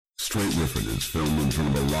Straight Riffin is filmed in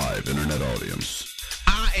front of a live internet audience.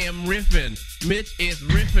 I am Riffin. Mitch is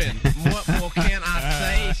Riffin. What more can I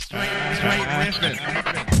say? Straight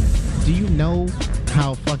Riffin. Do you know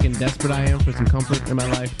how fucking desperate I am for some comfort in my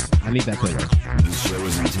life? I need that pillow. This show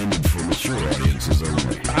is intended for mature audiences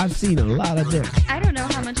only. I've seen a lot of dicks. I don't know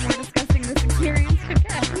how much more disgusting this experience could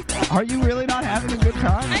get. Are you really not having a good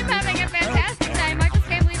time? I'm having a fantastic time. I just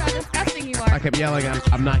can't believe how disgusting you are. I kept yelling,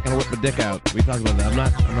 I'm not going to whip my dick out. We talked about that. I'm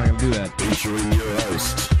not going to do that. Featuring your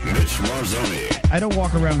host, Mitch Marzoni. I don't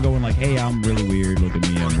walk around going like, hey, I'm really weird. Look at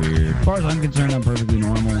me, I'm weird. As far as I'm concerned, I'm perfectly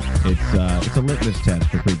normal. It's a litmus test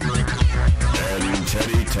for freakiness. And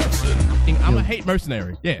Teddy Tutson. I'm a hate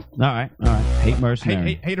mercenary. Yeah. All right. Hate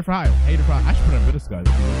mercenary. Hater for hire. Hater for hire. I should put on this guy.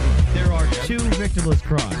 There are two victimless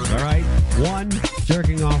crimes, all right? One,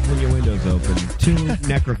 jerking off when your window's open. Two,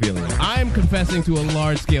 necrophilia. I'm confessing to a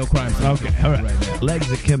large-scale crime. Okay, all right.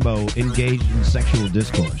 Legs akimbo, engaged in sexual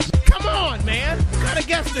discourse. Come on, man. What kind of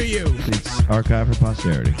guest are you? It's archived for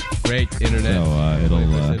posterity. Great internet.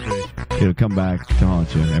 So it'll come back to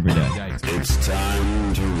haunt you every day. It's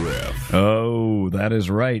time to riff. Oh, that is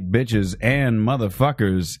right, bitches and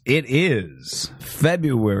motherfuckers. It is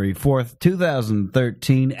February 4th,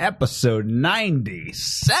 2013, episode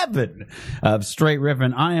 97 of Straight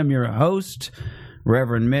Riffin. I am your host,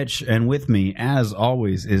 Reverend Mitch, and with me, as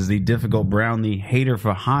always, is the difficult brown, the hater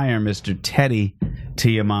for hire, Mr. Teddy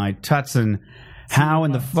TMI Tutson. How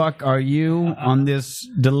in the fuck are you on this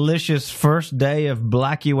delicious first day of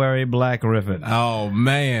Blackuary Blackriffin? Oh,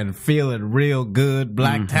 man. Feeling real good.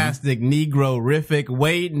 Blacktastic, Negro-rific,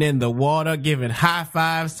 wading in the water, giving high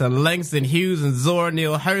fives to Langston Hughes and Zora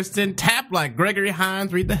Neale Hurston. Tap like Gregory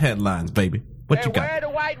Hines. Read the headlines, baby. What you got? Where the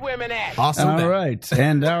white women at? Awesome. All right.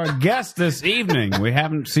 And our guest this evening, we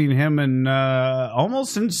haven't seen him in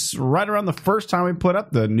almost since right around the first time we put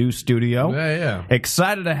up the new studio. Yeah.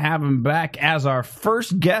 Excited to have him back as our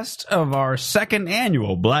first guest of our second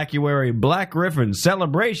annual Blackuary Blackriffin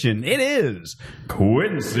celebration. It is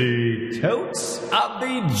Quincy Totes of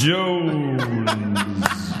the Jones.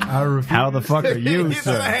 How the fuck are you, His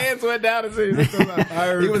sir? hands went down as he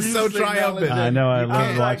was so triumphant. I know. I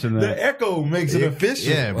love watching that. The echo makes it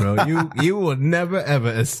official. Yeah, bro. You will never ever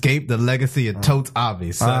escape the legacy of Totes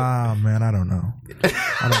Avi. So. Man, I don't know.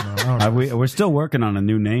 We're still working on a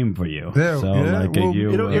new name for you. Yeah, so, yeah. like, Well,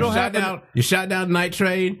 you shot down Night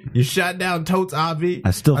Train. You shot down Totes Avi.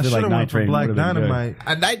 I still feel like went Night for Train Black would have been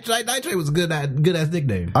Dynamite. Night Train was a good ass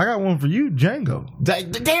nickname. I got one for you, Django.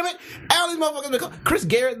 Damn it! All these motherfuckers been Chris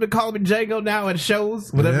Garrett's been calling me Django now at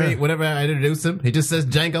shows. Whenever I introduce him, he just says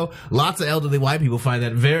Django. Lots of elderly white people find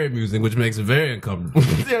that very amusing, which makes it very uncomfortable.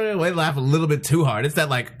 They laugh a little bit too hard. It's that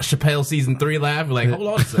like Chappelle season 3 laugh. We're like, hold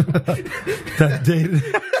on a second. That dated.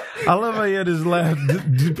 I love how he had his laugh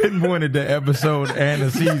pinpointed the episode and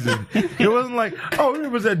the season. It wasn't like, oh,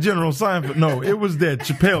 it was that General Seinfeld. No, it was that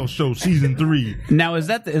Chappelle show season 3. Now, is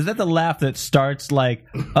that the laugh that starts like,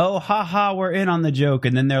 oh, haha, we're in on the joke,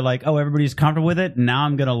 and then they're like, oh, everybody's comfortable with it? Now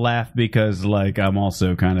I'm gonna laugh because like I'm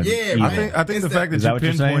also kind of evil. I think the fact that you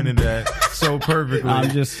pinpointed that so perfectly.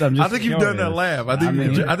 I'm just I think you've done that laugh. I think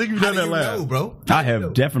you've done that laugh, know, bro. I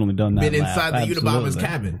have definitely done that. Been inside laugh. the Unabomber's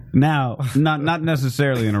cabin. Now, not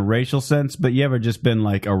necessarily in a racial sense, but you ever just been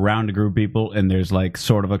like around a group of people and there's like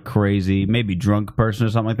sort of a crazy, maybe drunk person or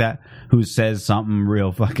something like that who says something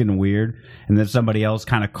real fucking weird, and then somebody else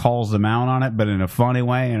kind of calls them out on it, but in a funny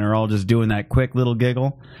way, and they're all just doing that quick little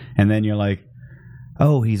giggle, and then you're like,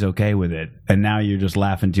 oh, he's okay with it, and now you're just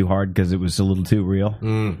laughing too hard because it was a little too real.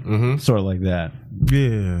 Sort of like that.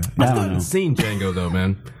 Yeah. I still haven't seen Django though,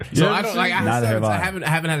 man. So I don't like. I haven't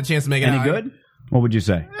had a chance to make it. Any good? What would you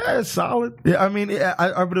say? Yeah, it's solid. Yeah, I mean,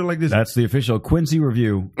 I put it like this. That's the official Quincy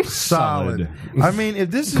review. Solid. I mean,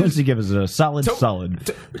 if this Quincy gives it a solid.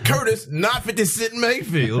 Curtis, not 50 Cent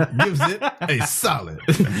Mayfield, gives it a solid.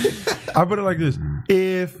 I put it like this.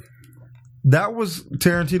 If that was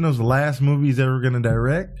Tarantino's last movie he's ever going to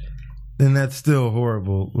direct, then that's still a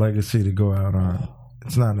horrible legacy to go out on.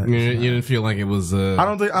 It's not. You didn't feel like it was. I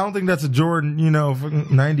don't think that's a Jordan.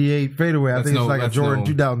 98 fadeaway. I think it's like a Jordan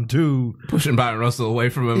 2002 pushing Byron Russell away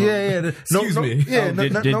from him. Yeah. Excuse me. Yeah.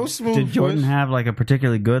 No smooth. Did Jordan push. have like a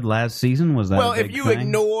particularly good last season? Was that? Well, a big if you thing?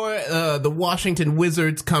 ignore the Washington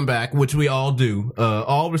Wizards comeback, which we all do,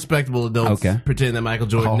 all respectable adults pretend that Michael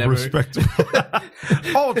Jordan all never. Respectable.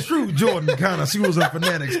 All true Jordan connoisseurs and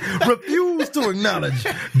fanatics refuse to acknowledge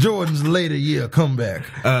Jordan's later year comeback.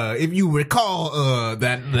 If you recall, is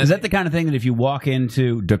that the kind of thing that if you walk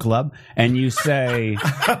into the club and you say, all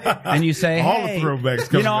hey, the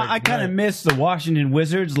throwbacks, I kind of miss the Washington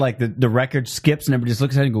Wizards, like the record skips and everybody just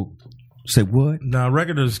looks at it and go, say what? Nah,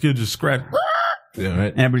 record of the skill just scratch. Yeah,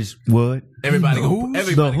 right. And everybody's, what? Everybody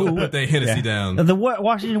The go who? put their Hennessy Yeah. down. The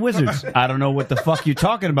Washington Wizards. I don't know what the fuck you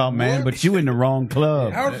talking about, man, but you in the wrong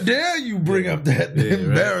club. How dare you bring up that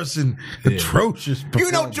embarrassing, atrocious performance.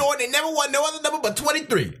 You know, Jordan, they never won no other number but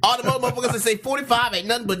 23. All the motherfuckers that say 45 ain't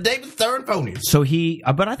nothing but David Stern phonies. So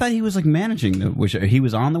but I thought he was like managing the Wizards. He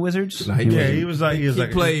was on the Wizards? No, he was like he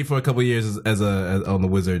played for a couple of years as on the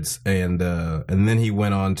Wizards, and then he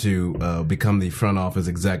went on to become the front office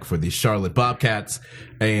exec for the Charlotte Bobcats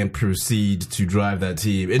and proceed to drive that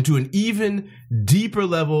team into an even deeper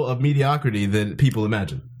level of mediocrity than people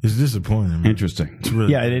imagine. It's disappointing, man. Interesting.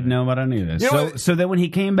 Really I didn't know about any of this. You know So then when he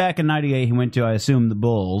came back in 98, he went to, I assume, the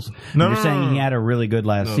Bulls. You're saying he had a really good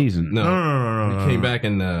last season. No. He came back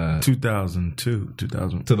in 2002,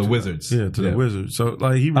 2000 to the Wizards. Yeah, to the Wizards. So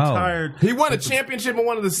like he retired. He won a championship in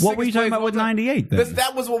one of the. What were you talking about with 98 then?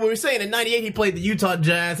 That was what we were saying. In 98, he played the Utah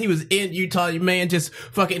Jazz. He was in Utah. Your man just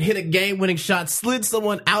fucking hit a game-winning shot, slid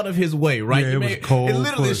someone out of his way, right? Yeah, it was cold. It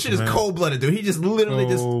literally, this shit is cold-blooded, dude. He just literally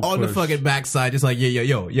just on the fucking backside, just like,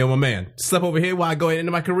 yo, my man. Step over here while I go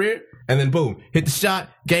into my career, and then boom, hit the shot,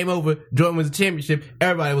 game over, Jordan wins the championship.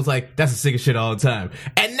 Everybody was like, that's the sickest shit all the time.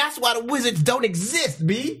 And that's why the Wizards don't exist,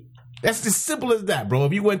 B. That's as simple as that, bro.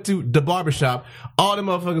 If you went to the barbershop, all the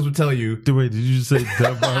motherfuckers would tell you. Wait, did you just say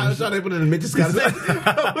the barbershop? I was trying to put it in the midget Scott.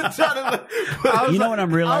 I was trying to. You know what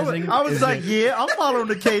I'm realizing? I was like, I'm following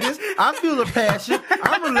the cadence. I feel the passion.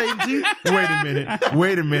 I'm relating to you.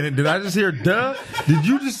 Wait a minute. Did I just hear duh? Did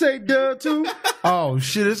you just say duh too? Oh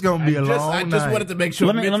shit, it's gonna be a long I just night. wanted to make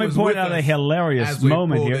sure. Let me point out a hilarious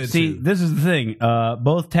moment here. See, this is the thing.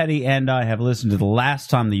 Both Teddy and I have listened to the last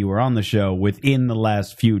time that you were on the show within the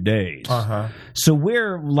last few days. So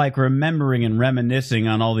we're like remembering and reminiscing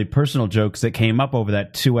on all the personal jokes that came up over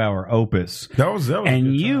that 2-hour opus. That was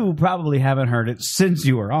and you probably haven't heard it since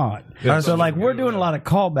you were on. So like we're doing a lot of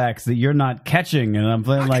callbacks that you're not catching, and I'm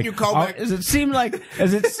feeling like, does it seem like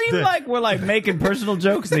we're like making personal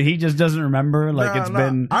jokes that he just doesn't remember? Like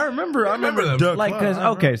I remember them. Duck like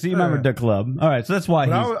Club. So you remember Duck Club? All right, so that's why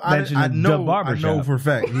he mentioned the barbershop. I know for a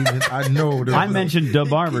fact. I know. I mentioned the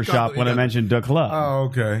barbershop when I mentioned Duck Club. Oh,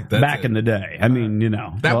 okay. Back in the day. I mean,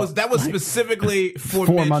 that was specifically for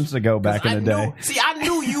 4 months ago. Back in the day. I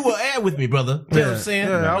knew you were air with me, brother. You know what I'm saying?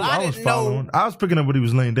 Yeah, I was following. I was picking up what he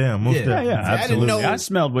was laying down. Absolutely. I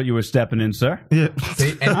smelled what you were stepping in, sir. Yeah.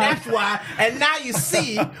 See, and that's why. And now you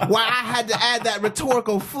see why I had to add that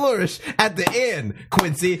rhetorical flourish at the end,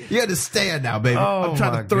 Quincy. You understand now, baby. I'm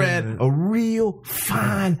trying to thread a real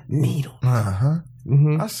fine needle.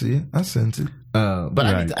 I see it. I sense it. But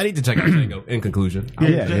I need to check out Django. In conclusion,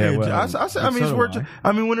 it's worth.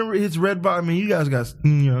 I mean, whenever it's read by, you guys got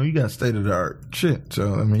state of the art shit.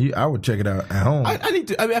 So I would check it out at home. I need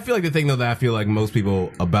to. I feel like the thing though that I feel like most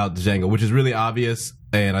people about Django, which is really obvious,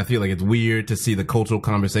 and I feel like it's weird to see the cultural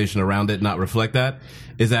conversation around it not reflect that,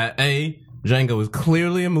 is that Django is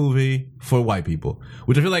clearly a movie for white people,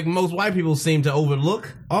 which I feel like most white people seem to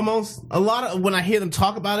overlook almost. A lot of when I hear them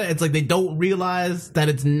talk about it, it's like they don't realize that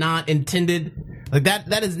it's not intended. Like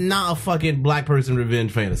that is not a fucking black person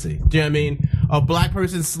revenge fantasy. Do you know what I mean? A black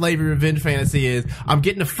person slavery revenge fantasy is I'm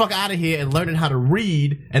getting the fuck out of here and learning how to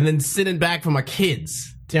read and then sitting back for my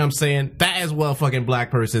kids. You know what I'm saying? That is what a fucking black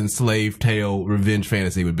person slave tale revenge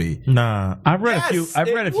fantasy would be. Nah, I've read a few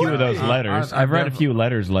of those letters. I've read a few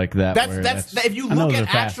letters like that. That's if you look at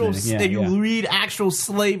actual, you read actual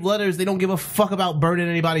slave letters, they don't give a fuck about burning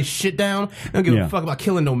anybody's shit down. They don't give a fuck about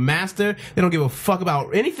killing no master. They don't give a fuck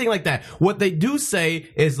about anything like that. What they do say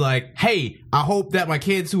is like, hey, I hope that my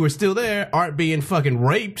kids who are still there aren't being fucking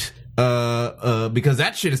raped. Because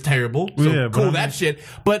that shit is terrible. So cool that shit.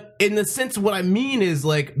 But in the sense, what I mean is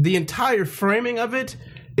like the entire framing of it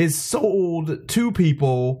is sold to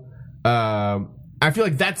people. I feel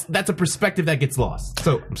like that's a perspective that gets lost.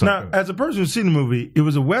 So I'm sorry. Now, as a person who's seen the movie, it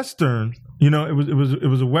was a Western. It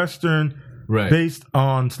was a Western based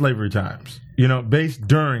on slavery times. Based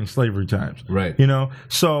during slavery times. Right.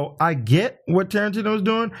 So I get what Tarantino was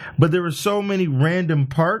doing, but there were so many random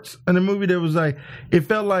parts in the movie that was like, it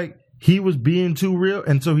felt like he was being too real,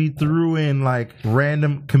 and so he threw in like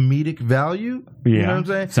random comedic value. You know what I'm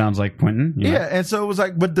saying? Sounds like Quentin. Yeah, and so it was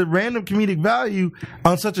like, but the random comedic value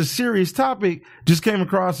on such a serious topic just came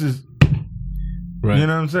across as, you know what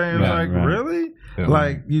I'm saying? Really? Yeah.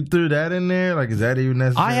 Like, you threw that in there? Like, is that even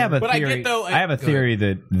necessary? I have a theory. I have a theory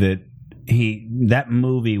that that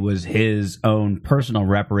movie was his own personal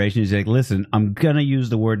reparation. He's like, listen, I'm gonna use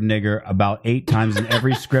the word nigger about 8 times in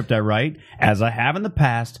every script I write, as I have in the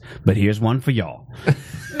past, but here's one for y'all.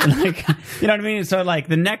 Like, you know what I mean? So like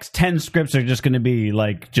the next 10 scripts are just gonna be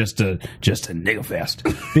like just a nigger fest,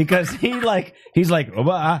 because he's like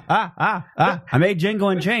I made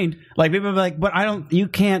Django Unchained. Like people be like, but you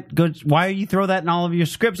can't go. Why you throw that in all of your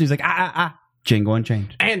scripts? And he's like Django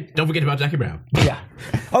Unchained. And don't forget about Jackie Brown. Yeah.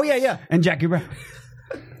 Oh yeah. And Jackie Brown.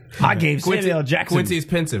 I gave Samuel L. Jackson. Quincy's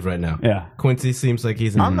pensive right now. Yeah. Quincy seems like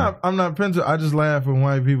he's. I'm not pensive. I just laugh when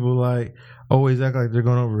white people like always act like they're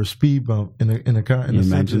going over a speed bump in a car. You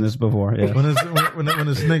mentioned this before. Yeah. When it's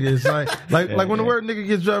nigga, it's like when the word nigga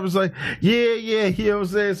gets dropped, it's like yeah. You know what I'm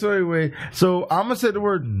saying? So anyway, so I'm gonna say the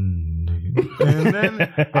word. And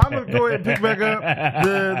then I'm gonna go ahead and pick back up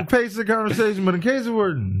the pace of the conversation. But in case the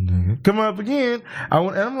word come up again,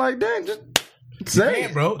 I'm like, dang, just say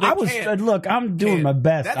it, bro. Look, I'm doing my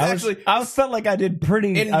best. I felt like I did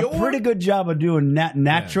pretty good job of doing that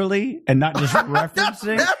naturally and not just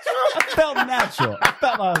referencing. I felt natural.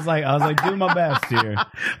 I was like doing my best here,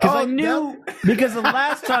 because I knew, because the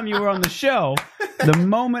last time you were on the show, the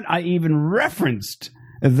moment I even referenced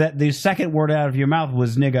that the second word out of your mouth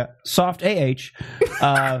was nigga, soft AH.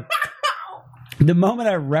 The moment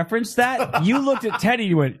I referenced that, you looked at Teddy,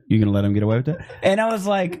 you went, you gonna let him get away with it? And I was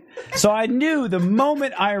like, so I knew the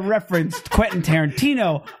moment I referenced Quentin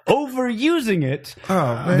Tarantino overusing it,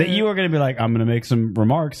 that you were gonna be like, I'm gonna make some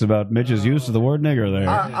remarks about Mitch's use of the word nigger there.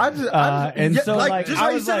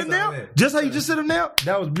 Just how you just said it now,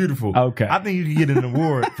 that was beautiful. Okay. I think you can get an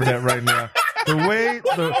award for that right now. The way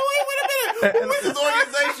Who is this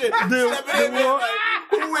organization?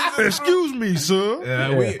 Excuse me,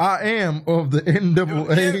 sir. I am of the NAACP.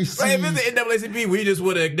 Right, if it's the NAACP, we just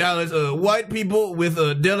want to acknowledge white people with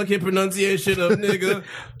a delicate pronunciation of nigga.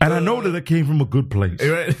 And I know that it came from a good place.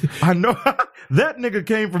 Right? I know that nigga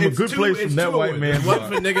came from a good place from that white man. One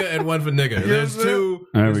for nigga and one for nigga. There's two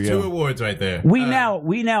awards right there. We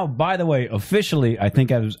now, by the way, officially, I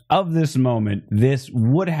think as of this moment, this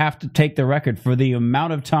would have to take the record for the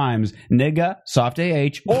amount of times nigga, soft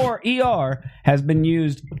AH, or ER has been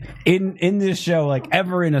used in this show, like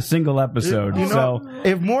ever in a single episode. You know,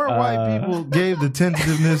 if more white people gave the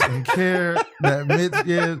tentativeness and care that Mitch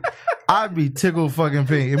gives, I'd be tickled fucking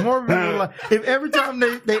pink. If more people like, if every time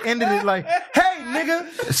they ended it like, hey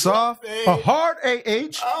nigga, soft, a hard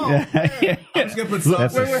AH. I'm just gonna put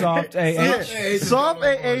soft. That's a soft AH. Yeah, soft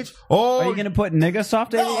AH. Oh, are you gonna put nigga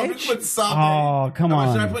soft AH? No, I'm just putting soft Oh, come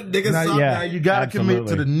on. Should I put nigga soft? Now you gotta commit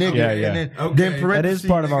to the nigga. Yeah. And then that is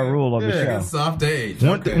part of our rule of the show. Soft AH.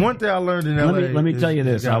 One thing I learned in LA. Let me tell you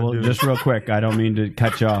this. I will just real quick. I don't mean to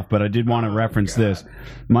cut you off, but I did want to reference this.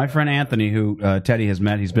 My friend Anthony, who Teddy has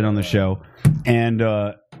met, he's been on the show, and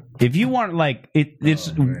if you want, like,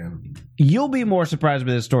 it's. You'll be more surprised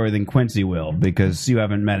by this story than Quincy will, because you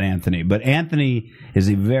haven't met Anthony. But Anthony is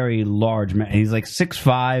a very large man. He's like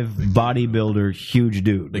 6'5", bodybuilder, huge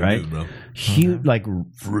dude, Big right? dude, bro. Huge, like,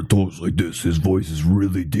 For a talks like this, his voice is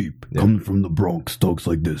really deep. Coming from the Bronx, talks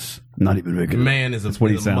like this. Not even making it. Man is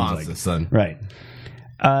what he a sounds monster, like. son. Right.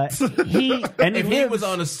 If he was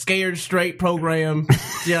on a Scared Straight program,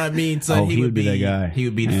 you know what I mean? So he would be that guy. He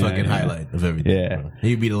would be the fucking highlight of everything. Yeah. Bro.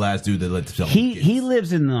 He would be the last dude that let the He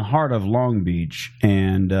lives in the heart of Long Beach,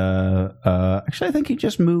 and actually I think he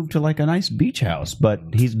just moved to like a nice beach house, but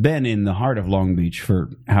he's been in the heart of Long Beach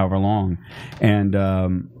for however long.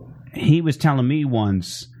 And he was telling me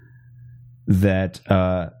once that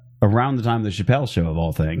around the time of the Chappelle Show, of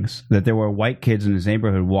all things, that there were white kids in his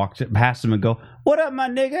neighborhood walked past him and go, "What up, my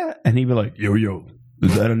nigga?" And he'd be like, "Yo,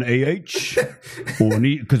 is that an AH? Or an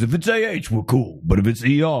E? Because if it's AH, we're cool. But if it's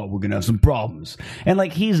ER, we're going to have some problems." And,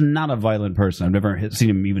 like, he's not a violent person. I've never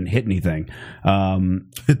seen him even hit anything.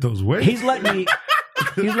 Hit those weights. He's let me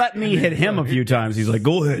hit him a few times. He's like,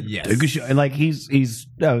 "Go ahead, take a shot." And, like, he's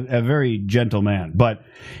a very gentle man. But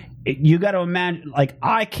you got to imagine, like,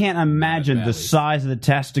 I can't imagine the size of the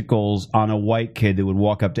testicles on a white kid that would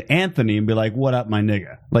walk up to Anthony and be like, "What up, my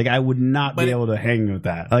nigga?" Like, I would not be able to hang with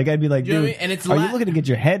that. Like, I'd be like, you know "Dude, what I mean? And it's are you looking to get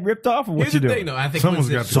your head ripped off, or what Here's you the doing?" thing, though. I think Someone's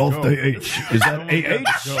got to Soft go. AH. Is that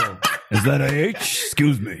AH? Is that AH?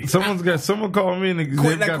 Excuse me. Someone called me and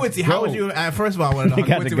Quincy, how would you? First of all, I want to know They how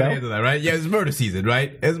got Quincy to would go. handle that, right? Yeah, it's murder season,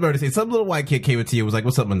 right? It's murder season. Some little white kid came up to you and was like,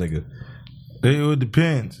 "What's up, my nigga?" It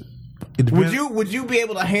depends. Would you be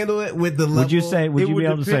able to handle it with the level? Would you be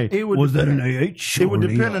able to say, was that an AH? It would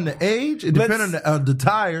depend on the age. It depends on the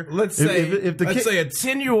tire. Let's say a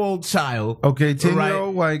 10-year-old child. Okay,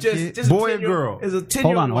 10-year-old white kid, boy or girl. Is a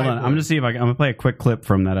 10-year-old Hold on. I'm going to see if I'm going to play a quick clip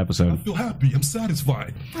from that I episode. feel happy. I'm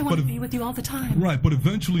satisfied. I want to be with you all the time. Right, but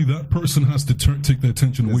eventually that person has to take their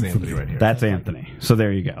attention away from me. Right here. That's Anthony. So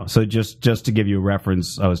there you go. So just to give you a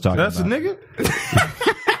reference, I was talking That's about. a nigga?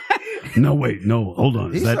 No, wait, no, hold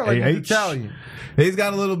on. He Is that sound like AH? he's Italian. He's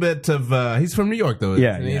got a little bit of. He's from New York, though.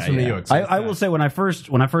 He's from New York. So I will say when I first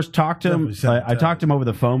talked to him, I talked to him over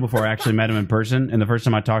the phone before I actually met him in person. And the first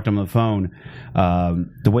time I talked to him on the phone,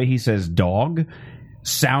 the way he says "dog"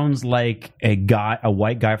 sounds like a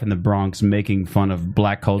white guy from the Bronx making fun of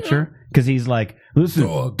black culture. Because he's like, listen,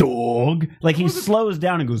 dog. Like he slows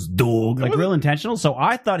down and goes, dog. Like real intentional. So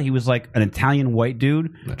I thought he was like an Italian white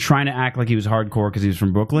dude trying to act like he was hardcore because he was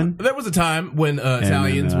from Brooklyn. There was a time when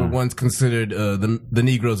Italians were once considered the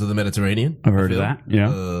Negroes of the Mediterranean. I've heard of that.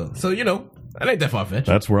 Yeah. So, it ain't that far-fetched.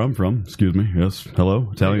 That's where I'm from. Excuse me. Yes. Hello.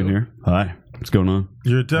 Italian here. Hi. What's going on?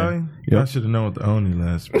 You're Italian? Yep. I should have known what the Oni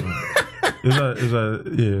last.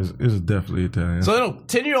 It's definitely Italian. So,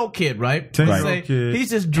 10-year-old kid, right? 10-year-old kid. He's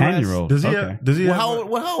just dressed. 10-year-old. Does he Okay. have? Does he have? How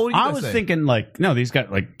old are you? I was thinking no, these got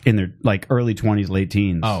in their early 20s, late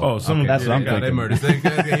teens. That's what I'm They thinking. murdered.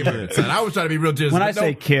 They murdered. Son, I was trying to be real generous. When I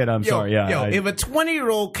say kid, I'm sorry. Yeah. If a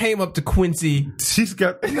 20-year-old came up to Quincy, She's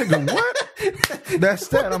got nigga. What? That's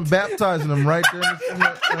that. I'm baptizing him right there.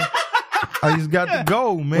 I just got to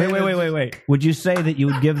go, man. Wait. Would you say that you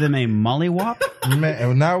would give them a mollywop?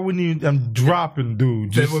 Man, now I'm dropping,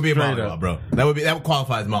 dude. that would be a mollywop, bro. That would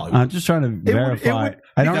qualify as mollywop. I'm just trying to verify.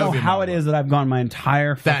 I don't that know would be how it mollywop. is that I've gone my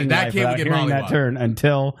entire fucking that life kid would without get hearing that mollywop. turn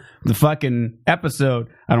until the fucking episode.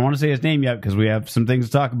 I don't want to say his name yet because we have some things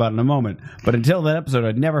to talk about in a moment. But until that episode,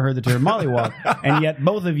 I'd never heard the term mollywop, and yet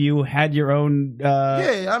both of you had your own.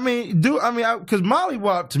 Because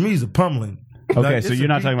mollywop to me is a pummeling. Okay, Like, so it's you're a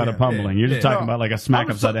not talking beat about a down. pummeling. You're just talking about like a smack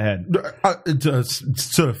upside the head.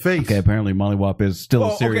 To the face. Okay, apparently mollywop is still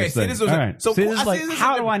a serious thing. this was All right. so See, cool. this is I like, see this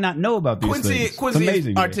how is- do I not know about these things? It's Quincy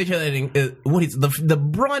amazing. is articulating what is the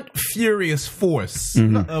brunt furious force of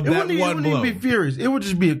It that wouldn't one blow. even be furious. It would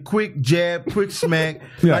just be a quick jab, quick smack,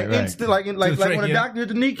 Right, right. instant, like when a trachea. doctor hit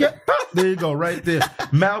the kneecap. Pop, there you go, right there.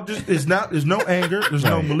 Mouth just there's no anger, there's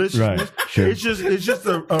no maliciousness. right, sure. It's just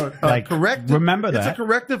a Like, corrective. remember It's a that.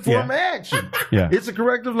 corrective form of Yeah. action. Yeah. It's a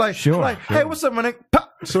corrective, like Sure. hey, what's up, my nigga? Pop.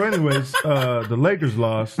 So, anyways, the Lakers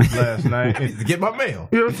lost last night. And, to get my mail.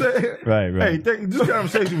 you know what I'm saying? Right. Hey, this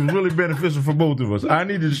conversation was really beneficial for both of us. I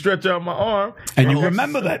needed to stretch out my arm. And you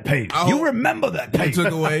remember that page. You remember that You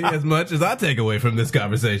took away as much as I take away from this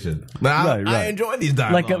conversation. Now, Right, I right. enjoy these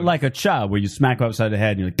dialogues. like a child where you smack upside the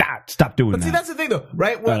head and you're like, stop doing But that. see, that's the thing, though,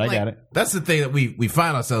 right? Right, I got it. That's the thing that we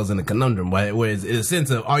find ourselves in a conundrum, right? Where it's in a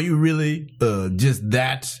sense of, are you really just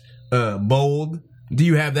that bold? Do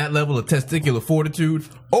you have that level of testicular fortitude,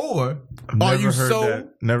 or are you so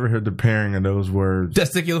Never heard the pairing of those words.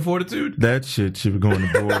 testicular fortitude? That shit should be going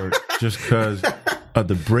to board just because of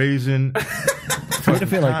the brazen I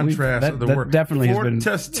feel like contrast of the that word. definitely has been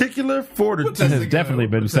Testicular fortitude. has definitely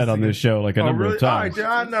been said on this show like a number of times. All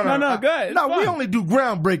right, no, go ahead. No, It's we fine. only do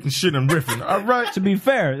groundbreaking shit in Riffin. All right. To be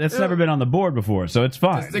fair, that's never been on the board before, so it's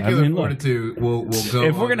fine. Testicular look, fortitude will go.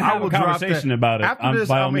 if we're gonna have a conversation about it, After this,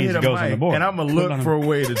 by all I'm gonna means, hit it a goes on mic, the board. and I'm gonna Put it look on for a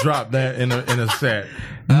way to drop that in a set.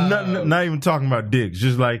 Not even talking about dicks.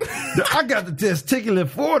 Just like I got the testicular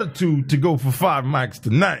fortitude to go for 5 mics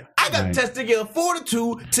tonight. I got testicular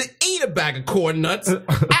fortitude to eat a bag of corn nuts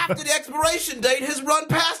after the expiration date has run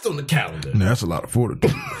past on the calendar. Now, that's a lot of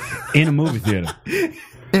fortitude. in a movie theater.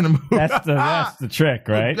 In a movie. That's the trick,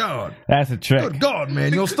 right? Good God. That's the trick. Good God,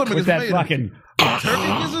 man. Your stomach With is that made fucking.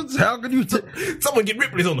 of how can you Someone get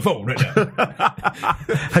Ripley's on the phone right now.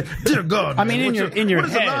 Dear God, I mean, man, in your what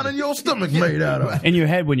is the head. line in your stomach made out of? In your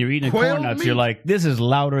head, when you're eating Quail corn nuts, meat? you're like, "This is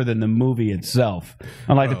louder than the movie itself."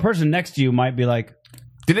 And like the person next to you might be like,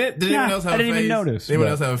 Did anyone else have I a didn't phase? even notice. Anyone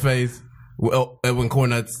But- else have a phase? Well,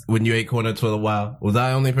 when you ate corn nuts for a while, was I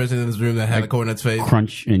the only person in this room that had a corn nuts phase?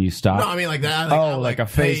 "Crunch," and you stop. No, I mean like that. like a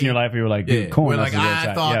phase in your life where you were like, "Dude, corn where nuts." like is where it's I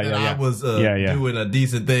at. thought Yeah, that yeah, I was yeah. doing a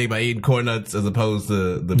decent thing by eating corn nuts as opposed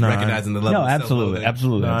to recognizing the level. No, of absolutely, self-loathing.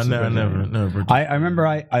 absolutely. No, I absolutely. never. I remember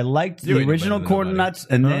I liked You the ain't no original better than corn nobody. nuts,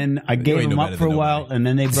 and then I gave ain't them no up better for a than while, nobody. and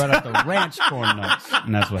then they brought out the ranch corn nuts,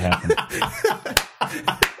 and that's what happened.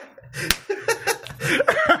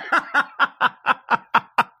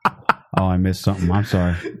 Oh, I missed something. I'm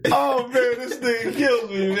sorry. Oh man, this thing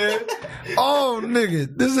kills me, man. Oh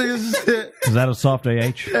nigga, this nigga shit. Is that a soft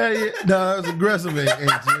AH? Hey, no, it was aggressive.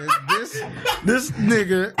 This This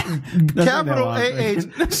nigga, capital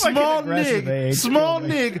AH, small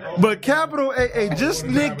nig, but capital AA, just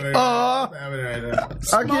nig. I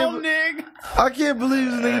can't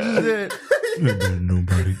believe this nigga just said. You ain't better than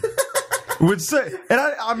nobody. Would say, and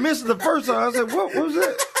I missed it the first time. I said, what was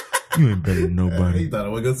that? You ain't better than nobody. He thought I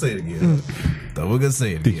was gonna say it again.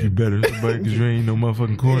 Think you better than somebody because you ain't no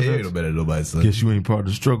motherfucking corner. You ain't no better than nobody, son. Guess you ain't part of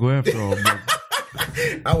the struggle after all, bro.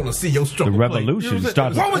 I want to see your struggle. The revolution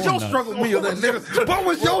starts. What was your struggle meal, that nigga? What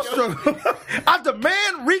was your struggle? I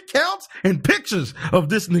demand recounts and pictures of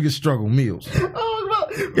this nigga's struggle meals.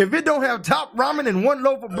 If it don't have top ramen and one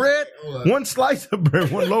loaf of bread, one slice of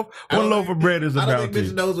bread, one loaf of bread is I about don't think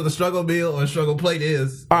Mitch knows what a struggle meal or a struggle plate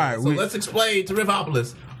is. All right, so let's explain to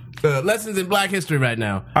Riffopolis. Lessons in black history right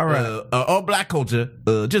now. All right. Or black culture.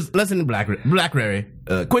 Just lesson in Blackwary.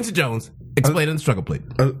 Quincy Jones explaining the struggle plate.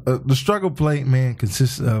 The struggle plate, man,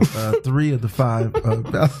 consists of 3 of the 5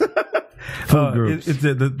 food groups. It's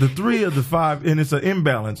the 3 of the 5, and it's an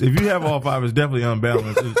imbalance. If you have all 5, it's definitely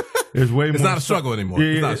unbalanced. It's way more. It's not a struggle anymore.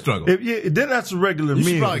 It's not a struggle. Then that's a regular You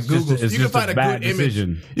should meal. probably Google. it's You can just a find a bad good image.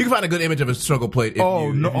 decision. You can find a good image of a struggle plate. Shit,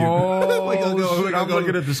 I'm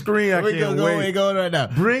looking at the screen. I can't wait. We're going right now.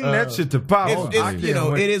 Bring that shit to pop.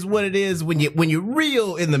 It is what it is when you're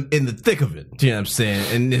real in the thick of it. You know what I'm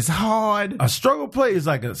saying? And it's hard. A struggle plate is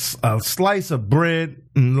like a slice of bread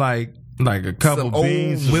and like a couple Some old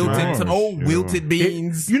beans, wilted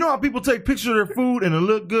beans. You know how people take pictures of their food and it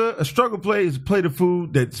look good? A struggle plate is a plate of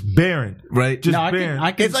food that's barren, right? Just No,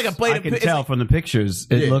 barren. It's like a plate I of- can it's tell like- from the pictures.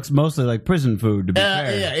 It looks mostly like prison food. To be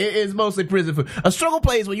fair. Yeah, it is mostly prison food. A struggle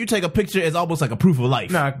plate is when you take a picture as almost like a proof of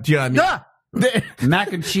life. Nah, do you know what I mean?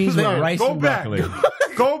 Mac and cheese with rice Go and back. broccoli.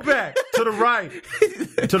 Go back to the right.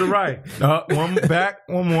 To the right.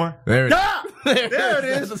 One more. There it is. There it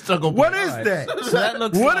is. That's a struggle What plate. is that? So that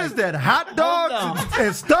looks What like- is that? Hot dogs Hold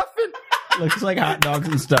and stuffing? Looks like hot dogs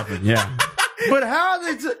and stuffing. Yeah. But how are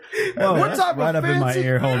they? Whoa, What that's type right of up in my fancy?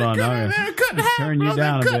 ear. Hold on. I'm gonna turn you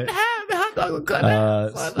down a bit.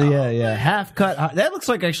 Yeah. Half cut. That looks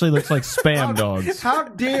like spam dogs. How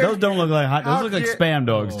dare Those don't look like hot. How Those look like dare- spam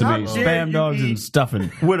dogs to How me. dare Spam you dogs eat- and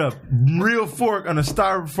stuffing. with a real fork on a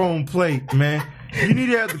styrofoam plate, man? You need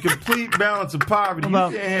to have the complete balance of poverty.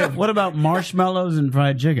 What about marshmallows and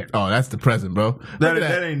fried chicken? Oh, that's the present, bro. That Look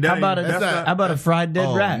at ain't. How about that's not- how about a fried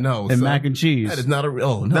dead rat no, and son. mac and cheese? That is not a.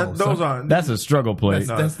 Oh no, those son. aren't. That's a struggle plate.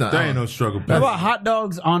 That's not. That ain't no struggle. How about hot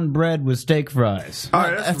dogs on bread with steak fries? All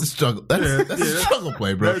right, That's a struggle. That's a struggle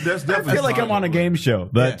play, bro. That's I definitely. feel like I'm on a game show.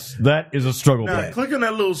 That is a struggle Now, plate. click on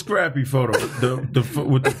that little scrappy photo,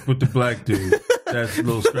 with the black dude. That's a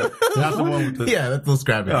little scrappy. That's the one with the. Yeah, that's a little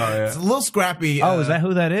scrappy. Oh, yeah. It's a little scrappy. Oh, is that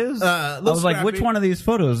who that is? I was like, which one of these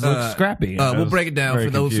photos looks scrappy? We'll break it down for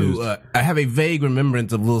those who have a vague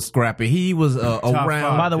remembrance of Little Scrappy. He was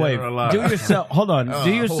around. By the way, do yourself. Hold on.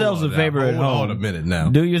 Do yourselves a favor at home. Hold on a minute now.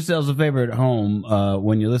 Do yourselves a favor at home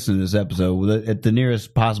when you listen to this episode at the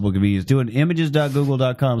nearest possible convenience. Do an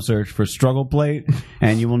images.google.com search for struggle plate,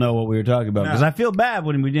 and you will know what we were talking about. Because I feel bad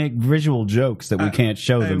when we make visual jokes that we can't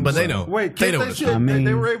show them. But they know. Wait, they know. they what shit? it's- I mean,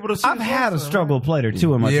 they were able to see I've the had a photos, struggle plate or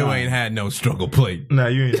two in my You time. ain't had no struggle plate. Nah,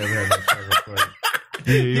 you ain't never had no struggle plate.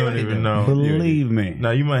 You don't even know. Believe me. Now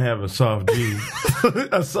you might have a soft G,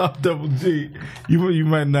 a soft double G. You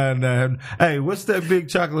might not have. Hey, what's that big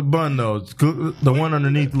chocolate bun though? It's the one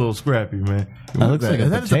underneath, Little Scrappy, man. That looks like a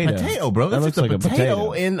That is potato. a potato, bro. That That's looks just like a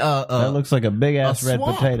potato. in That looks like a big ass red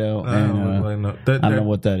swamp. potato. I don't And, like no- I don't know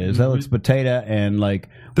what that is. That looks potato and like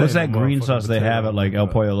what's that ain't no green motherfucking sauce they potato. have at like El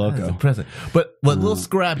Pollo That's Loco? a present. But Little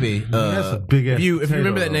Scrappy, That's a big ass if you potato,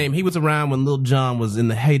 remember that though. name, he was around when Lil Jon was in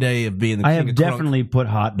the heyday of being the I king have of crunk. definitely put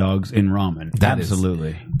hot dogs in ramen. That is-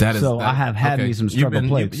 Absolutely. That is so. that- I have had okay. me some You've struggle been-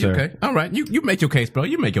 plates, you, sir. Okay, all right. You make your case, bro.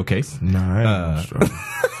 You make your case. Nah, I ain't no struggle.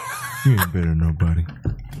 You ain't better than nobody.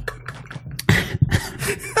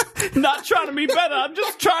 Not trying to be better. I'm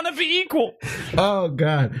just trying to be equal. Oh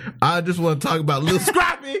God, I just want to talk about Lil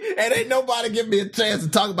Scrappy, and ain't nobody give me a chance to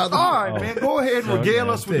talk about the. All right, man. Go ahead and regale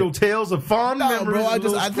us with your tales of fond No, memories. bro. of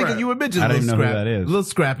Lil I think Scrap. you would mention I Lil didn't know who Scrappy. that is. Lil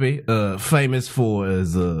Scrappy, famous for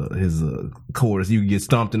his chorus. You can get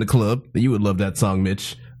stomped in the club. You would love that song,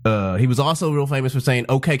 Mitch. He was also real famous for saying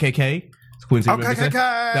 "OKKK." Quincy remembers that.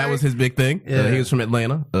 OKKK. That was his big thing. Yeah. He was from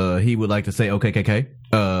Atlanta. He would like to say "OKKK."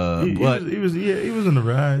 He But was in the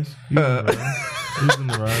rise. He was in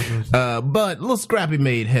the rise. but Lil Scrappy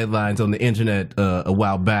made headlines on the internet a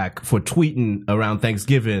while back for tweeting around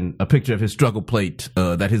Thanksgiving a picture of his struggle plate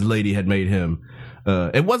that his lady had made him.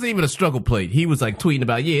 it wasn't even a struggle plate. He was like tweeting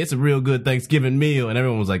about, yeah, it's a real good Thanksgiving meal, and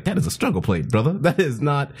everyone was like, that is a struggle plate, brother. That is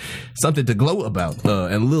not something to gloat about.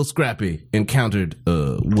 And Lil Scrappy encountered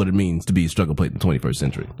what it means to be a struggle plate in the 21st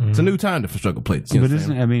century. It's a new time for struggle plates. But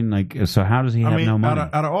isn't, I mean, like, so how does he have no money?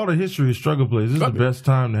 Out of all the history of struggle plates, this is the best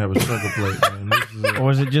time to have a struggle plate, man.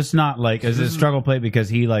 Or is it just not like, is it a struggle plate because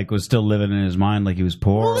he like was still living in his mind like he was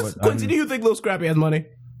poor? Well, Quincy, do you think Lil Scrappy has money?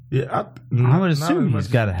 Yeah, I would assume he's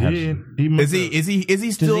got to have. Is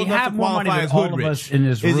he still he have more money than all of us in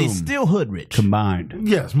this room? Is he still hood rich combined?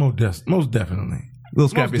 Yes, most definitely. Lil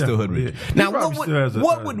Scrappy's still hood rich. Yeah. Now, what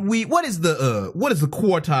is the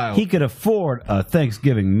quartile? He could afford a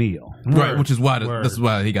Thanksgiving meal, right? Which is why that's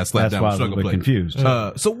why he got slapped down with struggle plate. Confused.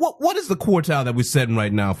 So what is the quartile that we're setting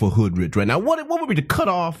right now for hood rich? Right now, what would be the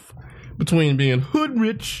cutoff between being hood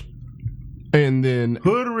rich and then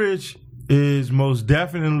hood rich? Is most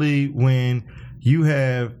definitely when you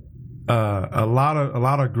have a lot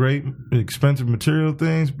of great expensive material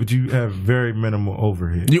things, but you have very minimal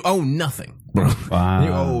overhead. You own nothing, bro.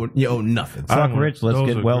 Wow. You own nothing. Fuck rich, let's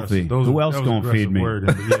get wealthy. Who else gonna feed me?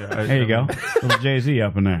 There you go. Little Jay-Z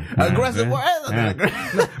up in there. Aggressive word.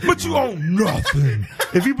 But you own nothing.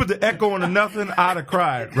 If you put the echo on the nothing, I'd have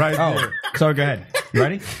cried right there. So go ahead. You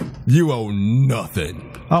ready? You own nothing.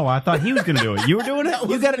 Oh, I thought he was going to do it. You were doing it?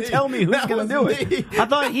 You got to tell me who's going to do it. I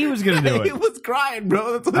thought he was going to do it. He was crying,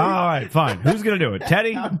 bro. That's all right, fine. Who's going to do it?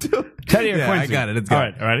 Teddy? Teddy or Quincy? I got it. Let's go. All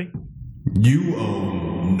right, ready? You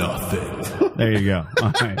own nothing. There you go.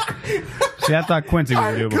 All right. See, I thought Quincy was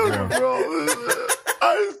going to do it before. Bro,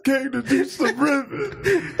 I just came to do some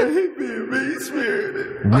riffing. And he being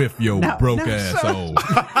mean-spirited. Riff your broke asshole.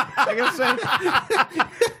 Like I said,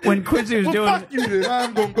 when Quincy was doing, fuck you then.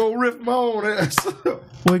 I'm gonna go riff my own ass.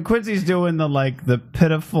 When Quincy's doing the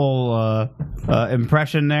pitiful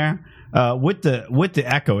impression there with the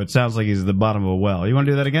echo, it sounds like he's at the bottom of a well. You want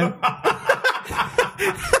to do that again?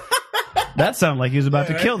 That sounded like he was about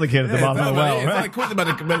to kill the kid at the bottom of the well. It's Right? like Quincy about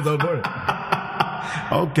to commit his own murder.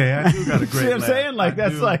 Okay, I do got a great See what I'm laugh. saying? Like,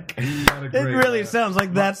 that's like, it really sounds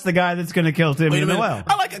like that's the guy that's going to kill Timmy in the well.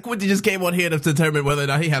 I like how Quincy just came on here to determine whether or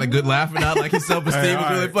not he had a good laugh or not. Like his self-esteem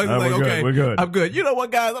was really fucking like, okay, we're good. I'm good. You know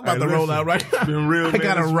what, guys? I'm about to roll out right now. Been real, I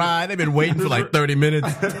got a ride. They've been waiting for like 30 minutes.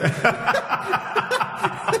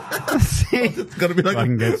 It's gonna be like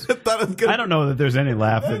I don't know that there's any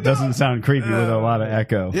laugh that doesn't sound creepy with a lot of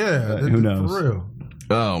echo. Yeah, who knows? For real.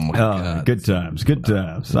 Oh my god! Good times, good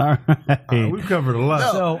times. All right, we've covered a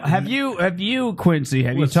lot. So, have you, Quincy?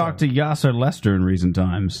 Have you talked to Yasser Lester in recent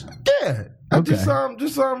times? Yeah, I just saw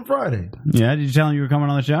him Friday. Yeah, did you tell him you were coming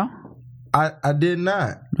on the show? I did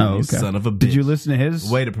not. Oh, okay. Son of a bitch. Did you listen to his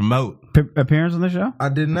way to promote appearance on the show? I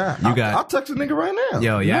did not. I'll text a nigga right now.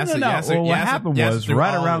 Yo, Yasser, no. Well, what happened was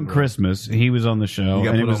right around Christmas he was on the show,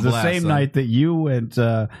 and it was the same night that you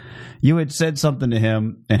had said something to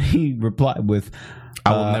him, and he replied with,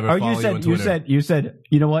 "I will never follow you on Twitter." You said,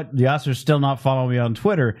 you know what? Yasser's still not following me on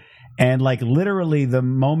Twitter. And like literally the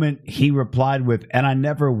moment he replied with, and I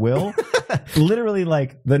never will, literally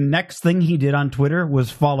like the next thing he did on Twitter was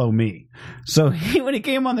follow me. So when he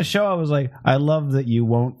came on the show, I was like, I love that you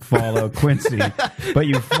won't follow Quincy, but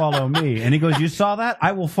you follow me. And he goes, you saw that?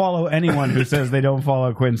 I will follow anyone who says they don't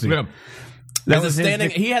follow Quincy. Yeah. He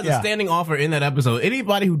has a standing offer in that episode.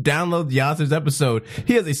 Anybody who downloads Yasser's episode,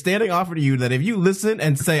 he has a standing offer to you that if you listen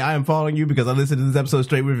and say, I am following you because I listened to this episode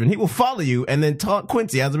straight with him, he will follow you and then taunt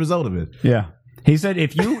Quincy as a result of it. Yeah. He said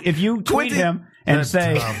if you tweet him and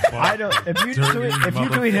say if you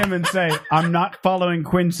tweet him and say I'm not following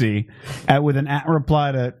Quincy with an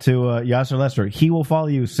reply to Yasser Lester, he will follow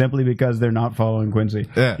you simply because they're not following Quincy.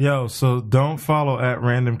 Yeah. Yo, so don't follow at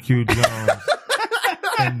Random Q Jones.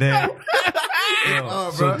 And then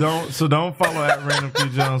so don't follow at Random Q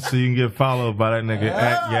Jones so you can get followed by that nigga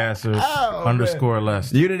at Yasser _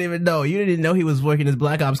 Lester. You didn't even know. You didn't know he was working his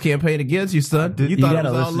Black Ops campaign against you, son. You thought it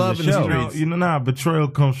was all love in the streets. You know, betrayal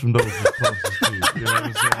comes from those who closest to you. You know what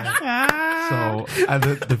I'm saying? So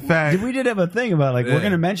the fact we did have a thing about like we're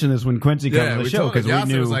going to mention this when Quincy comes on the show because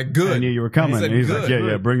we knew like, good. I knew you were coming. And he's like,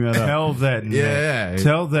 yeah, bring that up. Tell that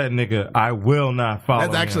nigga I will not follow.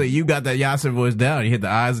 That's actually you got that Yasser voice down. You hit the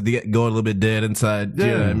eyes going a little bit dead inside. Yeah,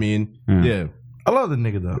 you know what I mean, yeah. I love the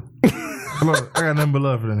nigga though. I got nothing but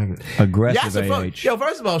love for the nigga. Aggressive Yasser, yo,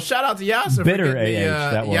 first of all, shout out to Yasser. Bitter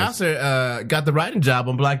that was. Yasser got the writing job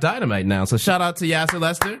on Black Dynamite now. So shout out to Yasser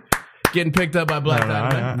Lester. Getting picked up by Black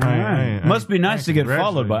Dynamite. Must be nice to get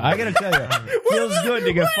followed by. I gotta tell you, feels good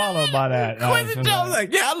to get followed by that. Quincy Jones,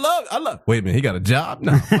 like, yeah, I love. Wait a minute, he got a job?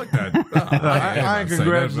 No, fuck that. I ain't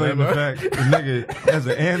congratulating the fact the nigga has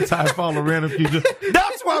an anti-follow Random Q Jones.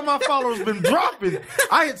 Don't That's why my followers been dropping.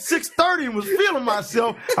 I hit 630 and was feeling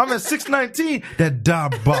myself. I'm at 619. That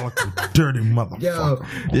diabolical, dirty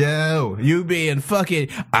motherfucker. Yo, you being fucking,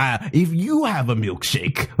 if you have a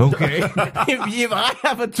milkshake, okay? if I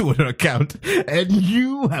have a Twitter account and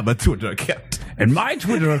you have a Twitter account, And my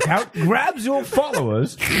Twitter account grabs your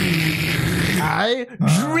followers. I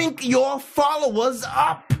drink your followers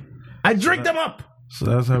up. I drink them up. So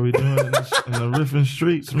that's how we doing it in the Riffin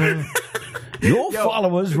streets, man. Your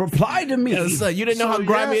followers reply to me. Yo, son, you didn't know how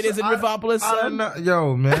grimy it is in Riffopolis, son?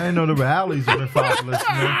 Yo, man, I didn't know there were alleys in Riffopolis, man.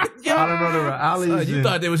 I didn't know there were alleys. Son, you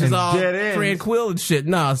thought they was just all tranquil and shit.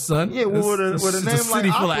 Nah, son. Yeah, well, with a name like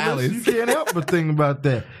Opolis, you can't help but think about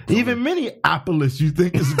that. Even Minneapolis, you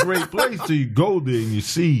think is a great place till you go there and you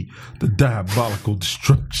see the diabolical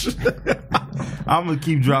destruction. I'm gonna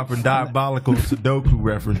keep dropping diabolical Sudoku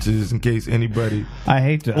references in case anybody. I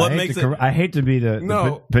hate to be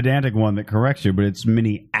the pedantic one that corrects you, but it's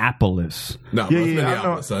Minneapolis. No, it's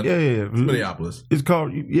Minneapolis, son. Yeah. It's Minneapolis. It's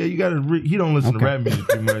called. Yeah, you gotta. He don't listen to rap music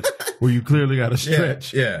too much. Where you clearly gotta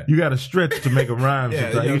stretch. Yeah. You gotta stretch to make a rhyme. Yeah,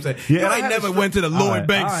 you know what I'm saying? Yeah, I never went to the Lloyd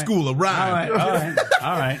Banks School of Rhyme.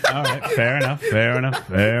 All right. Fair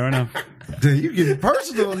enough. Dude, you getting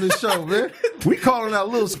personal on this show, man. We calling out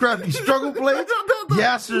little scrappy struggle plays,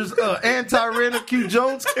 Yasser's anti-Quincy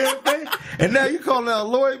Jones campaign, and now you calling out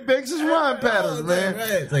Lloyd Banks' rhyme patterns, man.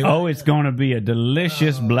 It's going to be a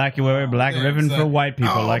delicious Blackuary Blackriffin for white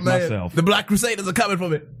people like myself. The Black Crusaders are coming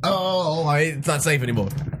from it. It's not safe anymore.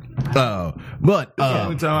 But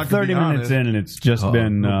 30 minutes in, and it's just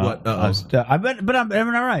been. But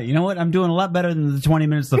I'm all right. You know what? I'm doing a lot better than the 20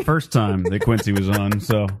 minutes the first time that Quincy was on.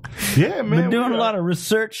 So yeah, man, been doing a lot of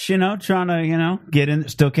research. Trying to get in.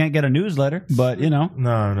 Still can't get a newsletter, but no,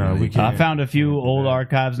 we can't. I found a few old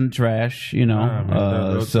archives in trash.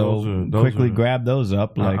 So quickly grab those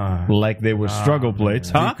up like they were struggle plates,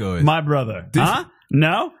 huh? Decoys. My brother, huh?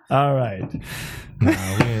 No, all right.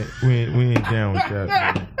 Nah, we ain't down with that,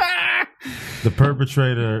 man. The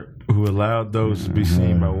perpetrator who allowed those to be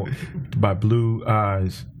seen by blue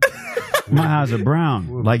eyes. My eyes are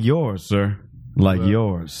brown, like yours, sir. Like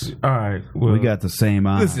yours. All right. Well, we got the same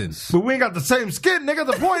eyes. Listen, but we ain't got the same skin, nigga.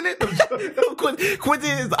 The point is, Quincy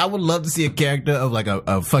is, I would love to see a character of like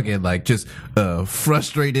a fucking like just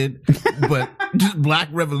frustrated, but just black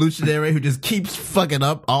revolutionary who just keeps fucking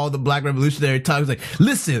up all the black revolutionary talk. He's like,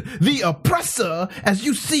 listen, the oppressor, as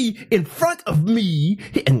you see in front of me,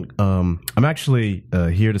 and I'm actually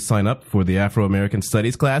here to sign up for the Afro-American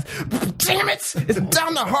Studies class. Damn it! It's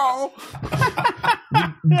down the hall.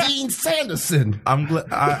 Dean Sanderson.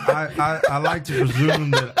 I like to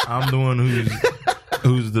presume that I'm the one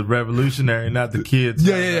who's the revolutionary, not the kids.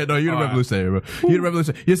 Yeah. No, you're the revolutionary, bro. You're the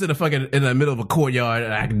revolutionary. You're sitting fucking in the middle of a courtyard,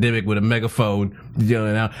 an academic with a megaphone,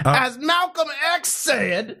 yelling out, as Malcolm X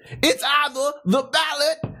said, it's either the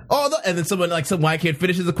ballot or the. And then some white kid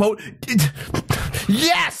finishes the quote.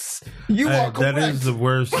 Yes, you are correct. That is the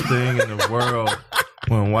worst thing in the world.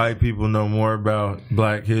 When white people know more about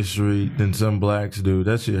black history than some blacks do.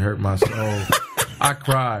 That shit hurt my soul. I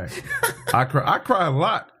cry a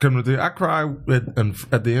lot. I cry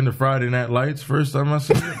at the end of Friday Night Lights. First time I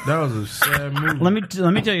saw it, that was a sad movie.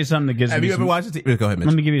 Let me tell you something that gives me. Have you ever watched it? Go ahead, Mitch.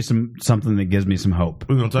 Let me give you something that gives me some hope.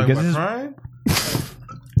 We're gonna talk about crying.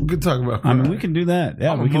 We can talk about crying. I mean, we can do that.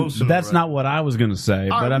 Yeah, we can. That's not what I was going to say,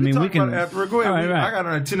 but I mean, we can. After. Go ahead. Right. I got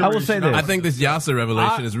an itinerary. I will say this. I think this Yasser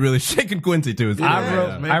revelation is really shaking Quincy too.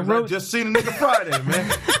 I wrote. Just seen a nigga Friday,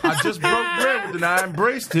 man. I just broke bread with him. I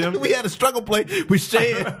embraced him. We had a struggle plate. We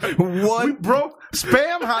shared one. We broke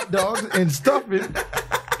spam hot dogs and stuffing.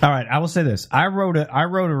 All right, I will say this. I wrote a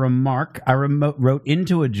remark. I wrote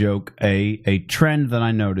into a joke a trend that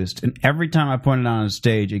I noticed, and every time I point it out on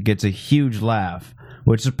stage, it gets a huge laugh,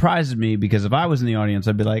 which surprises me because if I was in the audience,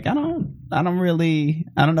 I'd be like, I don't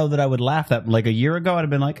know that I would laugh that. Like a year ago, I'd have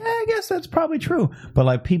been like, I guess that's probably true. But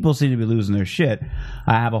like people seem to be losing their shit.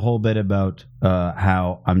 I have a whole bit about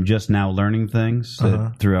how I'm just now learning things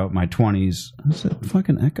throughout my 20s. Is it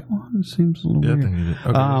fucking echo on? It seems a little weird.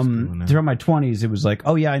 Throughout my 20s, it was like,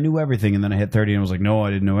 oh yeah, I knew everything. And then I hit 30 and I was like, no, I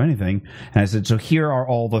didn't know anything. And I said, so here are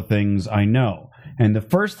all the things I know. And the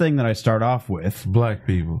first thing that I start off with... Black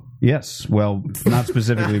people. Yes. Well, not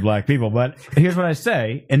specifically black people, but here's what I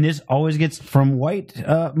say. And this always gets from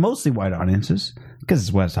mostly white audiences, because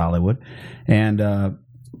it's West Hollywood. And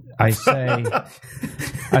I say,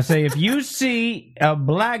 if you see a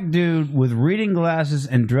black dude with reading glasses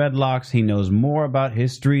and dreadlocks, he knows more about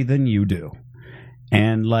history than you do.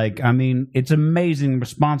 And it's amazing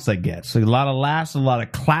response I get. So a lot of laughs, a lot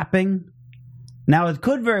of clapping. Now it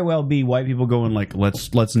could very well be white people going like,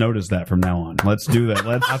 let's notice that from now on. Let's do that.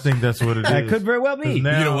 I think that's what it is. That could very well be.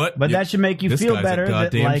 Now, You know what? But that should make you This feel guy's better. a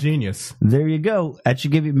goddamn that, like, genius. There you go. That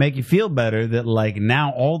should make you feel better that like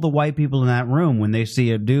now all the white people in that room, when they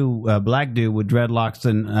see a black dude with dreadlocks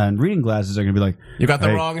and reading glasses, are going to be like, You got the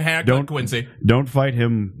 "Hey, wrong haircut, don't- Quincy. Don't fight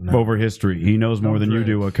him over history. He knows more than you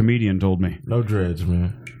do. A comedian told me. No dreads,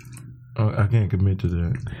 man. I can't commit to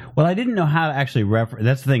that. Well, I didn't know how to actually reference.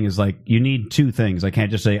 That's the thing is like you need two things. I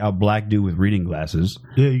can't just say a black dude with reading glasses.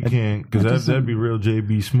 Yeah, you can, because that'd be real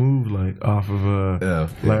JB Smooth, like off of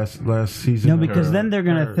last season. No, because then they're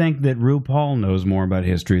going to think that RuPaul knows more about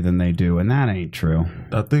history than they do, and that ain't true.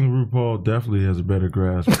 I think RuPaul definitely has a better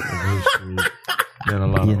grasp of history than a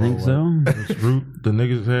lot You of think old so? white- The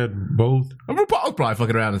niggas had both. RuPaul's probably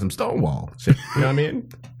fucking around in some Stonewall shit. You know what I mean?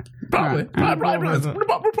 Probably.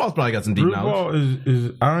 RuPaul's probably got some deep knowledge. RuPaul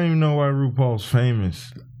is I don't even know why RuPaul's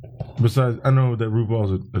famous. Besides, I know that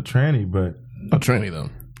RuPaul's a tranny, but A tranny, though.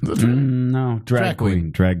 No, drag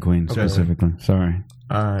queen. Drag queen, specifically. Sorry.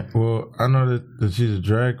 all right. Well, I know that she's a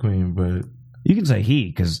drag queen, but You can say he,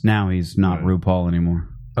 because now he's not RuPaul anymore.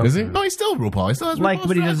 Is he? No, he's still RuPaul. He still has Like, RuPaul's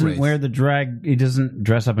but he Drag doesn't Race. wear the drag. He doesn't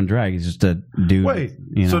dress up in drag. He's just a dude. wait.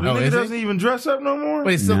 you know? So the Oh, nigga is he? doesn't even dress up no more?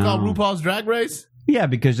 Wait, it's still No. called RuPaul's Drag Race? Yeah,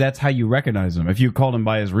 because that's how you recognize him. If you called him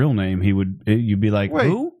by his real name, you'd be like, Wait.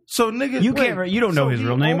 who? So niggas, You can't- you don't know his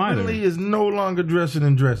real name either. He is no longer dressing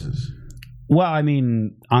in dresses. Well, I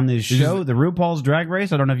mean, on this show, the RuPaul's Drag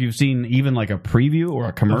Race, I don't know if you've seen even like a preview or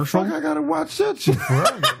a commercial. Fuck, I gotta watch that shit for.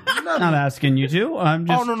 I'm not asking you to. I'm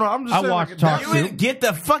just. Oh, no, I'm just I saying, watched like, Talk that- You didn't get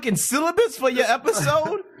the fucking syllabus for your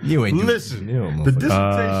episode? You ain't Listen, You don't know the fucking-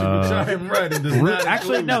 dissertation which I am writing does not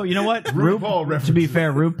Actually, include no. You know what? RuPaul to be references.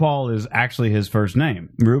 fair, RuPaul is actually his first name.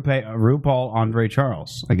 RuPaul Andre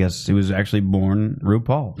Charles. I guess he was actually born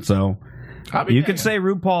RuPaul. So I mean, you could say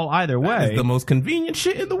RuPaul either way. It's the most convenient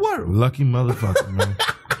shit in the world. Lucky motherfucker, man.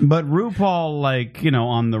 But RuPaul, like,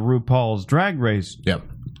 on the RuPaul's Drag Race, Yep.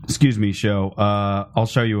 show, I'll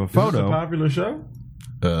show you a Is this a photo. popular show?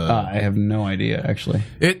 I have no idea, actually.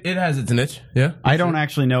 It has its niche, yeah. I don't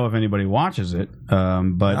actually know if anybody watches it, but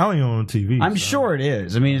I don't even on TV. I'm so. sure it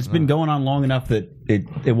is. I mean, it's been going on long enough that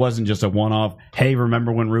it wasn't just a one-off, hey,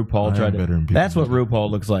 remember when RuPaul tried better to... than people That's what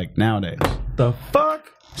RuPaul looks like nowadays. The fuck?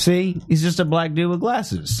 See? He's just a black dude with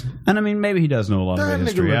glasses. And I mean, maybe he does know a lot That of nigga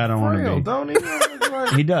history. look I don't want frail, to be... don't he? Look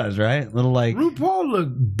like- He does, right? Little like... RuPaul look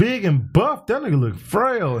big and buff. That nigga look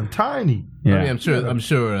frail and tiny. Yeah. I mean, I'm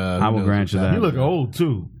sure. I will grant you that. He look old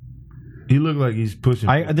too. He look like he's pushing.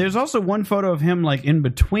 There's also one photo of him like in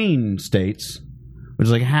between states, which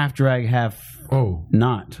is like half drag, half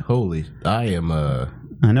not. Holy, I am.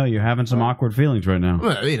 I know you're having some awkward feelings right now.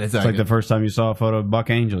 I mean, it's like the first time you saw a photo of Buck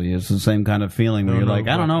Angel. It's the same kind of feeling where you're like,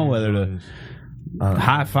 I don't know whether to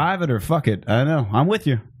high five it or fuck it. I know. I'm with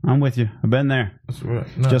you. I've been there.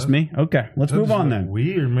 Just me? Okay. Let's move on then.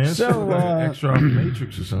 Weird, man. So, Like an extra off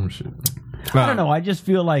Matrix or some shit. I don't know. I just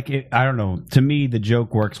feel like I don't know. To me, the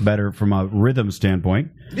joke works better from a rhythm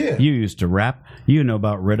standpoint. Yeah. You used to rap. You know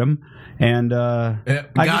about rhythm. And I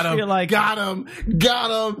just feel like got him.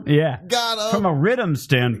 yeah, Got him. from a rhythm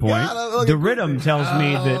standpoint, Got him. the rhythm tells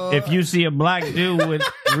me that if you see a black dude with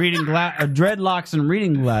dreadlocks and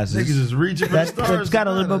reading glasses, Niggas is reaching for the stars. that's got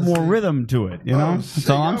a little bit more rhythm to it. You know, that's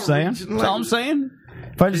all I'm saying. That's all I'm saying.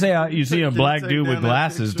 If I just say you see a black dude with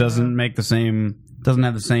glasses, doesn't have the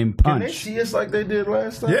same Can they punch. see us like they did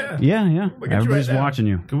last time? Yeah. Everybody's right now. watching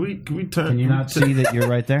you. Can we turn? Can you not see that you're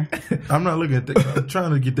right there? I'm not looking at that. I'm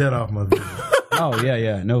trying to get that off my video. Oh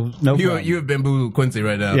yeah. No problem. You have bamboozled Quincy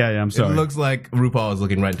right now. Yeah, I'm sorry. It looks like RuPaul is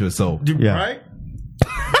looking right into his soul. Yeah. Right?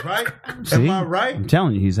 Right? See? Am I right? I'm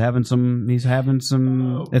telling you, he's having some. It's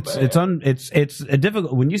a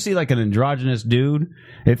difficult when you see like an androgynous dude.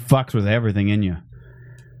 It fucks with everything in you.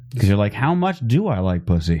 Because you're like, how much do I like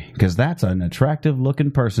pussy? Because that's an attractive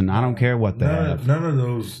looking person. I don't care what they have. None of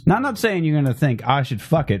those. Now, I'm not saying you're going to think, I should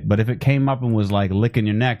fuck it, but if it came up and was like licking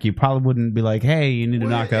your neck, you probably wouldn't be like, hey, you need to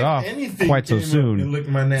knock that off quite so soon. And lick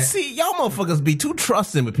my neck. See, y'all motherfuckers be too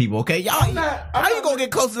trusting with people, okay? Y'all, how you gonna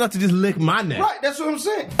get close enough to just lick my neck? Right, that's what I'm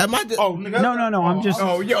saying. Am I just, nigga. No, I'm just.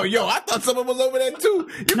 Oh, yo, I thought someone was over there too.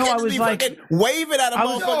 You No, can't I was be like- fucking waving at a I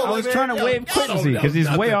motherfucker. was man. trying to wave y'all don't Quincy know because he's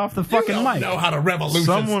way nothing. off the fucking You don't mic. know how the revolution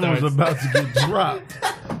Someone starts. was about to get dropped.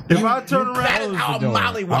 If I turn That is around, how a the door.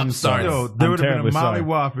 mollywop I'm sorry. starts. yo, there would have been terribly a sorry.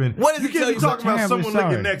 mollywhopping. What does You it tell can't be you talking about terribly someone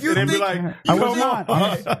licking sorry. necks You and then be think- like, I You was know- not. I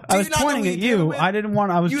was Do you not pointing know at who you. you're I didn't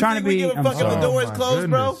want. I was You trying think to we be. give a I'm fuck if the sorry. door is my closed,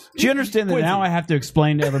 bro? goodness. Do you understand that now I have to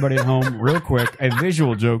explain to everybody at home, real quick, a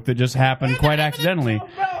visual joke that just happened quite accidentally?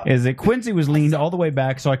 Is that Quincy was leaned all the way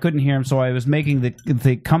back, so I couldn't hear him, so I was making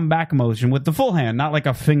the comeback motion with the full hand, not like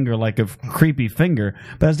a finger, like a creepy finger,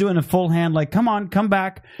 but I was doing a full hand, like, come on, come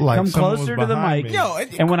back, Like come someone closer was to the behind mic. me. Yo,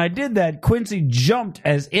 And when I did that, Quincy jumped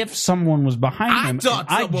as if someone was behind I him. thought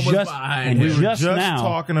and someone was behind and him. we were just just now,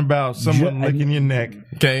 talking about someone licking your neck.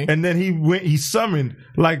 Okay. And then he summoned,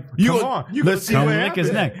 like, come on, let's see come what lick his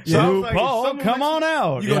happens. neck. So I was like, if RuPaul, someone come licks- on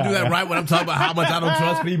out. You gonna do Yeah. that right when I'm talking about how much I don't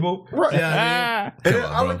trust people? Right. Yeah, And then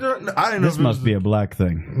I looked around, I didn't know This if it must was be a black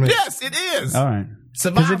thing. yes, it is. All right.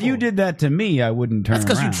 Survival. Because if you did that to me, I wouldn't turn That's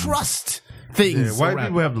because you around. trust Yeah, things. white around.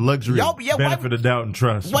 people have the luxury Y'all- of yeah, benefit of doubt and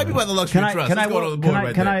trust. White people have the luxury Can of I- trust. can Let's I- go to the can board I-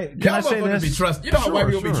 right can there. I- can Y'all I say motherfuckers this? Be trust. You know how white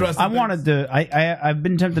people be trusting. I wanted to. I've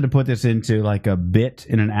been tempted to put this into like a bit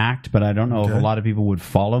in an act, but I don't know if a lot of people would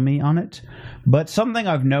follow me on it. But something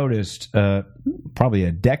I've noticed, probably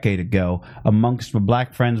a decade ago, amongst my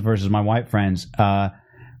black friends versus my white friends,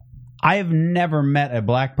 I have never met a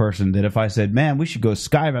black person that if I said, man, we should go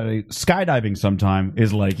skydiving sometime,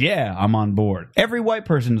 is like, yeah, I'm on board. Every white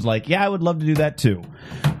person is like, yeah, I would love to do that too.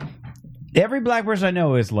 Every black person I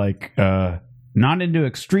know is like, not into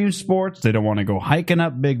extreme sports. They don't want to go hiking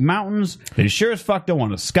up big mountains. They sure as fuck don't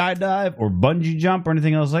want to skydive or bungee jump or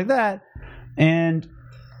anything else like that. And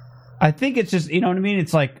I think it's just, you know what I mean?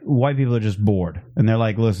 It's like white people are just bored. And they're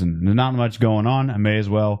like, listen, there's not much going on. I may as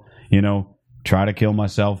well, try to kill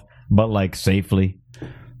myself, but like safely.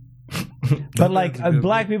 But like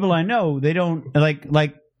black people I know, they don't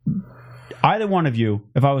like either one of you.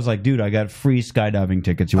 If I was like, dude, I got free skydiving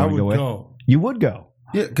tickets. You want to go with? Go. You would go.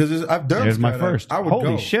 Yeah, because I've done. There's my skydiving. first. I would Holy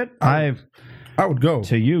go. shit! I would go.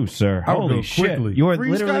 To you, sir. I would Holy go shit! quickly. You are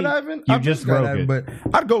free literally skydiving. you I've just been broke skydiving, it.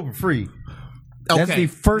 but I'd go for free. That's the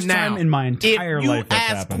first now, time in my entire if you life that's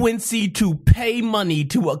ask happened. Quincy to pay money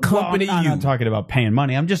to accompany I'm you, not talking about paying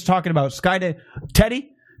money. I'm just talking about skydiving. Teddy,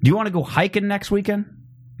 do you want to go hiking next weekend?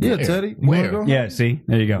 Yeah, Teddy. You wanna Where? go? Yeah. See,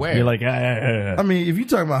 there you go. Where? You're like, I mean, if you're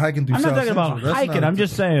talking about hiking through, I'm not South talking about Central, that's hiking. not I'm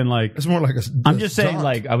just saying, like, It's more like a. I'm just saying, jaunt.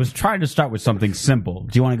 like, I was trying to start with something simple.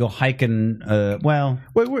 Do you want to go hiking? Well,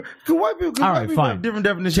 Wait, could white people? all right, have fine. a different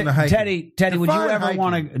definition of hiking? Teddy, would you Define ever hiking.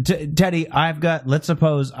 want to? Teddy, I've got. Let's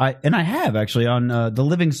suppose I have actually on the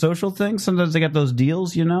Living Social thing. Sometimes they got those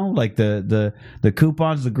deals, like the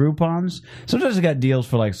coupons, the Groupons. Sometimes they got deals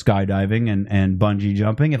for like skydiving and bungee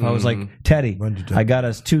jumping. If I was like, Teddy, Bungee jumping. I got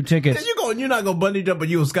us 2 tickets. you're not gonna bungee jump, but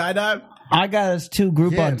you will skydive. I got us 2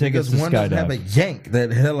 Groupon Yeah, tickets because to one doesn't have a skydive. yank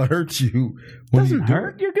that hella hurts you. when Doesn't you do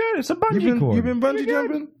hurt. it. You're good. It's a bungee cord. You've been bungee You're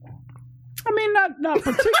good. jumping? I mean, not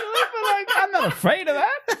particularly, but like I'm not afraid of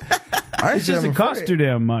that. I It doesn't cost too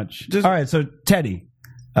damn much. All right, so Teddy,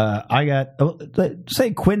 I got.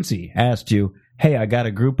 Say Quincy asked you, "Hey, I got a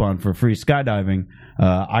Groupon for free skydiving.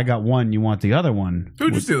 I got one. You want the other one?"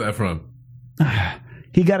 Who'd you steal that from?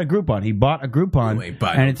 He got a Groupon. He bought a Groupon, You ain't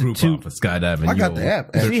buying and no it's a Groupon 2. for skydiving. I got the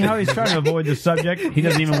app. See how he's trying to avoid the subject? He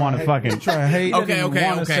doesn't even want to fucking. Try to hate. Okay,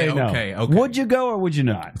 wanna say no. okay. Would you go or would you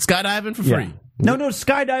not? Skydiving for free. Yeah. No,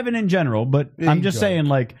 skydiving in general, but I'm you just go. saying,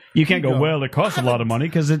 like, you can't go, well, it costs a lot of money,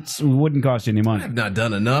 because it wouldn't cost you any money. I've not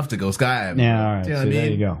done enough to go skydiving. Yeah, all right. You know So what I there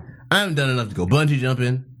mean? you go. I haven't done enough to go bungee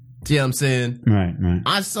jumping. See what I'm saying? Right.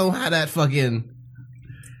 I just don't have that fucking.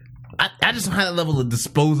 I just don't have that level of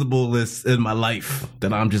disposableness in my life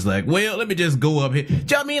that I'm just like, well, let me just go up here. Do you know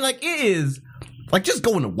what I mean? Like, it is like just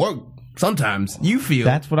going to work. Sometimes you feel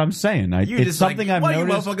That's what I'm saying. You're It's just something like, I've one of you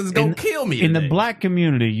noticed. motherfuckers gonna kill me in the today. black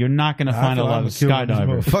community. You're not going to find a lot of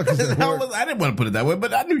skydivers. I didn't want to put it that way,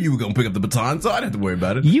 but I knew you were going to pick up the baton, so I didn't have to worry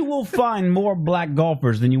about it. You will find more black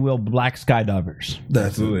golfers than you will black skydivers.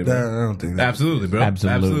 Absolutely, I don't think that. Absolutely, bro.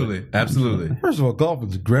 Absolutely. Absolutely. First of all, golf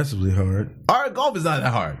is aggressively hard. All right, golf is not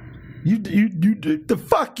that hard. You the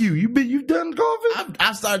fuck you. You've done golfing?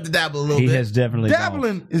 I've started to dabble a little He bit. has definitely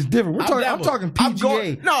Dabbling is different. I'm talking I'm PGA.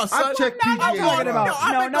 going- no, son, I've checked no, PGA. I'm talking about- No,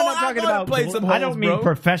 I've no, been no, going- I'm talking I'm going about. to play some I don't holes, mean bro.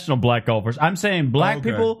 professional black golfers. I'm saying black Okay.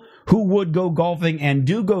 people who would go golfing and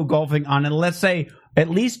do go golfing on, let's say, at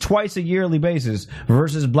least twice a yearly basis,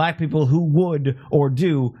 versus black people who would or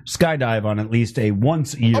do skydive on at least a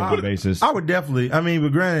once a yearly basis. I would definitely. I mean,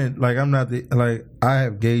 but granted, like I'm not I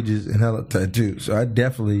have gauges and hella tattoos, so I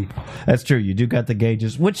definitely. That's true. You do got the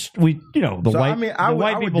gauges, which the So, white I mean, the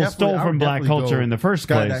white I would people definitely- stole I from would black definitely culture go in the first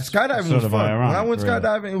place. Skydiving Sort was of fun. ironic, When I went really.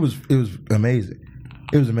 skydiving, it was amazing.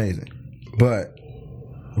 It was amazing. But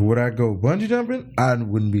would I go bungee jumping? I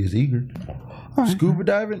wouldn't be as eager. Scuba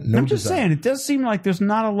diving? No. I'm just saying, it does seem like there's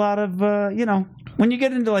not a lot of, when you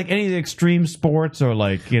get into like any of the extreme sports or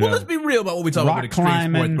like, Well, let's be real about what we talk about with extreme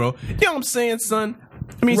climbing. sports, bro. You know what I'm saying, son?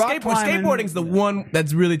 I mean, skateboarding's the one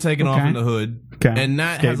that's really taken off in the hood. Okay. And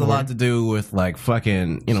that has a lot to do with like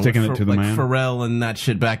fucking, Sticking it to the like man. Pharrell and that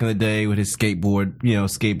shit back in the day with his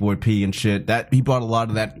skateboard pee and shit. That he brought a lot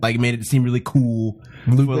of that, like made it seem really cool.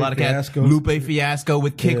 Lupe for a lot of Fiasco. Lupe Fiasco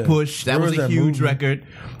with Kick Yeah. Push. That Where was was a that huge movement? record. You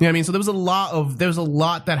know what I mean? So there was a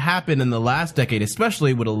lot that happened in the last decade,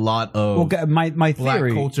 especially with a lot of my black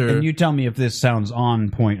theory, culture. and you tell me if this sounds on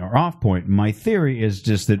point or off point. My theory is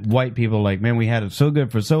just that white people are like, man, we had it so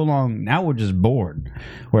good for so long, now we're just bored.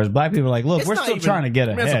 Whereas black people are like, look, It's we're not still even- trying to get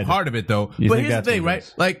I mean, ahead. that's a part of it, though. You But think here's the that's thing, what it right?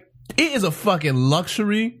 is? Like, it is a fucking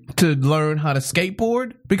luxury to learn how to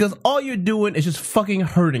skateboard because all you're doing is just fucking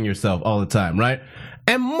hurting yourself all the time, right?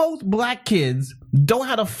 And most black kids don't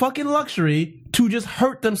have the fucking luxury to just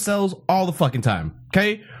hurt themselves all the fucking time,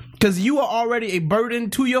 okay? Because you are already a burden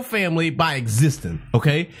to your family by existing,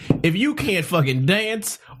 okay? If you can't fucking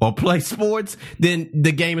dance or play sports, then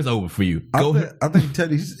the game is over for you. Go I think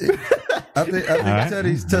Teddy's. I think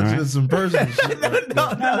Teddy's touching on some personal shit. no,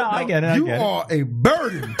 I get it. You are a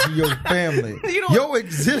burden to your family. Your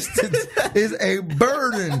existence is a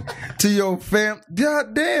burden to your family.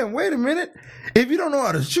 God damn, wait a minute. If you don't know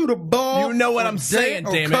how to shoot a ball, You know what or I'm saying,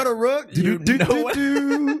 or damn cut it. a rug, You know what-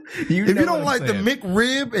 if you know don't what I'm like the saying.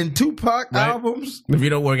 McRib and Tupac Right. albums, If you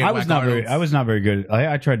don't work at I was not very good.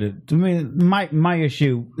 I tried to. I mean, my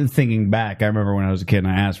issue thinking back, I remember when I was a kid and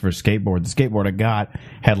I asked for a skateboard. The skateboard I got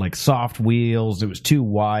had like soft wheels. It was too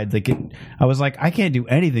wide. I was like, I can't do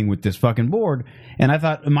anything with this fucking board. And I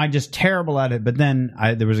thought, am I just terrible at it? But then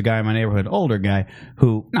there was a guy in my neighborhood, older guy,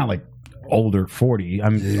 who not like older 40.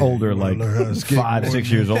 I'm older like learn how to 5-6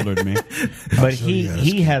 years older than me. But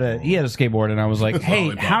he had a skateboard, and I was like, hey,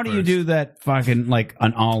 Lollipop how do you first. do that fucking like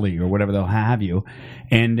an ollie or whatever they'll have you?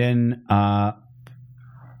 And then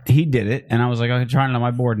he did it, and I was like, I'm trying it on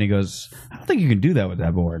my board, and he goes, I don't think you can do that with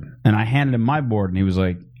that board. And I handed him my board, and he was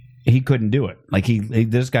like, he couldn't do it. Like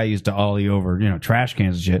this guy used to ollie over, trash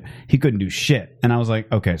cans and shit. He couldn't do shit. And I was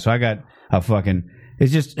like, okay, so I got a fucking.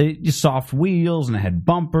 It's just soft wheels, and it had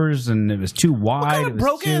bumpers, and it was too wide. What kind It of was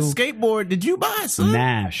broke ass too- skateboard did you buy, son?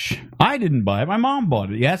 Nash. I didn't buy it. My mom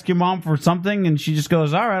bought it. You ask your mom for something, and she just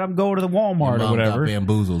goes, all right, I'm going to the Walmart Mom or whatever. got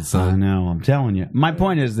bamboozled, I son. know, I'm telling you. My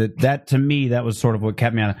point is that to me, that was sort of what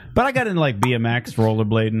kept me out of. But I got into like BMX,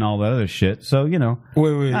 rollerblade, and all that other shit. So, wait,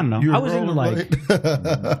 I don't know. you I was into like.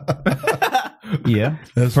 Yeah.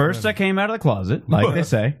 First, I came out of the closet, like they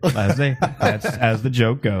say, as the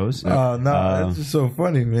joke goes. No, that's just so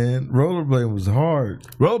funny, man. Rollerblade was hard.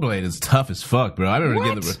 Rollerblade is tough as fuck, bro. I remember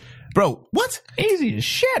getting the. Bro, what? Easy as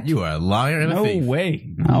shit. You are a liar and a No thief. way.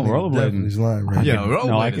 I'll rollerblade. He's lying right Yeah, now.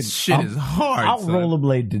 rollerblade I'll- is hard. I'll son.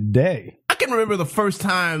 rollerblade today. I can remember the first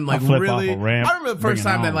time, like I'll flip really. off a ramp, I remember the bring first it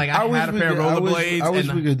time that on. like I had a pair of rollerblades. I wish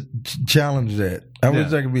and we could challenge that. I wish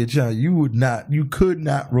that could be a challenge. You could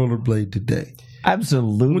not rollerblade today.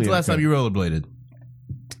 Absolutely. When's the last time you rollerbladed?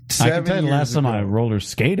 I can tell you the last time I ago. roller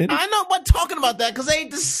skated. I know, but talking about that because they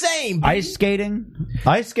ain't the same. Ice skating and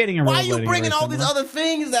Why are rollerblading. you bringing are all these similar. other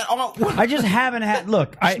things that aren't? I just haven't had.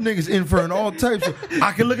 Look, This nigga's inferring all types of.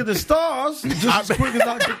 I can look at the stars just as quick as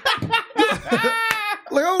I can.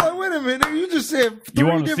 Like, oh, like, wait a minute. You just said you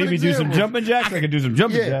want to different see me do some examples. jumping jacks? I can do some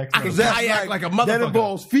jumping Yeah, jacks. I can 'cause that's kayak like a That motherfucker.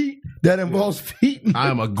 involves feet. That involves feet. I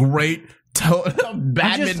am a great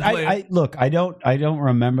badminton player. Look, I don't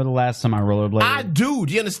remember the last time I rollerbladed. I do.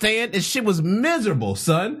 Do you understand? This shit was miserable,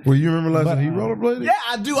 son. Well, you remember last time he rollerbladed? Yeah,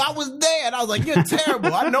 I do. I was there, and I was like, "You're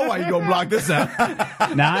terrible. I know why you gonna block this out."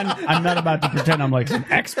 Now I'm not about to pretend I'm like some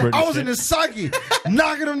expert. I was in his psyche,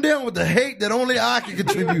 knocking him down with the hate that only I can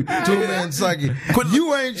contribute to a man's psyche.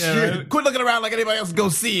 You ain't shit. Quit looking around like anybody else can go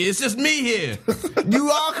see it. It's just me here. You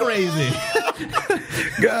are crazy.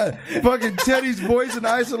 God, fucking Teddy's voice in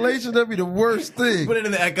isolation, that'd be the worst thing. Put it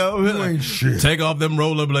in the echo. You ain't shit. Take off them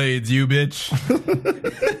rollerblades, you bitch.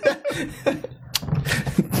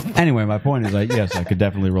 Anyway, my point is, yes, I could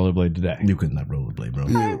definitely rollerblade today. You could not rollerblade, bro.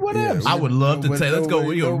 Yeah, I would love to nobody- take. Let's go.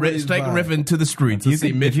 nobody- You know, nobody's take buying. Riffin to the streets. Let's see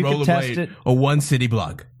could- Mitch if you could test rollerblade it- a one city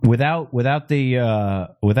block. Without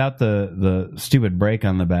the stupid brake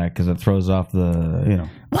on the back because it throws off the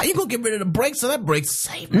Why you gonna get rid of the brakes so that brake's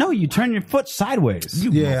safe? No, you turn your foot sideways.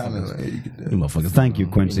 Yeah, I know. Yeah, you can do it. You motherfuckers. Thank you,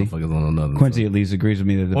 Quincy. You motherfuckers on another. Quincy at least agrees with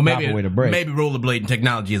me that the Well, proper way to brake. maybe rollerblading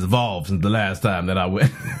technology has evolved since the last time that I went.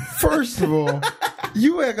 First of all,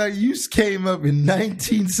 You act like you came up in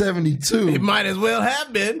 1972. It might as well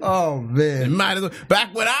have been. Oh It man, might as well.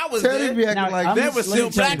 Back when I was Teddy be there, acting like there this. was let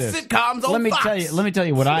me still tell you black this. sitcoms on Let me Fox. tell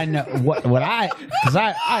you what I know. Because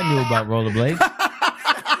I knew about rollerblades.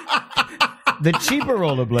 The cheaper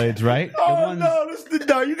rollerblades, right? The Oh ones-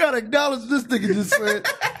 no, you gotta acknowledge this nigga just said.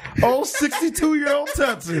 Oh, 62-year-old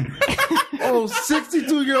Texan. Oh,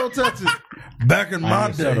 62-year-old Texan. Back in I my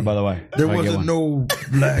need a day, soda, by the way. there If I get wasn't one. no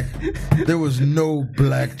black. There was no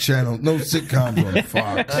black channel, no sitcoms on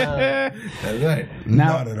Fox. That's right.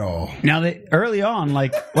 Not at all. Now, early on,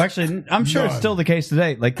 actually, I'm sure it's None. still the case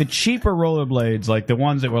today. Like the cheaper rollerblades, like the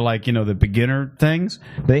ones that were like, the beginner things,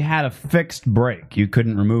 they had a fixed brake. You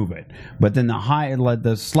couldn't remove it. But then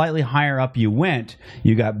the slightly higher up you went,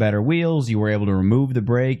 you got better wheels. You were able to remove the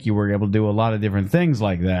brake. You were able to do a lot of different things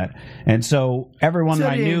like that. And so everyone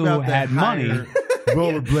that I knew had money.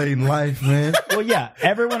 Rollerblading life, man. Well, yeah,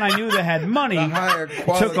 everyone I knew that had money Higher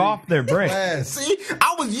quality took off their brakes. class. See,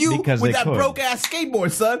 I was you Because with they that could. broke ass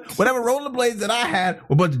skateboard, son. Whatever rollerblades that I had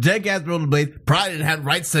were a bunch of jank ass rollerblades. Probably didn't have the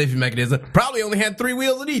right safety mechanism. Probably only had 3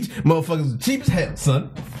 wheels in each. Motherfuckers was cheap as hell,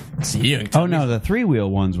 son. See, you ain't Oh no, the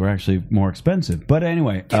 3-wheel ones were actually more expensive. But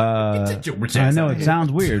anyway, Get your rich I ass know out it of here.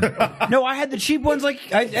 sounds weird. No, I had the cheap ones. I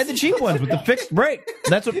had the cheap ones with the fixed brake.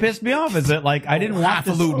 That's what pissed me off. Is that I didn't want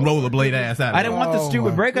this. Highfalutin rollerblade ass out of I didn't want the Oh, stupid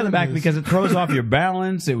my brake on the back goodness. because it throws off your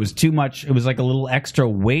balance. It was too much. It was like a little extra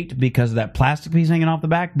weight because of that plastic piece hanging off the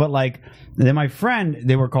back. But then my friend,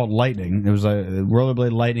 they were called Lightning. There was a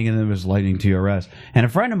rollerblade Lightning, and then there was Lightning TRS. And a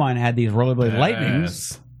friend of mine had these rollerblade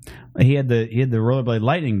Lightnings. He had the rollerblade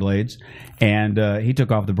Lightning blades, and he took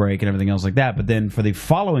off the brake and everything else like that. But then for the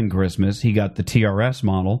following Christmas, he got the TRS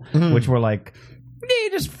model, which were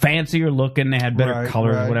just fancier looking. They had better Right,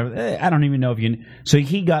 colors, right. whatever. I don't even know if you. So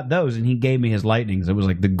he got those, and he gave me his Lightnings. It was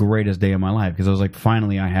the greatest day of my life because I was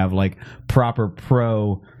finally I have proper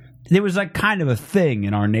pro. There was kind of a thing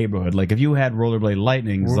in our neighborhood. If you had rollerblade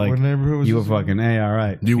Lightnings, What neighborhood was you were this? fucking all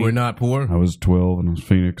right. You were not poor. I was 12 and I was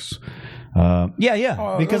Phoenix. Yeah.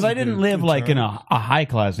 Oh, Because that was I didn't a good live time. in a high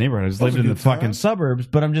class neighborhood. I just lived was a in the good time. fucking suburbs.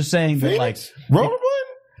 But I'm just saying Phoenix? that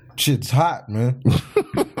Rollerblading? Shit's hot, man.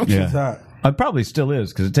 Shit's yeah. hot. It probably still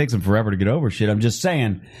is because it takes them forever to get over shit. I'm just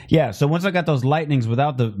saying, yeah. So once I got those Lightnings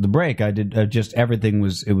without the brake, I did just everything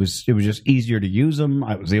was just easier to use them.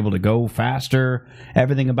 I was able to go faster.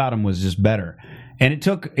 Everything about them was just better. And it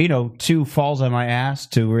took 2 falls on my ass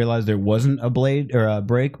to realize there wasn't a blade or a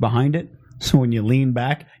brake behind it. So when you lean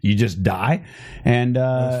back, you just die. And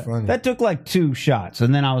That's funny. that took 2 shots.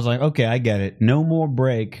 And then I was like, okay, I get it. No more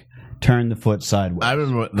brake. Turn the foot sideways. I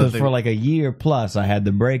remember the Because thing- for a year plus, I had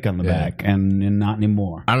the brake on the back, and not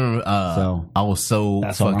anymore. I remember. So, I was so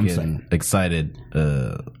that's all I'm fucking saying. excited.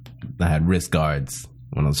 I had wrist guards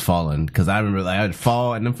when I was falling because I remember I would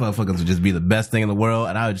fall and them motherfuckers would just be the best thing in the world,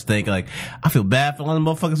 and I would just think I feel bad for all the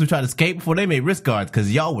motherfuckers who tried to escape before they made wrist guards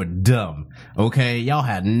because y'all were dumb. Okay, y'all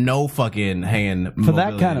had no fucking hand For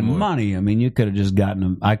that mobility kind of anymore. money, you could have just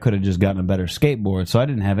gotten I could have just gotten a better skateboard, so I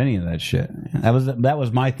didn't have any of that shit. That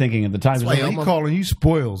was my thinking at the time. why It was He calling you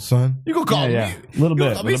spoiled, son. You gonna call yeah, me? a little You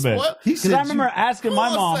bit, gonna be spoiled? He Because I remember asking my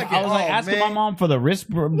Hold on a mom. second. I was Oh, asking man. my mom for the wrist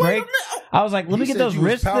brake. minute. I was like, let me He get said those you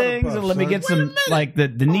was wrist powder things puff, and let me son. get some the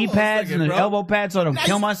knee Hold on a pads second, and the bro. elbow pads so I don't Now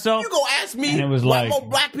kill myself. You gonna ask me And it was why like- more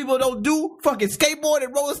black people don't do fucking skateboard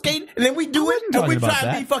and roller skating, and then we do it, wasn't and we talking about try to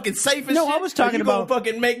that. be fucking safe and No, shit. I was talking and you about- gonna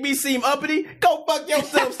fucking make me seem uppity. Go fuck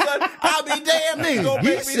yourself, son. I'll be damned. You gonna He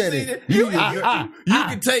make me said see it. that. You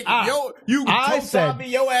can take you I can said- me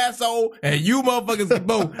your asshole, and you motherfuckers can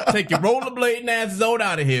both take your rollerblading asses on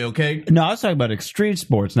out of here, okay? No, I was talking about extreme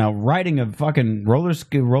sports. Now, riding a fucking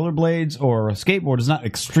rollerblades or a skateboard is not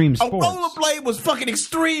extreme A sports. rollerblade was fucking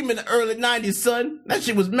extreme in the early 90s, son. That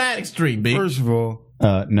shit was mad extreme, B. First of all,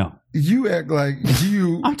 No. you act like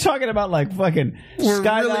you. I'm talking about fucking We're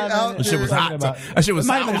skydiving. really out That shit was there. hot. That shit was It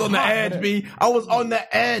might hot. I have was on been the hot, edge, but- B. I was on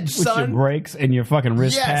the edge, with your son. brakes and your fucking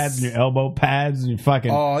wrist Yes. pads and your elbow pads and your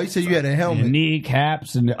fucking Oh, he said you had a your helmet. knee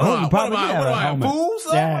caps and you probably what am I, have what a am I, a helmet. fool,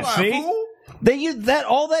 son? Yeah, What am I, a see? fool? They use that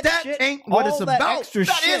That shit. ain't what all it's that about. Extra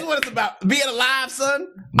That shit. is what it's about. Being alive, son.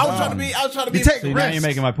 I was trying to be. You take See, now risks. you're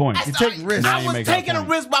making my point. You take risks. Now I you was make our taking a point.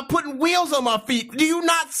 risk by putting wheels on my feet. Do you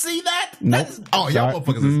not see that? Nope. That's- Oh, y'all Sorry.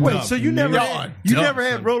 motherfuckers is Wait, dumb. so you never Y'all had, are you dumb, never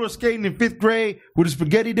had son. roller skating in 5th grade with a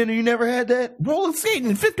spaghetti dinner? You never had that? roller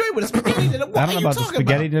skating in 5th grade with a spaghetti dinner? What I are don't know you about the talking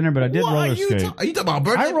spaghetti about? dinner, but I did What roller are you skate. Are you talking about a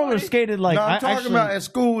birthday I roller party? skated No, I'm I talking actually, about at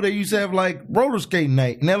school. They used to have roller skating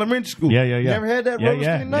night in elementary school. Yeah. You never had that Yeah, roller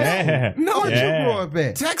yeah, skating night? yeah. No, Where'd Yeah. you grow up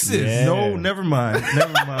at? Texas. Yeah. No, never mind.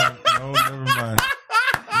 Never mind. No, never mind.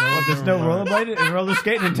 What There's no roller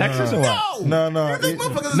skating in Texas or what? No. These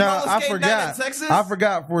motherfuckers is No, roller I skating forgot. down in Texas? I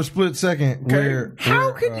forgot for a split second where.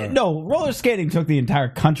 How could you? No, roller skating took the entire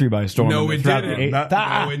country by storm. No, it throughout didn't. the eight-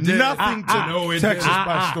 Nothing took Texas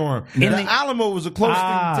by storm. The Alamo was a close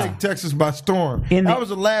thing to take Texas by storm. That was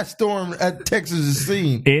the last storm at Texas has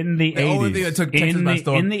seen. In the 80s. The only thing that took Texas by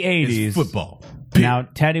storm in the 80s. is football. Now,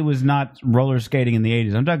 Teddy was not roller skating in the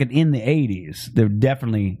 80s. I'm talking in the 80s. There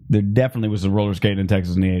definitely was a roller skating in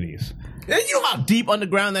Texas in the 80s. You know how deep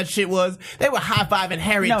underground that shit was? They were high-fiving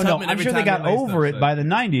Harry Tubman I'm every sure time they got laced over up, it by the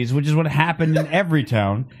 90s, which is what happened in every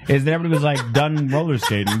town, is that everybody was like done roller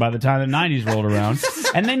skating by the time the 90s rolled around.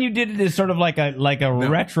 And then you did it as sort of like a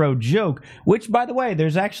retro joke, which, by the way,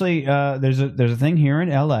 there's actually there's a thing here in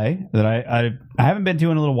LA that I haven't been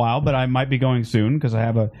to in a little while, but I might be going soon because I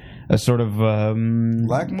have a sort of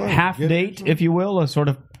half date, if you will, a sort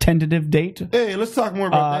of tentative date. Hey, let's talk more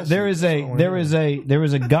about that. There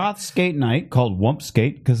is a goth skate night called Wump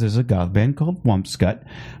Skate because there's a goth band called Wump Scut,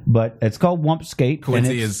 but it's called Wump Skate.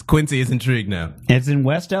 Quincy is intrigued now. It's in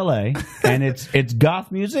West LA and it's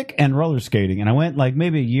goth music and roller skating. And I went like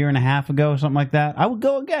maybe a year and a half ago or something like that. I would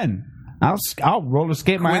go again. I'll roller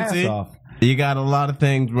skate my Quincy, ass off. You got a lot of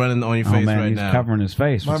things running on your face man, right he's now. covering his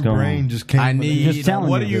face. My What's going brain on? just came. I need. just telling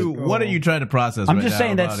what you. are you trying to process? I'm right just now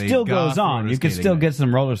saying that about a still goth goes on. roller You can skating still night? get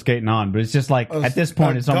some roller skating on, but it's just like at this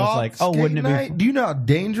point, it's almost like, oh, wouldn't it be? Night? Do you know how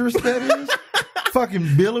dangerous that is?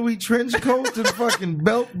 Fucking billowy trench coats and fucking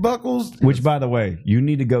belt buckles. Which, by the way, you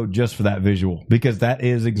need to go just for that visual because that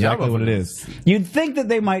is exactly what it is. You'd think that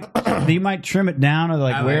they might trim it down or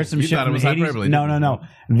like wear some shit from the 80s. No.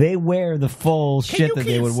 They wear the full shit that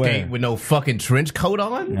they would wear. Skate with no fucking trench coat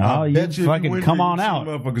on. Oh, you fucking come on out.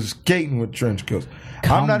 Motherfuckers skating with trench coats.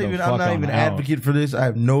 Come I'm not the even fuck on an out. advocate for this. I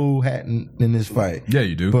have no hat in this fight. Yeah,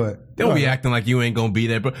 you do. But don't be acting like you ain't gonna be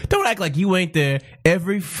there, bro. Don't act like you ain't there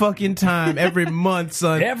every fucking time, every month,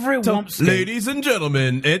 son. Every wump skate. Ladies and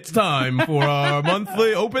gentlemen, it's time for our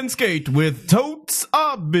monthly open skate with Totes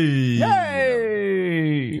Obby.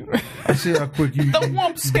 Hey! I see how quick you The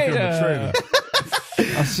Wump Skater!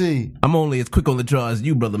 I see. I'm only as quick on the draw as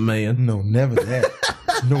you, brother man. No, never that.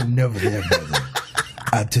 No, never that, brother.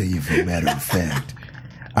 I tell you for a matter of fact,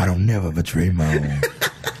 I don't never betray my own.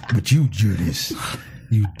 But you, Judas,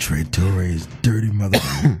 you traitorous, dirty mother.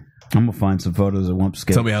 I'm gonna find some photos of Wump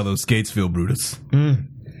Skate. Tell me how those skates feel, Brutus.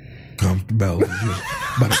 Comfortable,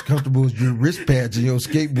 about as comfortable as your wrist pads in your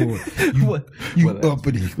skateboard. You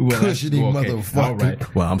uppity, cushiony motherfucker. All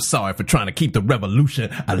right. Well, I'm sorry for trying to keep the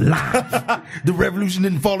revolution alive. The revolution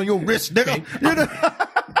didn't fall on your wrist, nigga.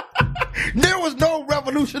 There was no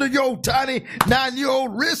revolution in your tiny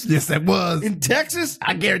 9-year-old wrist. Yes, that was. In Texas?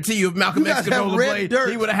 I guarantee you, if Malcolm You X guys could have roll a red blade,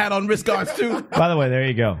 dirt. he would have had on wrist guards too. By the way, there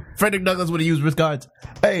you go. Frederick Douglass would have used wrist guards.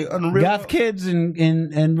 Hey, unreal. Goth kids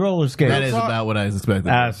and roller skaters. That is about what I was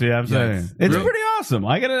expecting. See, I'm saying it's pretty awesome.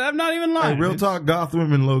 I'm not even lying. Hey, real talk, goth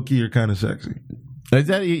women low key are kind of sexy. Is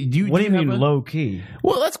that, do you mean have low key?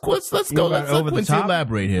 Well, let's go. Let's let Quincy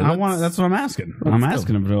elaborate here. That's what I'm asking. I'm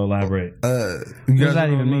asking him to elaborate. What does that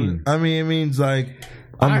even mean? I mean, it means like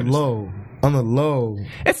on the low. On the low.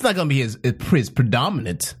 It's not going to be his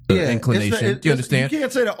predominant inclination. Do you understand? You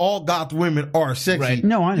can't say that all goth women are sexy. Right.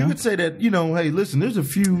 No, I know. You could say that, hey, listen, there's a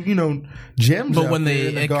few, gems But out when there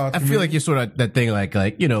in the goth I feel like you're sort of that thing, like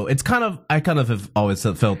it's kind of. I kind of have always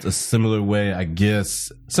felt a similar way, I guess,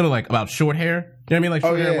 sort of like about short hair. You know what I mean? Like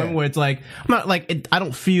short hair women, where it's like I'm not like it, I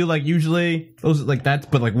don't feel like usually those like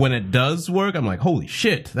that, but like when it does work, I'm like, holy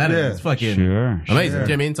shit, that is fucking amazing. Sure. Do you know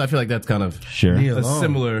what I mean? So I feel like that's kind of sure.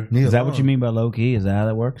 similar. Is that what you mean by low key? Is that how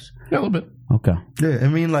that works? Yeah, a little bit. Okay. Yeah, I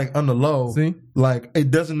mean, like on the low, See? like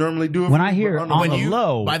it doesn't normally do it. When for I me, hear but on the the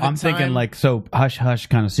low, by the I'm thinking time- like hush hush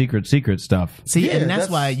kind of secret stuff. See, Yeah, and that's that's-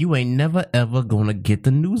 why you ain't never ever gonna get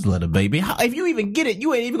the newsletter, baby. If you even get it,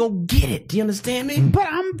 you ain't even gonna get it. Do you understand me? But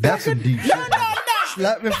I'm That's a deep shit.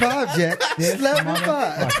 Slap me five, Jack. Slap me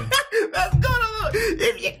five. That's gonna look.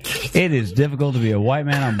 If you get It is difficult to be a white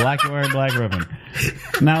man on Blackuary Blackriffin.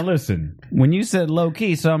 Now listen, when you said low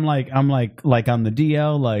key, so I'm like on the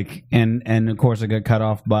DL, and of course I got cut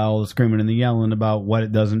off by all the screaming and the yelling about what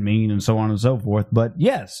it doesn't mean and so on and so forth. But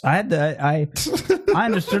yes, I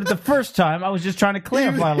understood it the first time. I was just trying to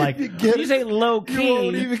clarify, like when you say low key, You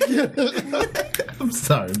won't even get it. I'm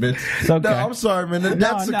sorry, bitch. it's okay. No, I'm sorry, man. That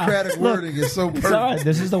No, Socratic Look, wording is so it's perfect. all right.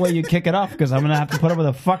 This is the way you kick it off because I'm gonna have to put up with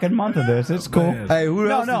a fucking month of this. It's cool. Hey, who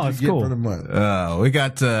else No, did it's you get cool. for the month? We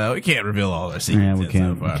got. We can't reveal all our secrets. Yeah, we yet so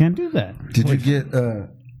can't. far. We can't do that. Did you get? No.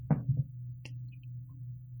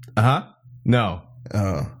 I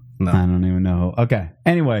don't even know. Okay.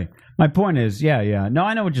 Anyway, my point is, yeah. No,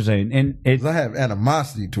 I know what you're saying, and it's. I have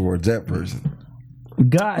animosity towards that person.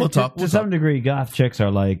 goth, We'll talk. to some degree, goth chicks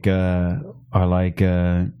are like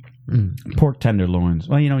pork tenderloins.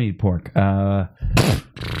 Well, you don't eat pork. Well,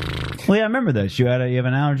 yeah, I remember this. You have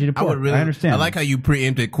an allergy to pork. I understand. I like how you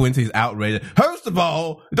preempted Quincy's outrage. First of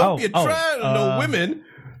all, don't be trying to know women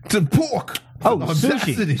to pork. Oh,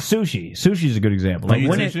 sushi. Sushi's a good example. Like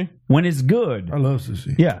when it's good. I love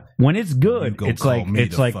sushi. Yeah, when it's good, it's like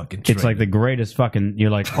the greatest fucking.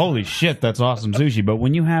 You're like, holy shit, that's awesome sushi. But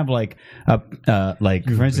when you have like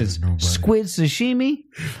for instance, squid sashimi,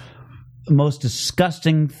 most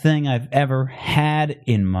disgusting thing I've ever had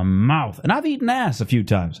in my mouth, and I've eaten ass a few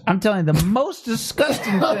times. I'm telling you, the most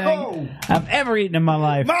disgusting thing I've ever eaten in my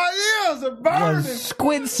life. My ears are burning. Was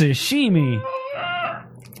squid sashimi.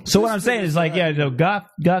 So what I'm saying is like, yeah,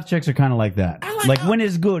 goth chicks are kind of like that. Like when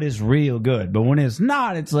it's good, it's real good, but when it's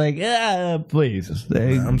not, it's like, please,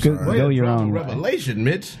 go your own revelation,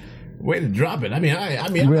 Mitch. Way to drop it. I mean,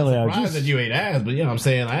 I'm really surprised that you ate ass, but you know what I'm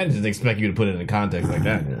saying? I didn't expect you to put it in context like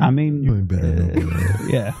that. I mean, you ain't better.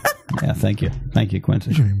 Yeah, thank you,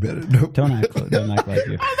 Quincy. You ain't better. Nope. Don't act like you. I'm not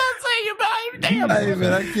saying you're bad. Damn, hey,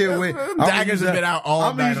 man, I can't wait. Daggers have been out all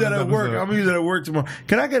I'm night. I'm gonna use that at work tomorrow.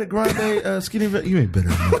 Can I get a grande skinny? You ain't better.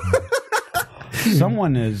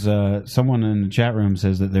 Someone in the chat room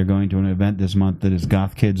says that they're going to an event this month that is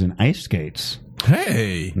goth kids and ice skates.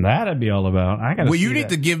 Hey, that'd be all about. Well, you need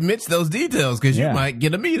to give Mitch those details because you might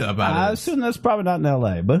get a meetup out of it. I assume that's probably not in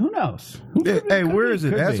L.A., but who knows? Hey, where is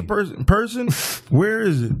it? As a person, where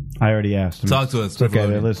is it? I already asked him. Talk to us. It's okay,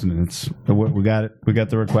 they're listening. We got it. We got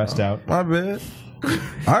the request out. My bad.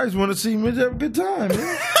 I just want to see Mitch have a good time,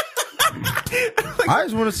 man. I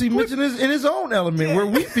just want to see Mitch in his own element where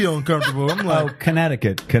we feel uncomfortable. I'm like,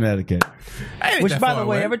 Connecticut. Which, by the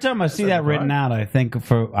way, every time I see that written out, I think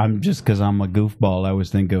because I'm a goofball, I always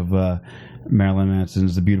think of Marilyn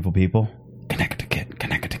Manson's "The Beautiful People." Connecticut.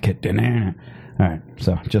 All right,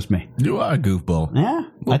 so just me. You are a goofball. Yeah,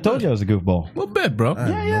 I told you I was a goofball. A little bit, bro.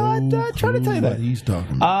 I try to tell you that. He's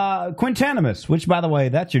talking about. Quintanimus, which, by the way,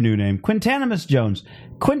 that's your new name. Quintanimus Jones.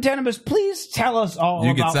 Quintanimus, please tell us all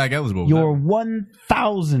about your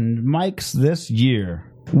 1,000 mics this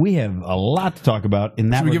year. We have a lot to talk about in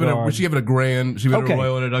that regard. We should give it a grand, a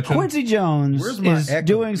royal introduction. Quincy Jones is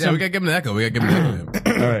doing some... Yeah, we got to give him the echo. All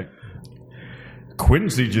right.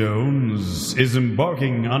 Quincy Jones is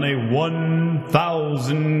embarking on a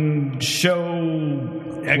 1,000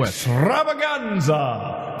 show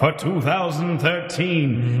extravaganza for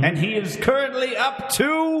 2013, and he is currently up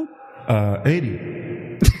to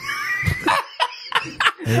 80.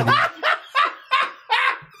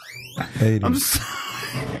 80. I'm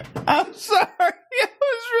sorry. I was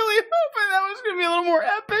really hoping that was going to be a little more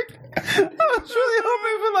epic. I was really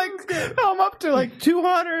hoping for I'm up to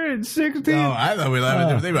 260. Oh, I thought we were laughing at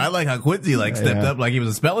different things. I like how Quincy stepped up like he was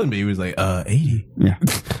a spelling bee. He was like, 80. Yeah.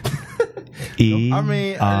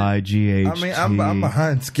 E-I-G-H-T. I mean, I'm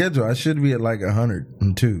behind schedule. I should be at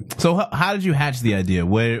 102. So how did you hatch the idea?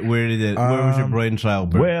 Where was your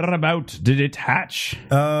brainchild birth? Whereabout did it hatch?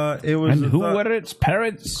 It was. And who were its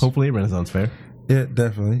parents? Hopefully a Renaissance fair. Yeah,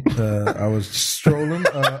 definitely. I was strolling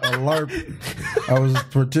a LARP. I was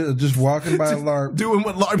just walking by a LARP. Doing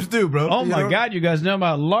what LARPs do, bro. Oh, my God. You guys know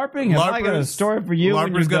about LARPing? Have I got a story for you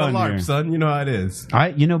when you're done LARP, here? son. You know how it is.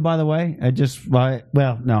 By the way,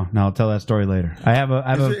 no, I'll tell that story later. I have a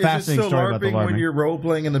fascinating story about the LARPing. When you're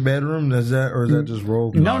role-playing in the bedroom, or is that just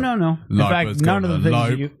role-playing? No. In fact, none of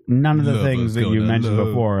the things that you mentioned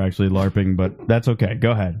before are actually LARPing, but that's okay.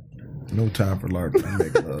 Go ahead. No time for LARPing. I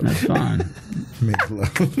make love. That's fine. Make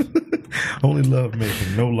love. Only love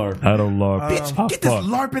making, no LARP. I don't LARP. Bitch, get this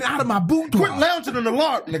LARPing out of my boot. Quit lounging in the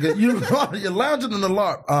LARP, nigga. You're lounging in the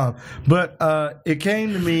LARP. But it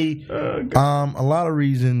came to me a lot of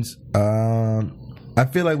reasons. I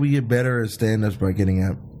feel like we get better at stand-ups by getting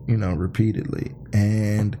up, repeatedly.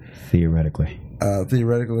 And theoretically.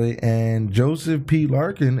 And Joseph P.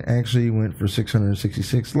 Larkin actually went for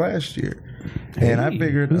 666 last year. And I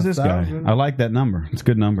figured, who's this guy? I like that number. It's a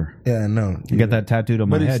good number. Yeah, I know. You got that tattooed on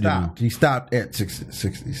my head. He stopped at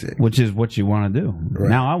 66. Which is what you want to do. Right.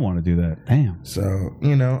 Now I want to do that. Damn. So,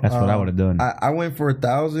 that's what I would have done. I went for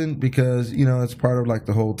 1,000 because, it's part of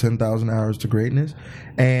the whole 10,000 hours to greatness.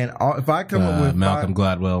 And if I come up with Malcolm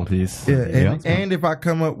Gladwell piece. Yeah, and if I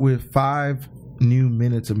come up with 5 new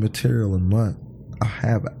minutes of material a month, I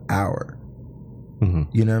have an hour. Mm-hmm.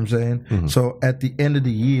 You know what I'm saying? Mm-hmm. So at the end of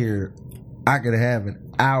the year, I could have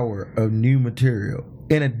an hour of new material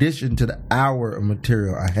in addition to the hour of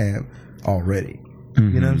material I have already.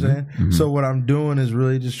 Mm-hmm. You know what I'm saying? Mm-hmm. So what I'm doing is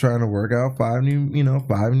really just trying to work out 5 new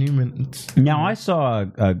minutes. Now I saw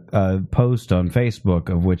a post on Facebook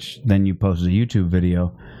of which then you posted a YouTube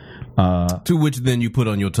video To which then you put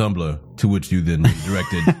on your Tumblr, to which you then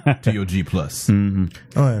redirected to your G+.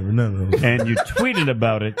 I have none of those. And you tweeted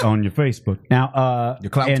about it on your Facebook. Now, Your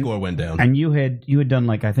clout score went down. And you had done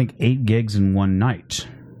like, I think, 8 gigs in one night.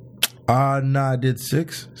 No, I did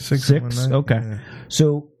six. Six in one night. Okay. Yeah.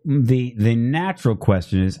 So the natural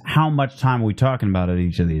question is, how much time are we talking about at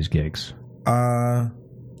each of these gigs? I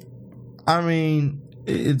mean,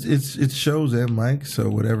 it's shows and mic, so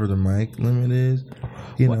whatever the mic limit is,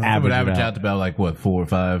 you know. I would average out to about like what, 4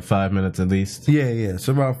 or 5 minutes at least. Yeah.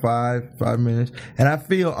 So about 5 minutes. And I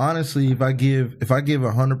feel honestly, if I give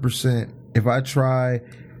 100%, if I try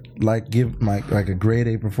give like a grade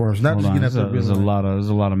A performance, not Hold just on, getting up there. there's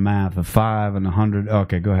a lot of math. A 5 and 100.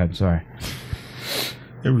 Okay, go ahead. Sorry.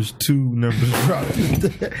 There was 2 numbers dropped.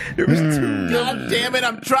 There was 2. God damn it!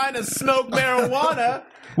 I'm trying to smoke marijuana.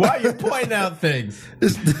 Why are you pointing out things?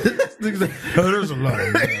 This nigga's like, there's a lot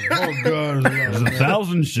of math. Oh God, there's a lot.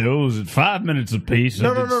 1,000 shows at 5 minutes apiece.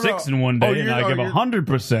 No, I did no. 6 in one day, and I give you're-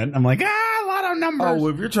 100%. I'm like, a lot of numbers. Oh, well,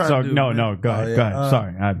 if you're trying So, to do no, go ahead. Go ahead.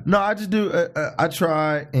 Sorry. No, I just do. I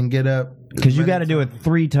try and get up Because you got to do it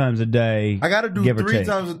 3 times a day. I got to do give or 3 take.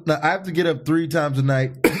 times. I have to get up 3 times a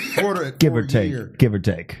night. Give or take. Give or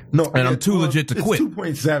take. No, And I'm too legit to quit. It's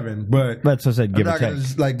 2.7, but That's what I said. Give I'm or not gonna take.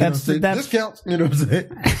 just like That's this counts. You know what I'm saying?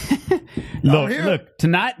 Look.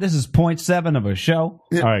 Tonight this is 0.7 of a show.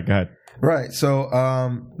 Yeah. All right, go ahead. Right. So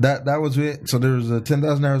that was it. So there was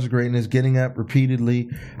 10,000 hours of greatness, getting up repeatedly.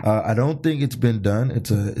 I don't think it's been done.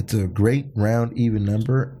 It's a great round even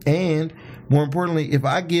number, and more importantly, if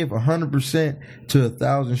I give 100% to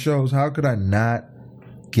 1,000 shows, how could I not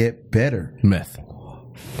get better?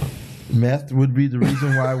 Meth would be the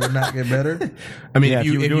reason why I would not get better. I mean, Yeah, if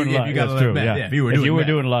you were doing a lot, if you got that's a true. meth, Yeah. if you were doing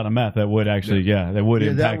doing a lot of meth, that would actually, that would Yeah,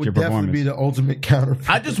 impact that would your definitely performance. be the ultimate counter.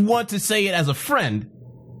 I just want to say it as a friend,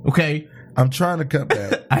 okay? I'm trying to cut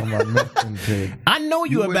that on my meth intake. I know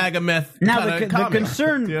you a bag of meth. Now kinda the comic.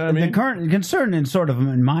 concern, You know what I mean? the current concern, in sort of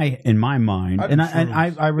in my mind, and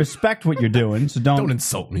I respect what you're doing. So Don't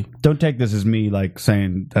insult me. don't take this as me like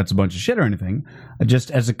saying that's a bunch of shit or anything.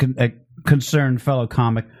 Just as a concerned fellow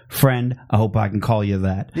comic friend, I hope I can call you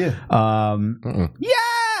that. Yeah.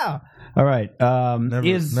 Yeah. All right. Damn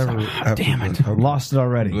it! Okay. Lost it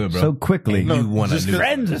already Good, bro. so quickly. Hey, you want just to do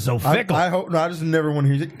Friends are so fickle. I hope. No, I just never want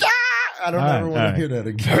to hear it. I don't ever want to hear that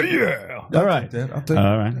again. Yeah. All right. I'll take All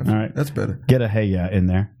that. right. All right. That's better. Get a hey yeah in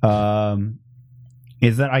there.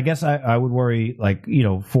 Is that, I guess I would worry,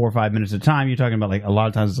 4 or 5 minutes at a time. You're talking about a lot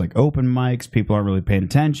of times it's like open mics, people aren't really paying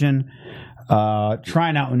attention.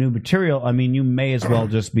 Trying out new material, I mean, you may as well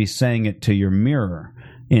just be saying it to your mirror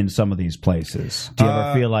in some of these places. Do you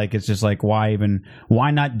ever feel like it's just like, why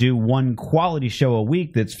not do one quality show a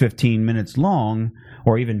week that's 15 minutes long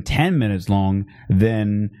or even 10 minutes long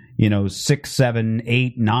than 6, 7,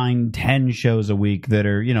 8, 9, 10 shows a week that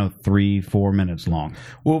are 3, 4 minutes long?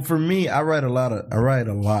 Well, for me, I write a lot.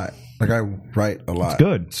 Like I write a lot. It's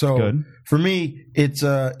good. So it's good. For me, it's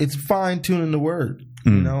fine tuning the word.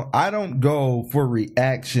 I don't go for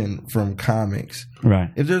reaction from comics.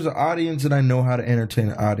 Right. If there's an audience, and I know how to entertain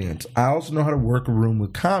an audience, I also know how to work a room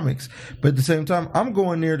with comics. But at the same time, I'm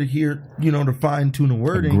going there to hear, to fine tune the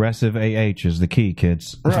wording. Aggressive AH is the key,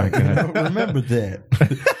 kids. Right. Remember that.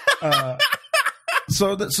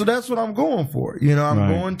 So that's what I'm going for. I'm Right.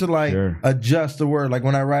 going to Sure. adjust the word. Like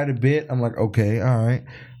when I write a bit, I'm like, okay, all right.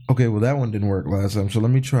 Okay, well that one didn't work last time, so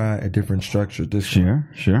let me try a different structure this time.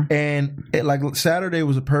 Sure. And Saturday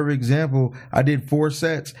was a perfect example. I did 4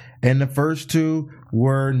 sets, and the first 2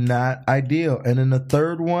 were not ideal. And in the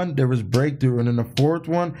third one, there was breakthrough. And in the fourth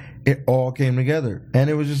one, it all came together. And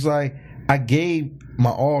it was just like, I gave my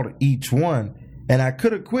all to each one. And I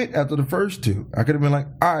could have quit after the first 2. I could have been like,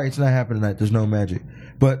 all right, it's not happening tonight. There's no magic.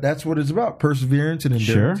 But that's what it's about, perseverance and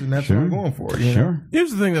endurance, and that's what I'm going for. You know?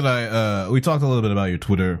 Here's the thing that we talked a little bit about your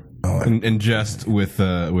Twitter in jest with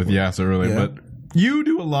Yasser earlier, but you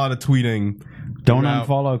do a lot of tweeting. Don't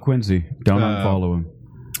unfollow Quincy. Don't unfollow him.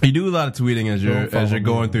 You do a lot of tweeting as you're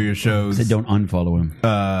going through your shows. Say don't unfollow him.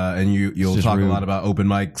 And you'll just talk rude. a lot about open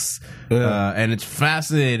mics. And it's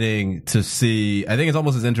fascinating to see. I think it's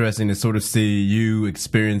almost as interesting to sort of see you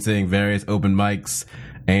experiencing various open mics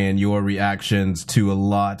and your reactions to a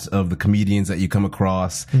lot of the comedians that you come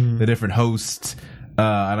across, the different hosts. And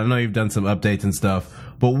I know you've done some updates and stuff,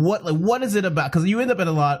 but what is it about? Because you end up at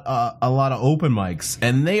a lot of open mics,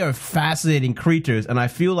 and they are fascinating creatures, and I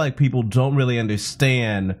feel like people don't really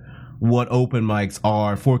understand what open mics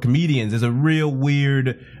are for comedians. There's a real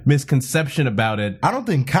weird misconception about it. I don't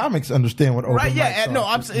think comics understand what open Right,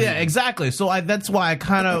 mics are. Yeah, exactly. So that's why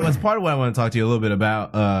that's part of what I want to talk to you a little bit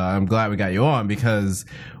about. I'm glad we got you on, because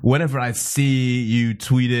whenever I see you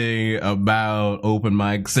tweeting about open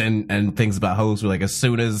mics and things about hosts, like as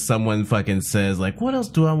soon as someone fucking says like, what else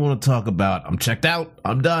do I want to talk about? I'm checked out.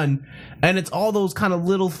 I'm done. And it's all those kind of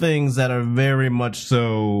little things that are very much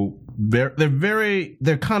so, they're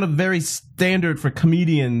kind of very standard for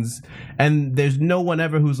comedians, and there's no one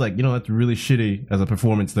ever who's like, that's really shitty as a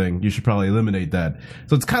performance thing. You should probably eliminate that.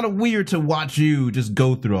 So it's kind of weird to watch you just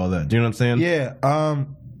go through all that. Do you know what I'm saying? Yeah.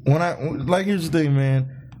 Here's the thing,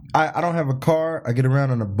 man. I don't have a car. I get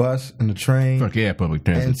around on a bus and the train. Fuck yeah, public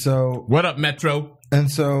transit. And so, what up, Metro? And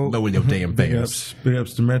so, lower your damn fares. Big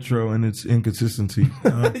ups to Metro and its inconsistency.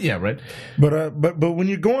 Yeah, right. But when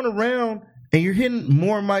you're going around and you're hitting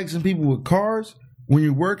more mics than people with cars, when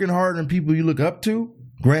you're working hard and people you look up to,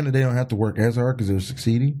 granted they don't have to work as hard because they're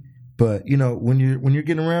succeeding. But when you're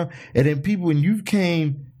getting around, and then people, when you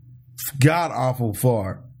came god awful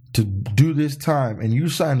far to do this time, and you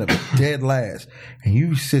signed up dead last, and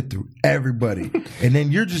you sit through everybody, and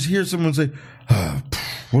then you're just hear someone say,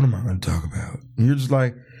 what am I going to talk about? And you're just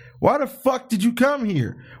like, why the fuck did you come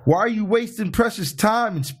here? Why are you wasting precious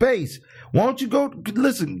time and space? Why don't you go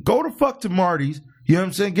the fuck to Marty's. You know what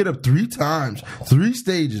I'm saying? Get up 3 times, 3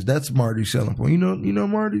 stages. That's Marty's selling point. You know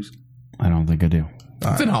Marty's? I don't think I do.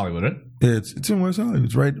 It's in Hollywood, right? It's in West Hollywood.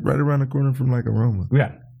 It's right around the corner from like Aroma.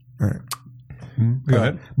 Yeah. All right. Go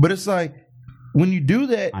ahead. But it's like, when you do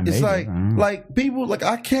that, it's like people, like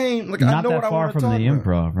I came, like I know what I want to talk about. Not that far from the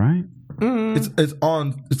Improv, right? It's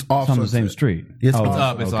off. It's on the same street. It's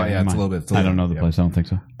up. It's on. Yeah, it's a little bit. I don't know the place. I don't think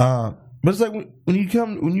so. But it's like when you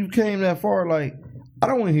came that far, like I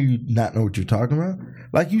don't want to hear you not know what you're talking about.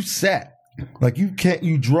 Like you sat, like you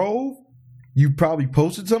drove. You probably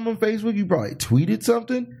posted something on Facebook. You probably tweeted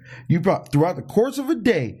something. Throughout the course of a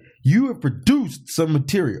day, you have produced some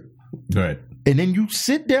material. Right. And then you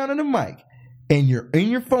sit down on the mic and you're in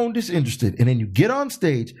your phone disinterested, and then you get on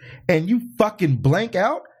stage and you fucking blank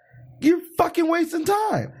out. You're fucking wasting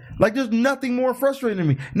time. Like there's nothing more frustrating to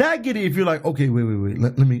me. Now I get it if you're like, okay, wait.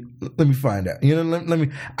 Let me find out.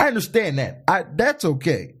 I understand that. That's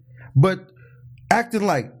okay. But acting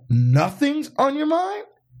like nothing's on your mind?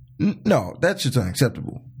 No, that's just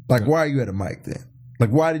unacceptable. Like, why are you at a mic then?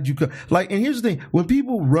 Like, why did you come? Like, and here's the thing. When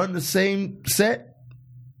people run the same set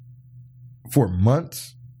for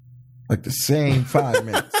months, like the same 5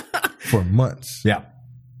 minutes for months. Yeah.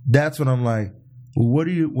 That's when I'm like,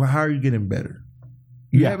 well, how are you getting better?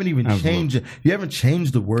 You haven't even changed it. You haven't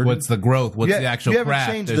changed the word. What's the growth? What's the actual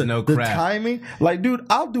craft? There's no craft. The timing. Like, dude,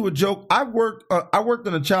 I'll do a joke. I worked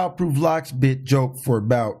on a childproof locks bit joke for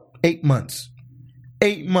about 8 months.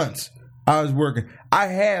 8 months. I was working. I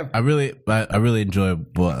really enjoy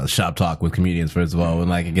shop talk with comedians. First of all, when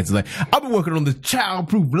like it gets like, I've been working on this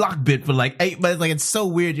childproof lock bit for like 8 months. Like it's so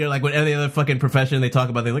weird. You're like, with any other fucking profession they talk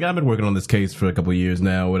about, they're like, I've been working on this case for a couple of years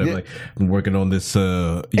now, or whatever. Yeah. Like, been working on this.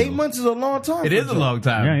 8 months is a long time. It is a long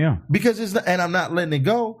time. Yeah. Because and I'm not letting it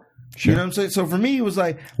go. Sure. You know what I'm saying? So for me, it was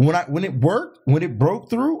like when it worked, when it broke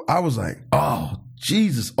through, I was like, oh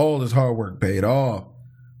Jesus, all this hard work paid off.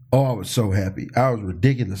 Oh, I was so happy. I was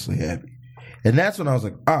ridiculously happy. And that's when I was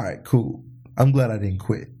like, all right, cool. I'm glad I didn't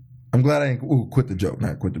quit. I'm glad I didn't quit the joke,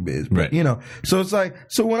 not quit the biz. But, right. So it's like,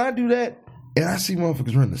 so when I do that and I see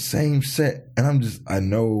motherfuckers run the same set and I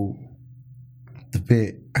know the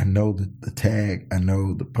bit, I know the tag, I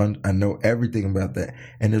know the punch, I know everything about that.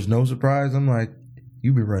 And there's no surprise. I'm like,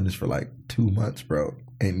 you've been running this for like 2 months, bro,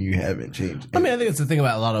 and you haven't changed anything. I mean, I think it's the thing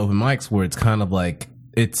about a lot of open mics where it's kind of like,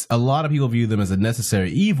 it's a lot of people view them as a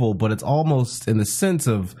necessary evil, but it's almost in the sense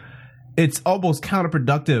of it's almost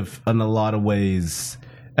counterproductive in a lot of ways.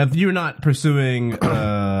 If you're not pursuing like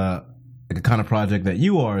a kind of project that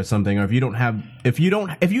you are or something, or if you don't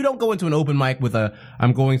go into an open mic with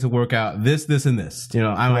I'm going to work out this, and this,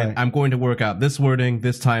 I'm going to work out this wording,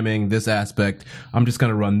 this timing, this aspect. I'm just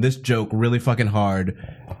going to run this joke really fucking hard.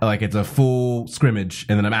 Like it's a full scrimmage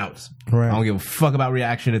and then I'm out. Right. I don't give a fuck about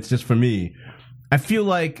reaction. It's just for me. I feel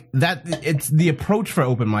like that it's the approach for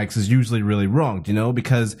open mics is usually really wrong,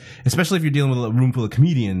 because especially if you're dealing with a room full of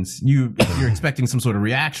comedians, if you're expecting some sort of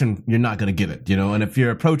reaction, you're not going to give it, and if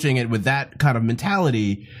you're approaching it with that kind of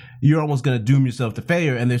mentality, you're almost going to doom yourself to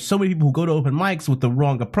failure. And there's so many people who go to open mics with the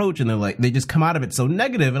wrong approach, and they just come out of it so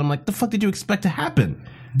negative, and I'm like, the fuck did you expect to happen?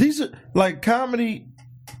 These are like comedy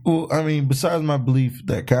Well, I mean, besides my belief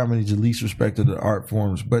that comedy is the least respected of the art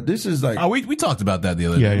forms, but this is like we talked about that the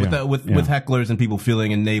other day with hecklers and people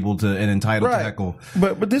feeling enabled to and entitled to heckle.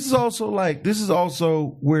 But this is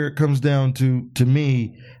also where it comes down to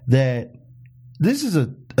me that this is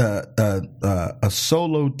a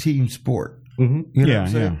solo team sport. Mm-hmm. You know what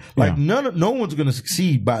I'm saying? Like no one's going to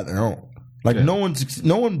succeed by their own. Like no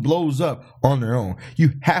one blows up on their own.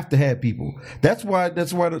 You have to have people. That's why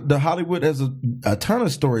the Hollywood has a ton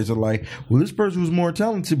of stories of like, well, this person was more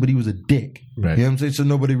talented, but he was a dick. Right. You know what I'm saying? So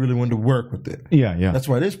nobody really wanted to work with it. Yeah, yeah. That's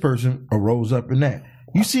why this person arose up in that.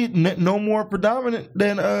 You see it no more predominant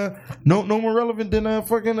than no more relevant than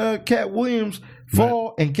fucking Cat Williams'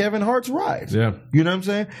 fall and Kevin Hart's rise. Yeah. You know what I'm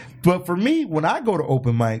saying? But for me, when I go to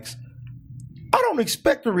open mics, I don't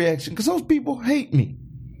expect a reaction because those people hate me.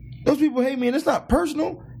 Those people hate me, and it's not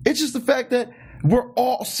personal. It's just the fact that we're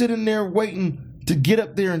all sitting there waiting to get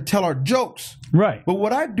up there and tell our jokes. Right. But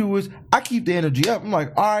what I do is I keep the energy up. I'm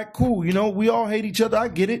like, all right, cool. You know, we all hate each other. I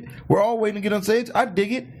get it. We're all waiting to get on stage. I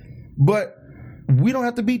dig it. But we don't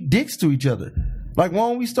have to be dicks to each other. Like, why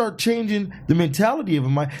don't we start changing the mentality of a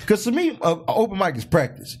mic? Because to me, an open mic is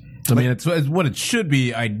practice. I mean, it's what it should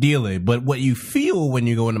be ideally, but what you feel when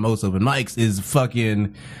you go into most open mics is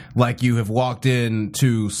fucking like you have walked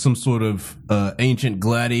into some sort of ancient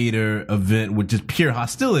gladiator event with just pure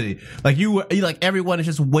hostility. Like like everyone is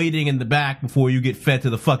just waiting in the back before you get fed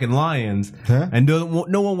to the fucking lions, and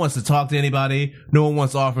no one wants to talk to anybody. No one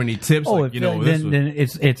wants to offer any tips. Oh, like, then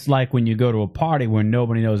it's like when you go to a party where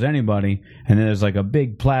nobody knows anybody, and then there's like a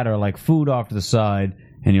big platter like food off to the side.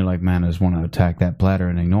 And you're like, man, I just want to attack that platter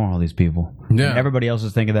and ignore all these people. Yeah. And everybody else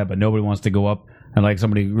is thinking that, but nobody wants to go up. And like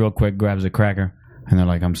somebody real quick grabs a cracker, and they're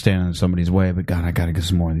like, I'm standing in somebody's way, but God, I got to get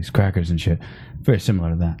some more of these crackers and shit. Very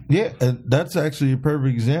similar to that. Yeah, that's actually a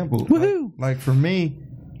perfect example. Woohoo! Like for me,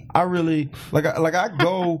 I really I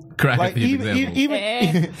go like even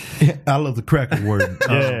I love the cracker word.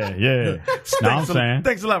 Yeah.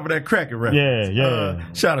 Thanks a lot for that cracker rap.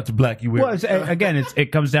 Yeah. Shout out to Black You. Well, again,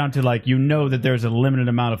 it comes down to like that there's a limited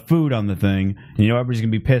amount of food on the thing, and everybody's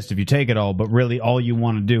gonna be pissed if you take it all. But really, all you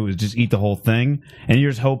want to do is just eat the whole thing, and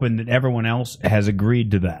you're just hoping that everyone else has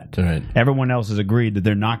agreed to that. Right. Everyone else has agreed that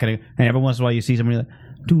they're not gonna. And every once in a while, you see somebody like,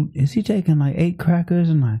 dude, is he taking like 8 crackers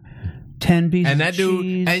and like 10 pieces and that of dude,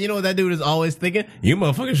 cheese? And you know what that dude is always thinking? You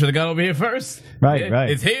motherfuckers should have got over here first. Right.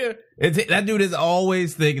 It's here. That dude is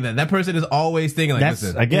always thinking that. That person is always thinking like,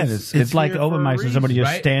 listen. Again, it's like open mics when somebody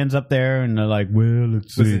just stands up there and they're like, well,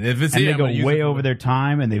 let's see. Listen, if it's and here, they go way over their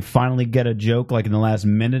time and they finally get a joke like in the last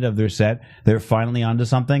minute of their set. They're finally onto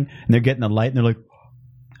something and they're getting the light and they're like,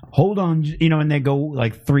 hold on, and they go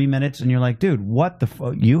like 3 minutes, and you're like, dude, what the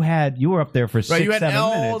fuck? You were up there for 6, 7 minutes.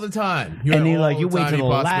 all the time. You wait till the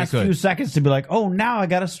last few seconds to be like, oh, now I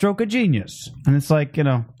got a stroke of genius. And it's like,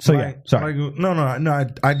 sorry. No,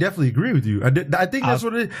 I definitely agree with you. I think that's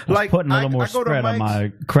what it is. Like, putting a little more spread on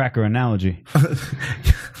my cracker analogy.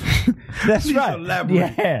 That's right. Elaborate.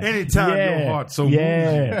 Yeah. Anytime your heart so moves.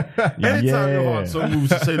 Anytime your heart so moves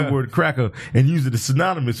to say the word cracker and use it as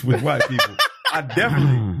synonymous with white people. I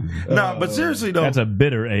definitely but seriously though, that's a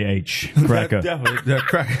bitter cracker. Definitely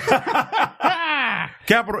cracker.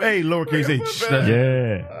 Capital A, lowercase h. It's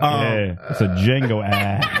a Django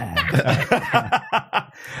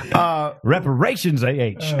reparations All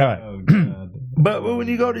right. But when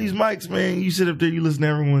you go to these mics, man, you sit up there, you listen to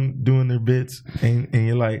everyone doing their bits, and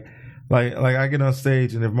you're like I get on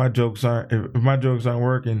stage, and if my jokes aren't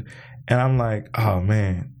working, and I'm like, oh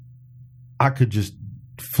man, I could just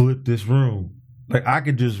flip this room. Like, I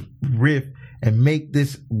could just riff and make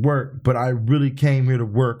this work, but I really came here to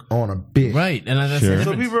work on a bit. Right. And that's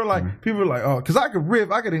so people are like, oh, because I could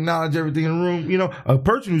riff, I could acknowledge everything in the room. A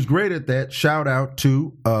person who's great at that, shout out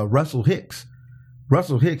to Russell Hicks.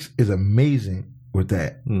 Russell Hicks is amazing with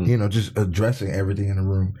that, just addressing everything in the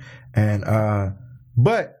room. And,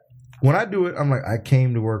 but when I do it, I'm like, I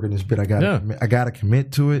came to work on this bit. I gotta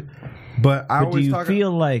commit to it. But do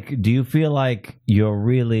you feel like you're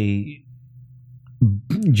really,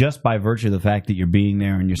 just by virtue of the fact that you're being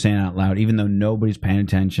there and you're saying it out loud, even though nobody's paying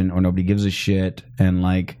attention or nobody gives a shit, and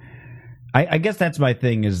like, I guess that's my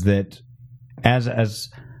thing, is that as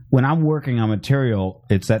when I'm working on material,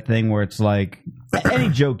 it's that thing where it's like, any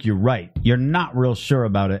joke you write, you're not real sure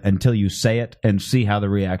about it until you say it and see how the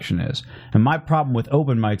reaction is. And my problem with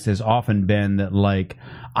open mics has often been that, like,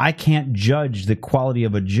 I can't judge the quality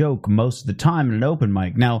of a joke most of the time in an open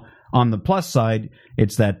mic. Now, on the plus side,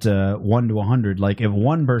 it's that 1 to 100. Like, if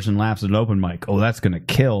one person laughs at an open mic, that's going to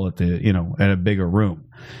kill at at a bigger room.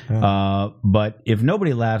 But if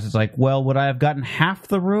nobody laughs, it's like, well, would I have gotten half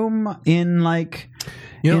the room in like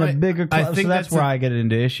You know, in a bigger club. I think So that's where I get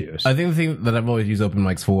into issues. I think the thing that I've always used open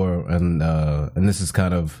mics for, and this is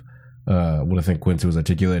kind of what I think Quincy was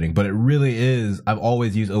articulating, but it really is. I've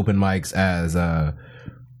always used open mics as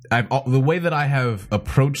the way that I have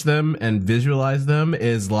approached them and visualized them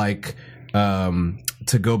is like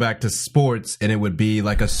to go back to sports, and it would be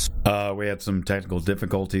like we had some technical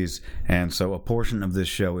difficulties, and so a portion of this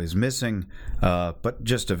show is missing, but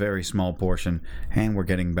just a very small portion, and we're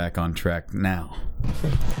getting back on track now.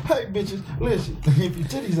 Hey, bitches, listen. If your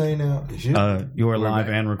titties ain't out, You are live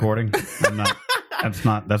and recording. I'm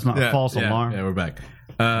not, that's not a false alarm. Yeah, we're back.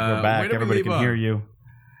 We're back. Everybody can hear you.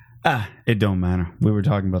 It don't matter. We were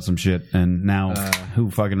talking about some shit, and now who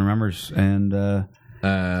fucking remembers? And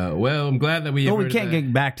well, I'm glad that we can't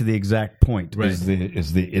get back to the exact point. Right. Is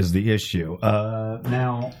the issue?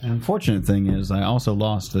 Now, unfortunate thing is, I also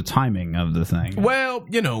lost the timing of the thing. Well,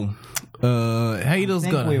 you know, Hadel's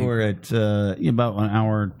gonna. We were at about an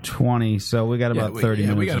hour 20, so we got about 30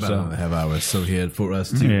 minutes. We got or about so. a half hour so here for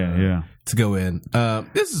us to to go in.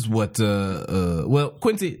 This is what well,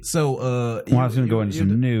 Quincy. So I was going to go into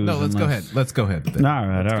some news. No, let's go ahead. Let's go ahead. Then. All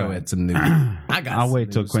right, let's all go right. ahead. Some news. I'll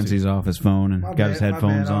wait till Quincy's off his phone and got his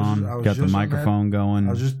headphones on, I was got the just microphone going.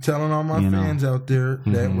 I was just telling all my fans out there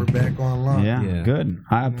that we're back online. Yeah, good.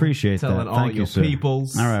 I appreciate telling that. all Thank your you, sir.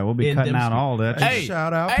 peoples. All right, we'll be cutting out all that. Hey,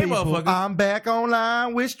 Shout out, hey, people. motherfucker. I'm back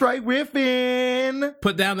online with Straight Riffin.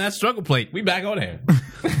 Put down that struggle plate. We back on there.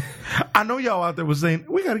 I know y'all out there was saying,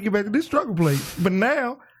 we got to get back to this struggle plate. But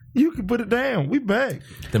now, you can put it down. We back.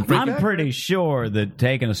 I'm pretty sure that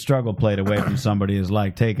taking a struggle plate away from somebody is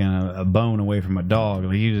like taking a bone away from a dog.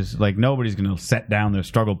 Like you just nobody's gonna set down their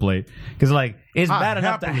struggle plate because it's bad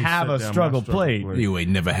enough to have a struggle plate. You ain't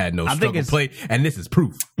never had no struggle plate, and this is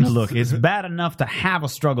proof. Look, it's bad enough to have a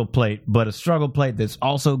struggle plate, but a struggle plate that's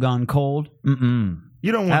also gone cold.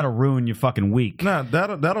 You don't want that'll ruin your fucking week. Nah,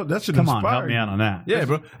 that should Come inspire on, help me out on that. Yeah,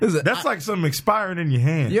 bro. That's like something expiring in your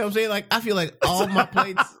hand. You know what I'm saying? Like, I feel like all my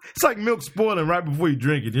plates. It's like milk spoiling right before you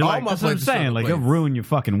drink it. You're like, That's what I'm saying. Like, it'll ruin your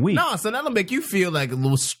fucking week. No, so that'll make you feel like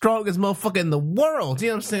the strongest motherfucker in the world. You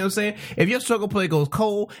know what I'm saying? If your struggle plate goes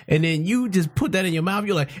cold and then you just put that in your mouth,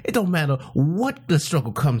 you're like, it don't matter what the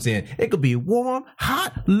struggle comes in. It could be warm,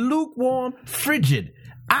 hot, lukewarm, frigid.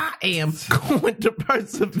 I am going to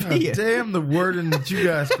persevere. Damn the wording that you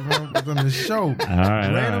guys come up with on the show. All right,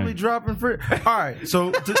 randomly dropping fruit. All right,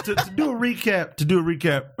 so to do a recap,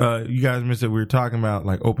 you guys missed it. We were talking about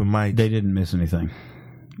like open mic. They didn't miss anything.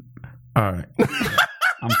 All right,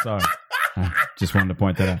 I'm sorry. I just wanted to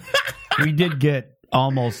point that out. We did get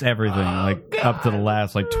almost everything, up to the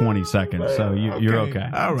last 20 seconds. So you're okay.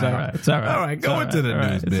 All right. It's all right. All right, go into the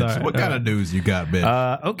news, bitch. Right. What kind of news you got,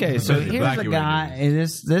 bitch? Okay, so here's a guy.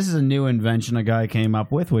 This is a new invention a guy came up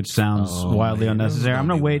with, which sounds wildly unnecessary. I'm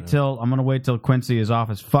gonna wait till Quincy is off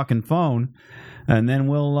his fucking phone, and then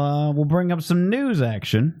we'll bring up some news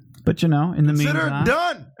action. But in the meantime,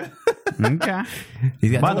 done. Okay.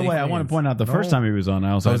 By the way, I want to point out the first time he was on,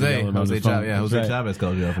 I also Jose Chavez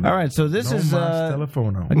called you up. All right, so this is a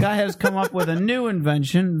guy has come up with a new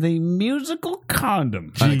invention, the musical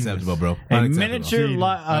condom. Unacceptable, bro. A miniature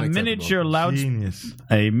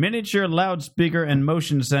loudspeaker and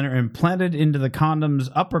motion center implanted into the condom's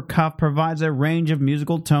upper cuff provides a range of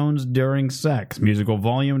musical tones during sex. Musical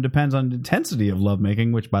volume depends on the intensity of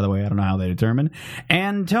lovemaking, which, by the way, I don't know how they determine,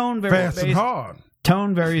 and tone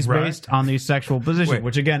varies based on the sexual position,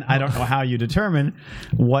 which, again, I don't know how you determine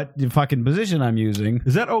what the fucking position I'm using.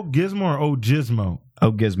 Is that old Gizmo or old Gizmo?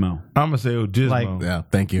 Oh, Gizmo. I'm going to say old Gizmo. Yeah,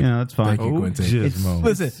 thank you. That's fine. Thank you, Quincy.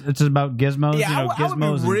 Gizmo. It's about gizmos,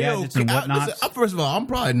 gizmos and gadgets and whatnot. First of all, I'm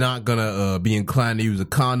probably not going to be inclined to use a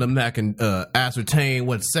condom that can ascertain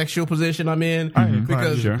what sexual position I'm in.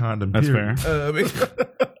 Because sure. Condom, that's period. fair.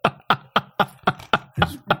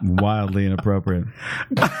 It's wildly inappropriate.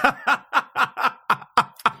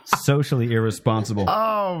 Socially irresponsible.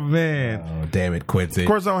 Oh, man. Oh, damn it, Quincy. Of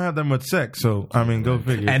course, I don't have that much sex, so, go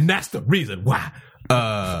figure. And that's the reason why.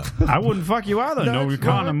 I wouldn't fuck you either. No, we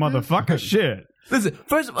condom, motherfucker. Shit. Listen,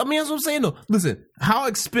 first, that's what I'm saying, though. Listen, how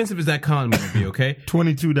expensive is that condom going to be, okay?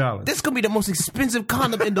 $22. This going to be the most expensive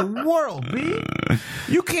condom in the world, B.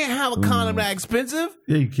 You can't have a condom that expensive.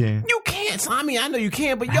 Yeah, you can. You can't. I mean, I know you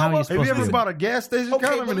can, but have you ever bought a gas station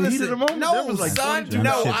condom in the heat of the moment? No, son,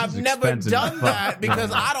 no, I've never done that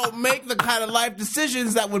because I don't make the kind of life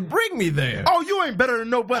decisions that would bring me there. Oh, you ain't better than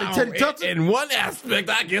nobody, Teddy Tucker. In one aspect,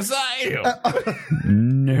 I guess I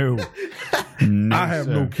am. No. I have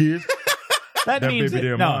no kids. That means baby,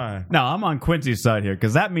 they're mine. no. I'm on Quincy's side here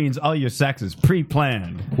because that means all your sex is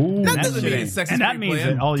pre-planned. Ooh, That That doesn't shit mean ain't- sex is and that means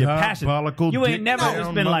pre-planned. that all your passion. Diabolical You ain't dick never down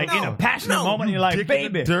just been like in a passionate moment. You're like, dick in the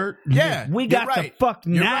baby, dirt. Yeah, we you're got right. to fuck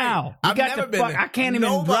You're now. right. We I've got never to been fuck. there. I can't even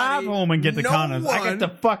Nobody, drive home and get the no condoms. I one-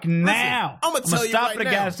 got to fuck now. I'ma tell you stop right at a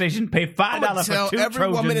now. gas station, pay $5 tell for two every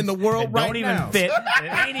Trojans woman in the world that don't right even now. fit.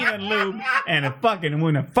 It ain't even lube, and a fucking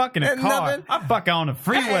when a fucking And car. nothing- I fuck on the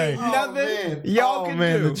freeway. Nothing y'all can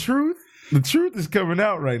do. The truth is coming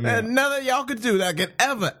out right now. And none of y'all could do that could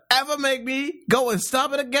ever make me go and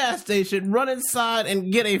stop at a gas station, run inside,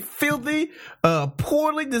 and get a filthy,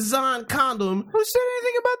 poorly designed condom. Who said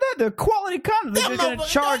anything about that? They're quality condoms. They're just going to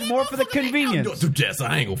charge more for the convenience. Jess,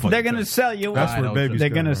 I ain't gonna fucking They're going to sell you. That's where babies They're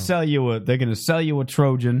come going to from. sell you a. They're going to sell you a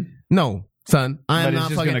Trojan. No, son. I am But it's not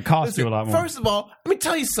just fucking. gonna cost you a lot more. First of all, let me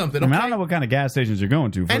tell you something. I Okay? mean, I don't know what kind of gas stations you're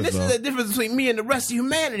going to. First And this of all. is the difference between me and the rest of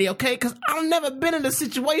humanity, okay? Because I've never been in a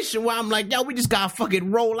situation where I'm like, yo, we just gotta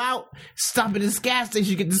fucking roll out, stop at this gas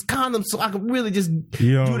station, get this condom so I can really just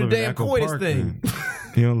You don't do the live in damn Echo coitus Park, thing. then.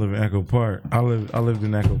 You don't live in Echo Park. I lived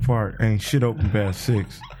in Echo Park. Ain't shit open past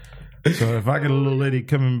 6. So if I get a little lady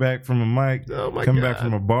coming back from a mic, coming back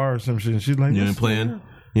from a bar or some shit, and she's like, You ain't "What's playing? going on?"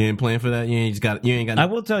 You ain't playing for that? You ain't got. I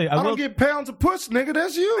will tell you. I don't get pounds of puss, nigga.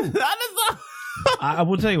 That's you. I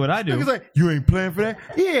will tell you what I do. Niggas like, you ain't playing for that?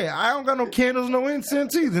 Yeah, I don't got no candles, no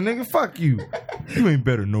incense either, nigga. Fuck you. You ain't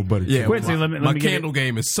better than nobody. Yeah, Quincy, let my me give you- candle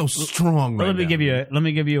game is so strong right Let me now. give you a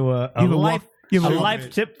You life walk- a life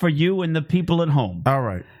tip for you and the people at home. All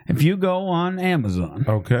right. If you go on Amazon,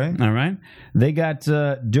 Okay. all right, they got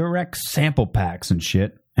Durex sample packs and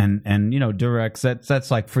shit. And you know, Durex, that's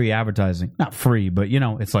like free advertising. Not free, but you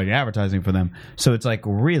know, it's like advertising for them. So it's like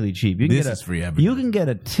really cheap. You can This get is free advertising. You can get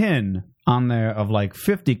a tin on there of like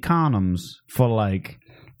 50 condoms for like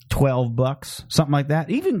 $12, something like that.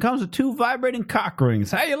 Even comes with 2 vibrating cock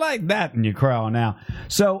rings. How you like that in your crowd now?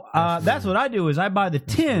 So that's what I do is I buy the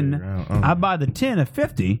tin. I buy the tin of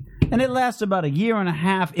 50, and it lasts about a year and a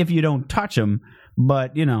half if you don't touch them.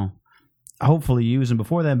 But you know, hopefully you use them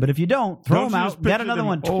before then. But if you don't, throw them out. Get another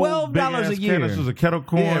one. $12 a year. This was a kettle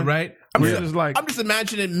corn. Yeah, right. I'm just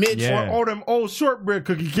imagining Mitch. Yeah. or them old shortbread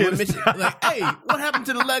cookie When kids. Mitch, like, hey, what happened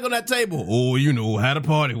to the leg on that table? Oh, you know, had a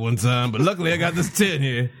party one time, but luckily I got this tin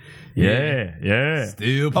here. Yeah.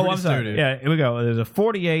 Still pretty I'm sorry. sturdy. Yeah, here we go. There's a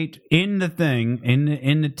 48 in the thing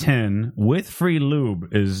in the tin with free lube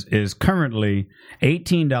is currently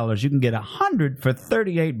 $18. You can get 100 for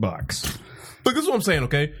 $38. Look, this is what I'm saying,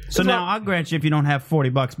 okay? So now I'll grant you if you don't have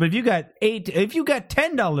 $40, but if you got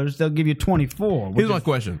 $10, they'll give you 24. Here's my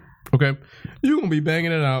question, okay? You're going to be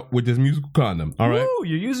banging it out with this musical condom, all right? Ooh,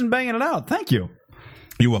 you're using banging it out. Thank you.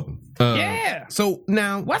 You're welcome. Yeah. So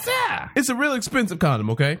now, What's that? it's a real expensive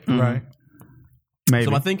condom, okay? Right. Maybe.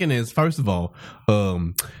 So my thinking is, first of all,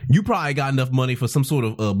 you probably got enough money for some sort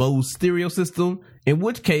of Bose stereo system, in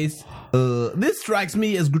which case, this strikes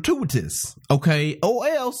me as gratuitous, okay? Or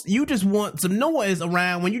else you just want some noise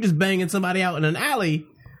around when you're just banging somebody out in an alley,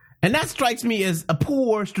 and that strikes me as a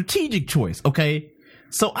poor strategic choice, okay?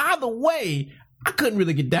 So either way, I couldn't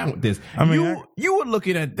really get down with this. I mean, you were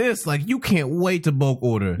looking at this like you can't wait to bulk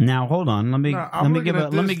order. Now hold on. Let me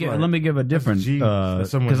give a different Gee, that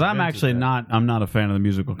someone because I'm invented actually that. I'm not a fan of the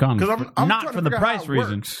musical condoms. 'Cause I'm not trying for to the figure out price how it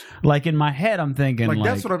reason. works. Like in my head, I'm thinking Like,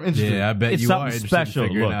 that's what I'm interested in. Yeah, I bet It's you something are interested special. in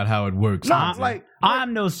figuring Look. out how it works. No, like,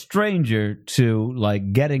 I'm no stranger to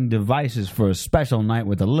like getting devices for a special night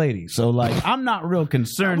with a lady. So like I'm not real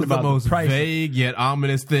concerned That was about the most price. vague yet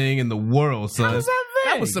ominous thing in the world, son. How's that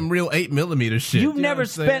vague? That was some real 8mm shit. You've You know never what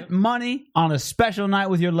I'm saying? spent money on a special night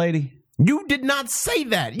with your lady? You did not say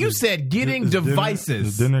that. You said getting Does devices.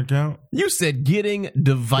 Does dinner count? You said getting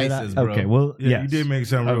devices, bro. Okay, well, Yeah, yes. you did make it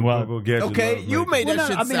sound real well, Google gadget. okay, love, you like- made Well, that no,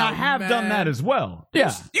 shit I mean, I sound have done mad. that as well.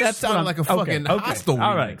 Yeah, You that's sounded what like a I'm- fucking okay, hostile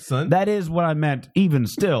all remix, right, son. That is what I meant. Even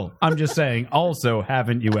still, I'm just saying. Also,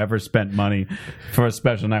 haven't you ever spent money for a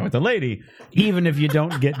special night with a lady? Even if you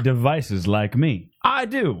don't get devices like me, I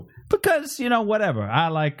do because you know whatever. I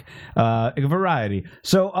like variety.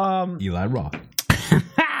 So, Eli Roth.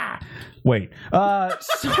 wait.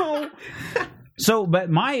 So, but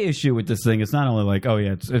my issue with this thing is not only like, oh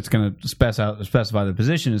yeah, it's going to specify the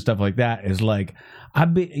position and stuff like that. Is like, I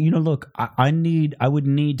would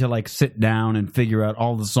need to like sit down and figure out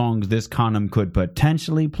all the songs this condom could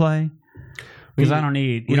potentially play. Because I don't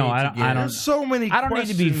need, you know, I don't. There's so many. I don't need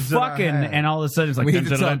to be questions that I fucking, have. and all of a sudden it's like, We need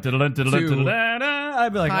to talk I'd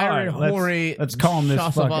be like, all right, let's calm this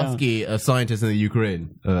fuck down. Shostovsky, a scientist in the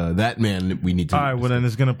Ukraine. That man we need to. All right, well then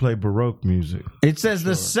it's gonna play Baroque music. It says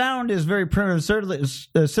the sound is very primitive,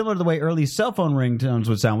 similar to the way early cell phone ringtones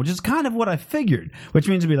would sound, which is kind of what I figured. Which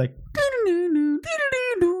means it'd be like,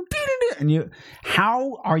 And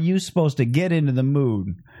how are you supposed to get into the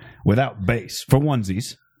mood without bass? For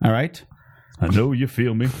onesies, all right? I know you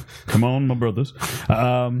feel me. Come on, my brothers.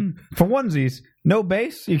 For onesies, no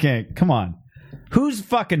bass? You can't. Come on. Who's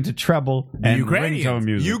fucking to treble and ringtone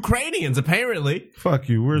music? Ukrainians, apparently. Fuck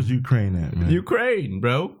you. Where's Ukraine at, man? Ukraine,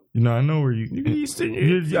 bro. You know, I know where you. Eastern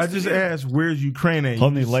I just asked, "Where's Ukraine at?"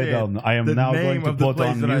 Let me lay down. I am now going to put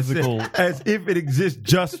on musical, as if it exists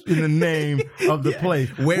just in the name of the place.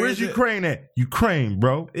 Where's Ukraine at? Ukraine,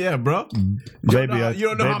 bro. Yeah, bro. Baby, you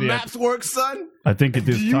don't know how maps work, son. I think it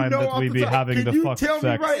is time that we be having the fuck sex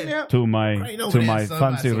right to my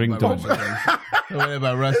fancy ringtone. Don't worry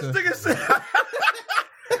about Russia.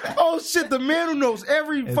 Oh shit, the man who knows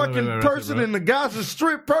every fucking person in the Gaza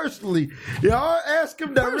Strip personally. Y'all ask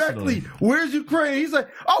him directly, where's Ukraine? He's like,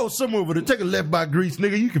 oh, somewhere over there. Take a left by Greece,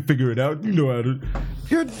 nigga. You can figure it out. You know how to.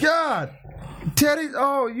 Good God. Teddy,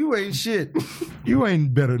 oh, you ain't shit. You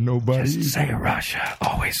ain't better than nobody. Just say Russia.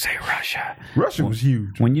 Always say Russia. Russia was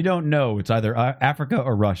huge. When you don't know, it's either Africa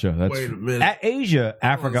or Russia. That's Wait a minute. Asia,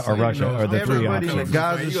 Africa, or Russia are the three Everybody in the options.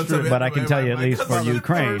 Gaza Strip. But I can tell you at least for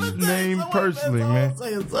Ukraine. First name personally, man.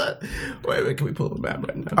 Wait a minute, can we pull the map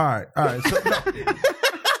right now? All right.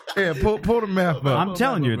 So, yeah, pull the map up. I'm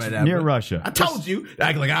telling you, it's near Russia. I told you.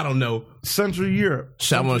 Act like I don't know. Central Europe.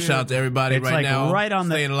 I want to shout out to everybody It's right like now. right on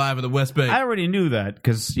the- staying alive in the West Bank. I already knew that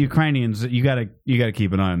because Ukrainians, you gotta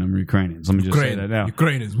keep an eye on them Ukrainians. Let me just say that now.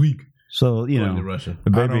 Ukraine is weak. So you According know, to Russia. I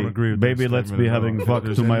don't baby, agree with baby, that let's statement be at all. having fuck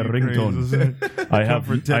There's to my any ringtone. Ukrainians.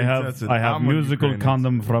 I have musical Ukrainian.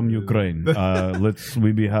 condom from Ukraine.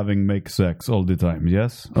 We be having make sex all the time.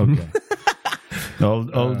 Yes, okay.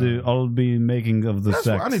 I'll be making of the That's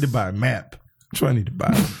sex. why I need to buy a map. That's what I need to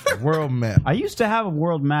buy. A world map. I used to have a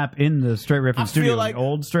world map in the Straight Riffin studio. like- The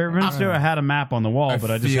old Straight Riffin studio, I had a map on the wall, but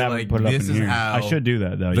I just feel haven't like put it up this in is here. how I should do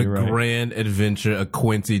that, though. The You're right. grand adventure of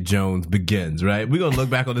Quincy Jones begins, right? We're going to look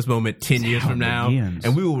back on this moment 10 years from now, begins.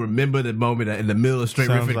 and we will remember the moment in the middle of Straight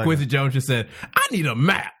Sounds Riffin. like Quincy Jones just said, I need a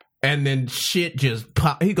map. And then shit just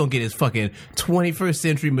pop. He's going to get his fucking 21st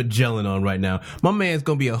century Magellan on right now. My man's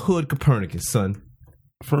going to be a hood Copernicus, son.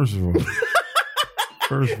 First of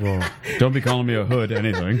all, Don't be calling me a hood,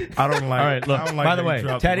 anything. I don't like. All right, look, I don't like by the that way, you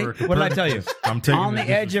dropped Teddy, word what did I tell you? I'm taking On the the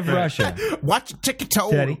edge of disrespect. Russia. Watch your tick your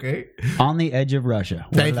toe, Teddy. okay? On the edge of Russia.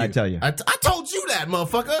 What Thank did I tell you? I told you that,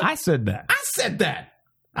 motherfucker. I said that. I said that.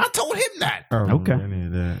 I told him that. I don't Okay. remember any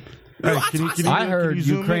of that. No, Hey, I heard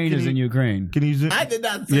Ukraine is in Ukraine. Can you zoom? I did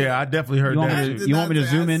not say Yeah, I definitely heard You want that. me to- you want me to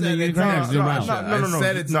zoom in to Ukraine or zoom out?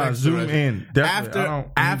 No, zoom in. Definitely.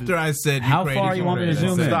 After I said How Ukraine far is you want me to Ukraine,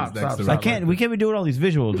 zoom I in? said it's next to I Russia. can't. We can't be doing all these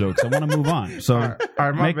visual jokes. I want to move on. So All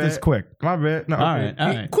right, my make bad. this quick. My bad. No, All okay. right. All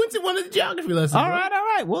right. Quincy wanted the geography lesson. All bro. right. All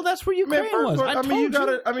right. Well, that's where Ukraine Man, first was. of all, I told you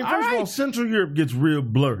gotta. All First of all, right. Central Europe gets real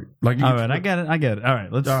blurry. Like, you All get- right. I get it. I get it. All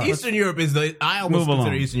right. Let's. Eastern Europe is I almost Move consider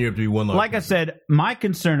along. Eastern Europe to be one large. Like I said, my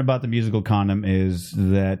concern about the musical condom is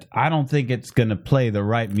that I don't think it's going to play the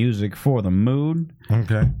right music for the mood.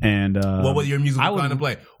 Okay. And what would your musical condom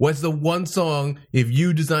play? What's the one song if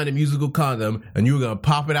you designed a musical condom and you were gonna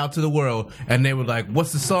pop it out to the world and they were like,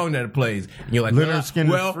 "What's the song that it plays?" And you're like, Leonard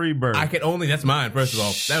Skinner's "Well, Freebird." I can only that's mine. First of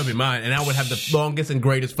all, that would be mine, and I would have the longest and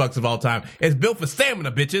greatest fucks of all time. It's built for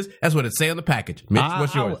stamina, bitches. That's what it say on the package. Mitch,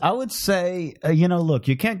 what's yours? I would say, look,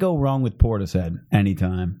 you can't go wrong with Portishead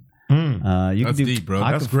anytime. You That's can do, deep, bro.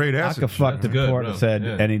 I That's could, great I acid could shit. fuck the That's good, bro. Portishead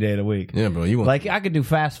Yeah. any day of the week. Yeah, bro. You want Like I could do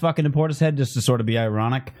fast fucking in Portishead just to sort of be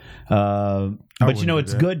ironic, but wouldn't do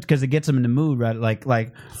it's that. good because it gets them in the mood, right? Like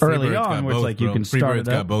early Freebird's on, got where it's both, like you bro. can start Freebird's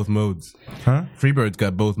it got up. both modes. Huh? Freebird's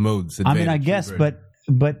got both modes. I mean, I Advantage guess, Freebird.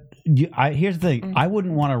 but here's the thing: I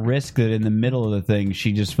wouldn't want to risk that in the middle of the thing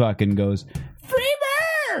she just fucking goes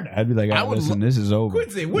Freebird. I'd be like, I oh, would listen, lo- this is over.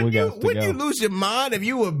 Quincy, wouldn't you lose your mind if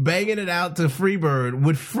you were banging it out to Freebird?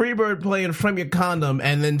 Would Freebird play in front of your condom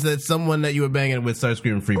and then that someone that you were banging it with start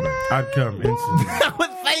screaming Freebird? I'd come instantly. I would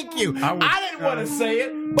thank you. I didn't want to say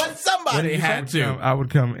it, but somebody had to. I would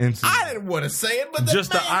come instantly. I didn't want to say it, but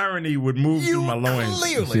Just the irony would move through my loins.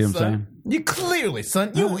 clearly, See what I'm son. saying? You clearly, son.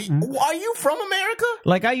 Are you from America?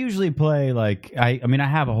 Like I usually play like I mean I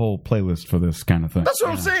have a whole playlist for this kind of thing. That's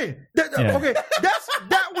what I'm saying. Yeah. Okay,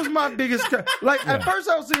 that was my biggest. Like at first,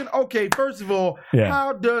 I was saying, okay, first of all, Yeah.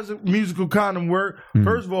 how does a musical condom work?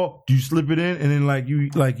 First of all, do you slip it in and then like you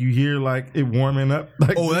hear like it warming up?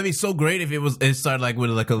 Like, Oh, that'd be so great if it started like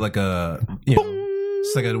with like a you know,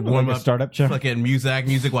 it's like a warm Like up a startup check? fucking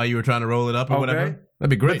music while you were trying to roll it up or whatever. That'd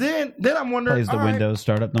be great. But then I'm wondering, Plays the all right. Windows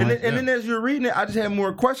startup noise. And then as you're reading it, I just had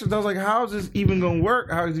more questions. I was like, how is this even going to work?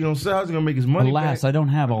 How is he going to sell? How's he going to make his money Alas, back? I don't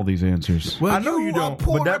have all these answers. Well, I know you don't, a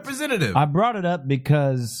poor but that's- representative. I brought it up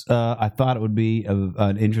because I thought it would be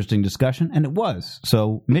an interesting discussion, and it was.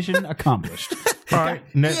 So, mission accomplished. All right.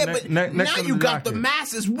 but now on you got the docket.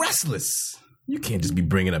 masses restless. You can't just be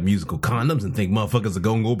bringing up musical condoms and think motherfuckers are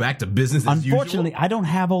going to go back to business as Unfortunately, usual. I don't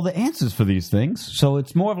have all the answers for these things, so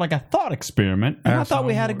it's more of like a thought experiment, and I thought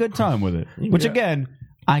we had a good time with it. Which, again,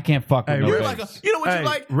 I can't fuck with Hey, no you're bass. like you know what you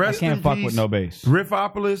like? I Rest can't in fuck peace, with no bass.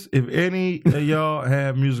 Riffopolis, if any of y'all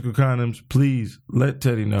have musical condoms, please let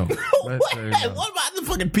Teddy know. Let Teddy know. What about the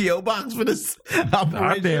fucking P.O. box for this I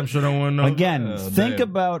operation? damn sure don't want to know. Again, think damn.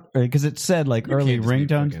 about, because it said like early can't just be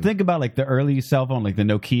ringtones. fucking- Think about like the early cell phone, like the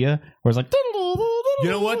Nokia, where it's like. You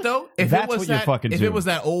know what though? That's what you're fucking If to. it was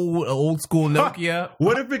that old school Nokia,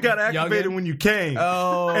 What if it got activated Youngin? when you came?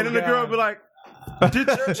 Oh, and then the girl God. would be like, did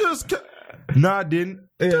you just... No, I didn't.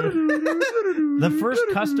 The first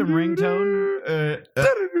custom ringtone.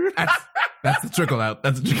 that's the trickle out.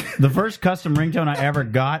 That's The first custom ringtone I ever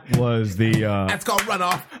got was the that's called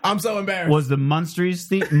runoff. I'm so embarrassed. Munsters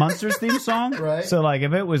theme song. Right. So like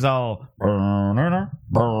if it was all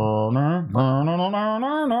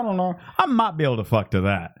I might be able to fuck to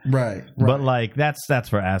that. Right. But like that's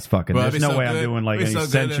for ass fucking. Bro, There's it'd be no so way I'm good. doing like It'd any be so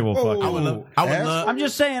good. sensual fucking. I would love. I'm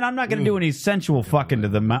just saying I'm not going to do any sensual fucking to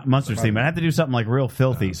the Munsters theme. I have to do something like real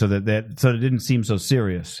filthy so that it didn't seem so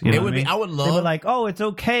serious. You know It would what be. mean? I would They love. were like, oh, it's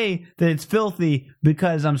okay that it's filthy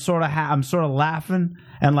because I'm sort of laughing,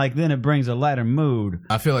 and like then it brings a lighter mood.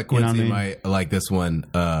 I feel like You know Quincy what I mean? might like this one.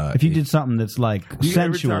 If you did something that's like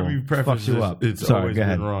sensual, Every time you preface fucks you this, up. it's Sorry, always go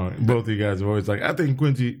ahead. been wrong. Both of you guys have always like, I think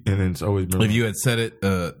Quincy, and then it's always been wrong. if you had said it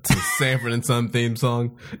to Sanford and Son theme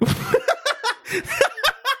song.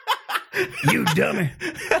 You dummy.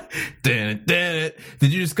 Did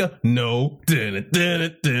you just go? No.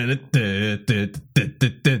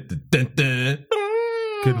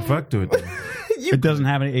 Couldn't fuck to it. Then. It doesn't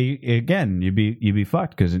have any. Again, you'd be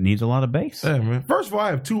fucked because it needs a lot of bass. Yeah, man. First of all, I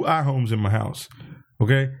have 2 iHomes in my house.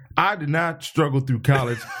 Okay, I did not struggle through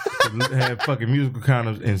college to have fucking musical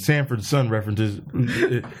condoms and Sanford Son references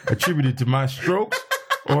attributed to my strokes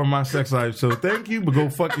or my sex life. So thank you, but go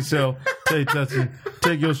fuck yourself. Tay Tutson,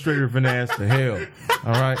 take your straight riffing ass to hell.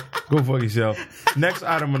 All right, go fuck yourself. Next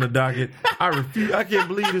item on the docket. I refuse. I can't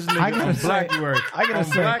believe this I nigga gotta on say- Blackuary. I gotta on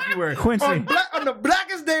say, Blackuary. Quincy. on the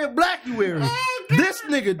blackest day of Blackuary. This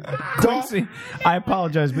nigga, Quincy, I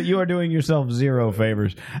apologize, but you are doing yourself zero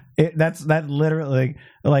favors. That literally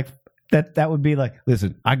like that would be like,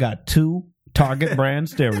 listen, I got 2 Target brand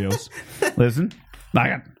stereos. Listen,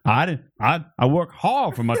 I work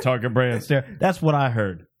hard for my Target brand stereo. That's what I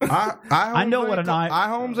heard. I know what an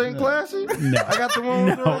iHomes ain't classy. No. I got the one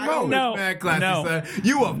with the remote. No. Mad classy, No. son.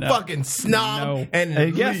 You a fucking snob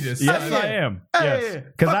and Yes, elitist. yes, son. I am. Hey, Yes,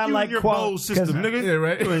 because fuck I you like and your quality. Bose system, nigga. Yeah,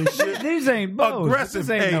 right. You ain't shit. These ain't Bose. Aggressive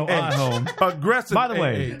This ain't no AH. iHome. Aggressive. By the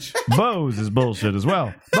way, AH. Bose is bullshit as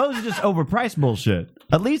well. Bose is just overpriced bullshit.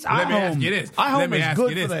 At least Let me ask iHome, you this. Let iHome me is ask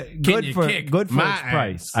good you for this. the Can good you for kick good for my its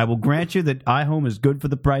price. ass? I will grant you that iHome is good for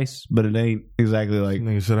the price, but it ain't exactly like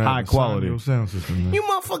Nigga should have high a quality. Sound sound system. Man. You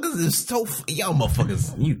motherfuckers is so y'all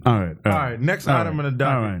motherfuckers. You All right, All right, next All item right. on the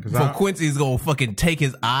All docket. right. 'cause so I- Quincy's gonna fucking take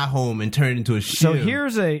his iHome and turn it into a shit. So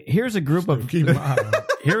here's a group of keep my eye on.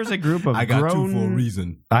 here's a group of I got grown. 2 for a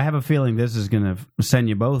reason. I have a feeling this is going to send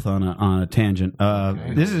you both on a tangent.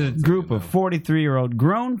 This is a group of 43-year-old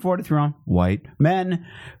grown 43-year-old white men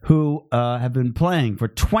who have been playing for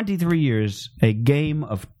 23 years a game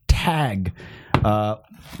of tag.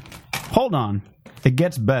 Hold on, it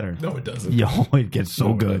gets better. No, it doesn't. Yo, it gets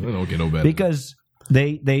so good. It don't get no better. Because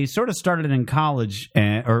they sort of started in college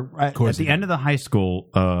or at the end of the high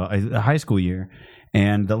school year,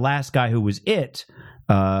 and the last guy who was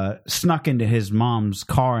snuck into his mom's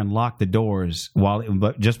car and locked the doors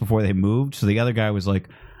but just before they moved. So the other guy was like,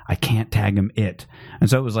 I can't tag him it. And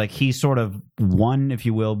so it was like he sort of won, if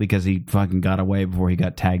you will, because he fucking got away before he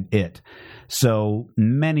got tagged it. So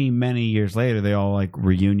many, many years later, they all like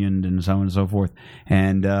reunioned and so on and so forth.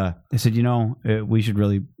 And they said, we should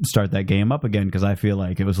really start that game up again because I feel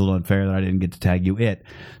like it was a little unfair that I didn't get to tag you it.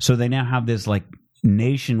 So they now have this like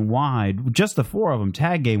nationwide, just the 4 of them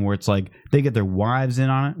tag game where it's like they get their wives in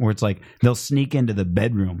on it, where it's like they'll sneak into the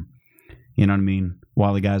bedroom, you know what I mean,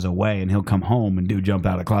 while the guy's away, and he'll come home and jump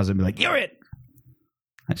out of the closet and be like, you're it.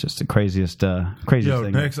 That's just the craziest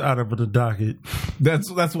thing. Next item of the docket. That's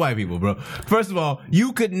white people, bro. First of all,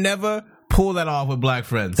 you could never pull that off with black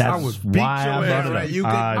friends. That's I would beat why your I brought ass. it up. Right, you could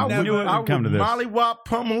I never- knew it would come to this. Mollywop,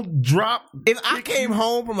 pummel, drop. If I came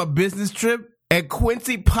home from a business trip and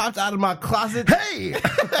Quincy popped out of my closet, hey,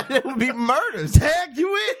 it would be murder. Tag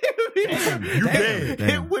you in. You dead.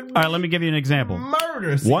 It would be All right, let me give you an example.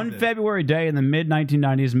 murder. Season. One February day in the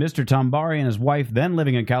mid-1990s, Mr. Tambari and his wife, then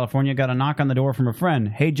living in California, got a knock on the door from a friend.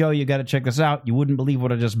 Hey, Joe, you got to check this out. You wouldn't believe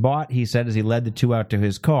what I just bought, he said as he led the two out to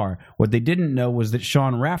his car. What they didn't know was that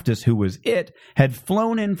Sean Raftis, who was it, had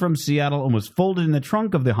flown in from Seattle and was folded in the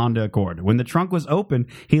trunk of the Honda Accord. When the trunk was open,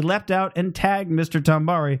 he leapt out and tagged Mr.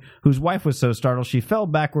 Tambari, whose wife was so startled she fell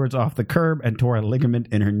backwards off the curb and tore a ligament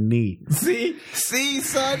in her knee. See,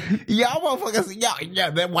 son, y'all motherfuckers,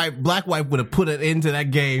 that black wife would have put it into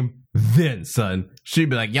that game. Then, son, she'd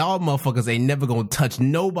be like, y'all motherfuckers ain't never gonna touch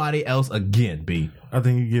nobody else again, B. I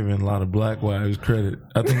think you're giving a lot of black wives credit.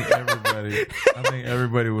 I think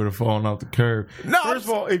everybody would have fallen off the curb. No, first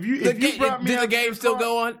of all, if you brought me out, the game still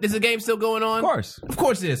go on? Is the game still going on? Of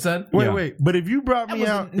course it is, son. Wait. But if you brought me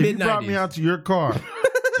out, to your car,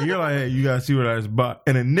 and you're like, hey, you gotta see what I just bought,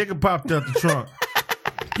 and a nigga popped out the trunk,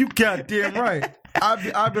 you goddamn right.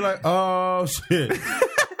 I'd be like, oh shit.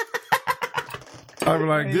 I'd be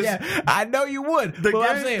like, this. Yeah, I know you would. The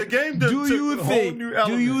game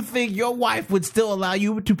do you think your wife would still allow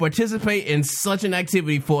you to participate in such an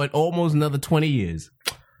activity for almost another 20 years?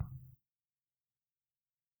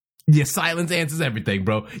 Your silence answers everything,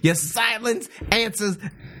 bro. Your silence answers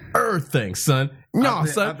everything, son. No,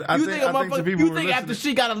 son. You think after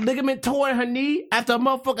she got a ligament torn in her knee, after a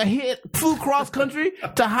motherfucker flew cross country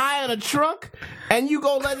to hide in a trunk, and you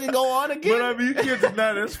go let it go on again? But I mean, you can't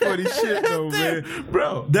deny that's funny shit, though, man.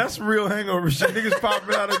 Bro, that's real hangover shit. Niggas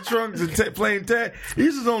popping out of trunks and playing tag.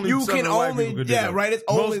 This is only something white people could do. Yeah, right. It's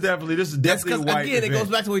most definitely. This is definitely white. Again, it goes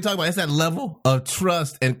back to what we talked about. It's that level of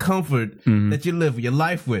trust and comfort that you live your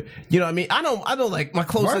life with. You know what I mean? I don't like my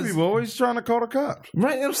closest. White people always trying to call the cops.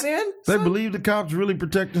 Right, you know what I'm saying? They believe the cops really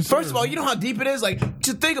protecting. First of all, you know how deep it is? Like,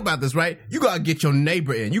 just think about this, right? You gotta get your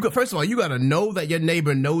neighbor in. First of all, you gotta know that your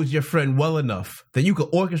neighbor knows your friend well enough that you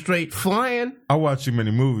could orchestrate flying. I watch too many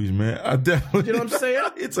movies, man. I definitely. You know what I'm saying?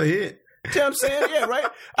 It's a hit. You know what I'm saying? Yeah, right?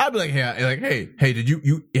 I'd be like, hey, did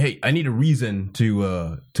you, I need a reason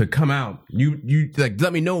to come out. You like,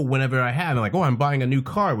 let me know whenever I have. I'm like, oh, I'm buying a new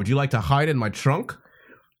car. Would you like to hide in my trunk?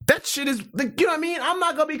 That shit is, like, you know what I mean? I'm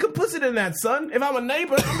not gonna be complicit in that, son. If I'm a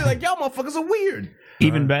neighbor, I'm gonna be like, y'all motherfuckers are weird.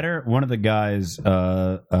 Even better, one of the guys,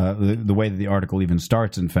 the way that the article even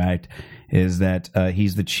starts, in fact, is that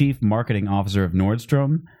he's the chief marketing officer of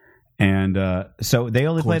Nordstrom. And so they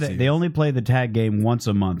only play the tag game once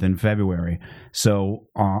a month in February. So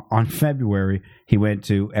on February, he went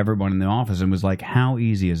to everyone in the office and was like, how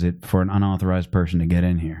easy is it for an unauthorized person to get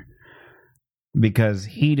in here? Because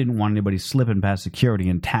he didn't want anybody slipping past security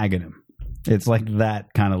and tagging him. It's like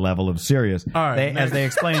that kind of level of serious. All right, as they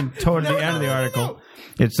explain toward the end of the article,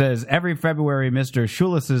 it says, every February, Mr.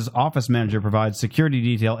 Schulis's office manager provides security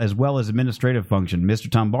detail as well as administrative function. Mr.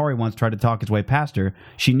 Tambari once tried to talk his way past her.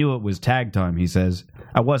 She knew it was tag time, he says.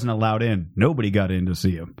 I wasn't allowed in. Nobody got in to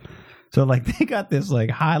see him. So, like, they got this, like,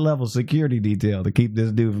 high-level security detail to keep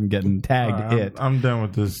this dude from getting tagged. I'm done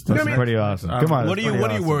with this. That's pretty awesome. Come on. What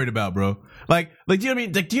are you worried about, bro? Like, do you know what I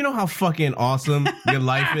mean? Like, do you know how fucking awesome your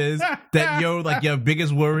life is? That your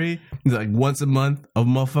biggest worry is, like, once a month, a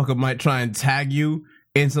motherfucker might try and tag you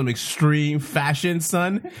in some extreme fashion,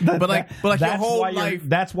 son. But your whole life.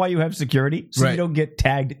 That's why you have security, so you don't get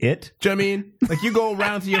tagged it. Do you know what I mean? Like, you go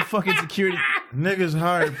around to your fucking security. Niggas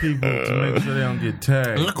hire people to make sure they don't get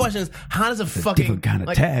tagged. And the question is, how does a fucking different kind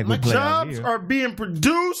of tag? My jobs are being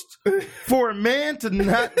produced for a man to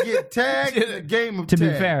not get tagged in a game of tag. To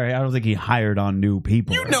be fair, I don't think he hired on new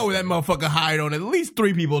people. You know that motherfucker hired on at least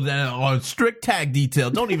 3 people that are strict tag detail.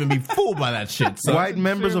 Don't even be fooled by that shit, son. White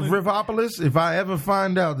members of Riffopolis, if I ever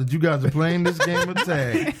find out that you guys are playing this game of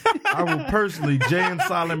tag, I will personally Jay and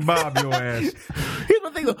Silent Bob your ass. Here's my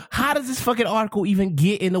thing though. How does this fucking article even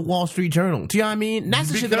get in the Wall Street Journal? Do you know what I mean?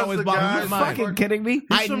 That's the shit that always bothers me. Are you fucking kidding me?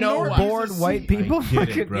 I know. Bored white people? I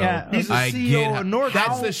get it, bro. Yeah. He's a CEO of Nordstrom.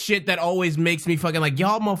 That's the shit that always makes me fucking like,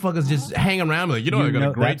 y'all motherfuckers just hang around like, I got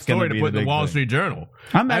a great story to put in the Wall Street Journal.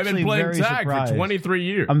 I've been playing tag for 23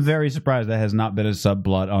 years. I'm very surprised that has not been a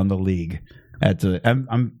subplot on the league.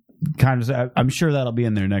 I'm sure that'll be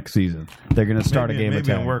in there next season. They're going to start a game of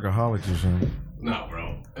tag. Maybe Workaholics or something. No,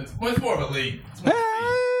 bro. It's more of a league.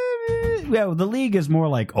 Yeah, the league is more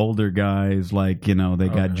like older guys, like, they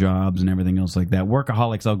got jobs and everything else like that.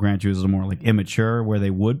 Workaholics, I'll grant you, is more like immature, where they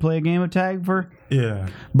would play a game of tag for. Yeah.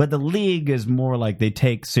 But the league is more like they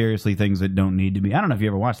take seriously things that don't need to be. I don't know if you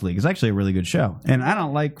ever watched the league. It's actually a really good show. And I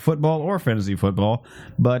don't like football or fantasy football,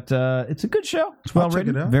 but it's a good show. It's well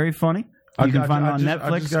written, very funny. You can find it on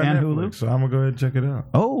Netflix and Hulu. So I'm going to go ahead and check it out.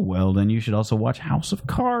 Oh, well, then you should also watch House of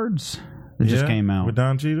Cards. It just came out. with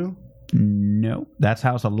Don Cheadle. No, that's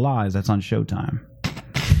House of Lies. That's on Showtime.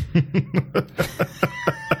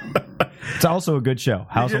 It's also a good show.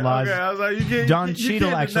 House of Lies. Okay, I was like, Don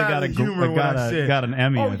Cheadle actually got an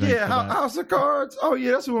Emmy. Oh I think, yeah, for that. House of Cards. Oh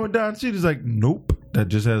yeah, that's the one with Don Cheadle's like, nope. That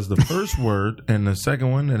just has the first word and the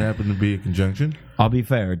second one that happened to be a conjunction. I'll be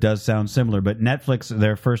fair, it does sound similar, but Netflix,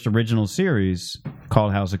 their first original series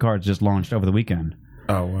called House of Cards just launched over the weekend.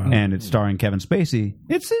 Oh wow! And it's starring Kevin Spacey.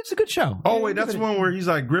 It's a good show. Oh wait, that's the one where he's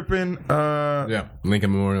like gripping. Yeah,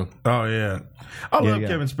 Lincoln Memorial. Oh yeah, I love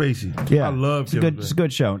Kevin Spacey. Yeah, I love Kevin Spacey. It's a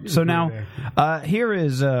good show. So now, here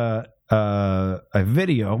is a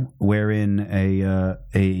video wherein a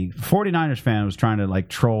 49ers fan was trying to like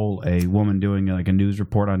troll a woman doing like a news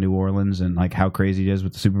report on New Orleans and like how crazy it is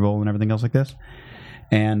with the Super Bowl and everything else like this.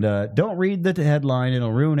 And don't read the headline;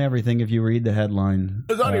 it'll ruin everything if you read the headline.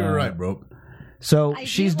 It's not even right, bro. So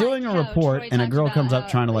she's doing a report, and a girl comes up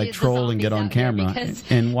trying to like troll and get on camera,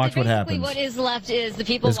 and watch what happens. What is left is the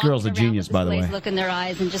people. This girl's a genius, by the way. Look in their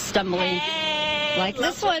eyes and just stumbling, like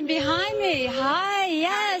this one behind me. Hi,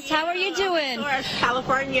 yes. How are you doing?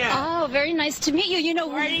 California. Oh, very nice to meet you. You know,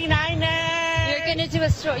 49ers. you're going to do a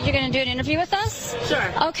story. You're going to do an interview with us.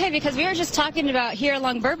 Sure. Okay, because we were just talking about here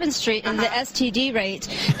along Bourbon Street and the STD rate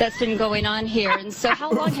that's been going on here. And so,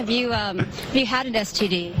 how long have you had an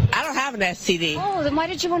STD? I don't have an STD. Oh, then why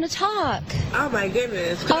did you want to talk? Oh my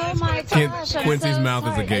goodness. Oh my gosh. I'm Quincy's so mouth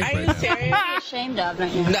is a gate Are right you now. serious? You're ashamed of,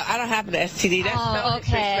 aren't you? No, I don't have an STD. That's Oh,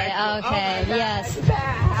 okay, yes.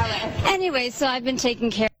 Anyway, so I've been taking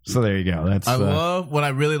care. So there you go. That's I love what I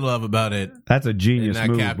really love about it. that's a genius And that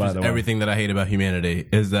move, by captures the way. everything that I hate about humanity.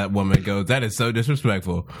 Is that woman goes, that is so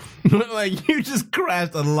disrespectful. Like, you just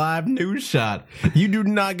crashed a live news shot. You do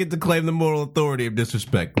not get to claim the moral authority of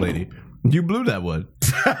disrespect, lady. You blew that one.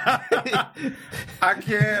 I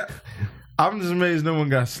can't. I'm just amazed no one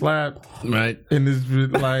got slapped Right. in this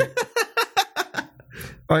like.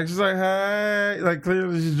 Like she's like, hi, like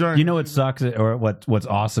clearly she's drunk. You know what sucks, or what's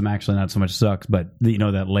awesome? Actually, not so much sucks, but you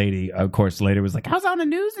know that lady, of course, later was like, "I was on the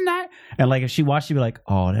news tonight," and like if she watched, she'd be like,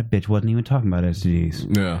 "Oh, that bitch wasn't even talking about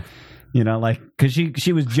STDs." Yeah. You know, like because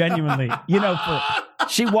she was genuinely, you know,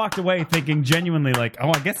 she walked away thinking genuinely like,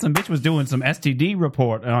 "Oh, I guess some bitch was doing some STD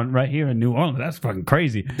report on right here in New Orleans. That's fucking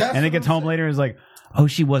crazy." And then gets home later and is like, "Oh,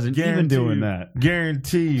 she wasn't even doing that."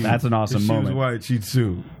 Guarantee. That's an awesome if moment. She was white, she'd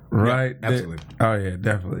sue. Right? Yeah, absolutely. Oh yeah,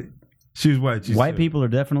 definitely. She was white. White people are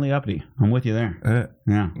definitely uppity. I'm with you there.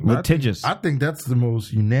 Yeah, litigious. I think that's the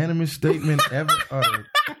most unanimous statement ever uttered.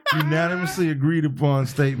 Unanimously agreed upon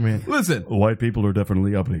statement. Listen. White people are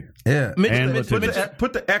definitely uppity. Yeah. And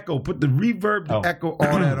Put the echo, put the reverb, the echo,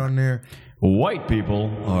 all that on there. White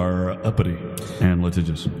people are uppity and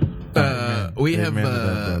litigious. We have.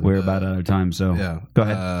 We're about out of time, so go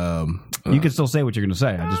ahead. You can still say what you're going to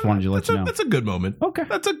say. I just wanted to let you know. That's a good moment. Okay.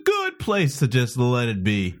 That's a good place to just let it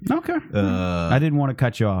be. Okay. I didn't want to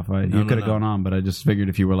cut you off. You could have gone on, but I just figured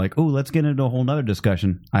if you were like, "Oh, let's get into a whole nother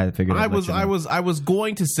discussion," I figured. I was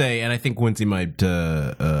going to say, and I think Quincy might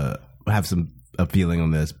have a feeling on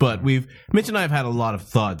this, but Mitch and I have had a lot of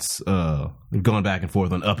thoughts going back and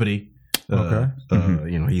forth on uppity. Okay.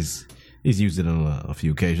 You know, he's used it on a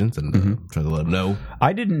few occasions, and trying to let him know.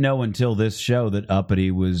 I didn't know until this show that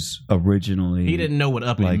uppity was originally. He didn't know what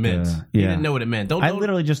uppity meant. He didn't know what it meant. I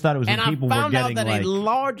literally just thought it was when people were getting. And I found out that a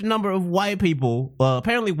large number of white people,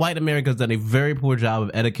 apparently white Americans, done a very poor job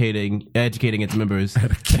of educating its members.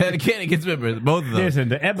 Educating its members, both of them. Listen,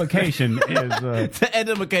 the education is the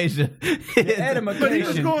edification. But he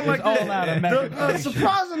was going like all out of the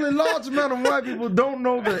surprisingly large amount of white people don't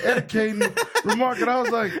know the educating remark, and I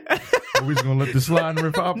was like, are we just gonna let this slide in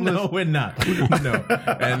Riffopolis? No, we're not. No,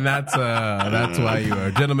 and that's why you are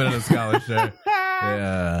a gentleman of the scholarship.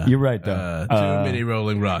 Yeah, you're right though. Too many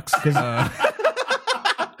rolling rocks. It's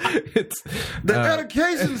the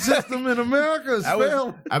education system in America is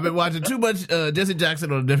failed. I've been watching too much Jesse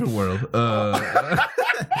Jackson on A Different World.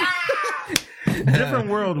 Different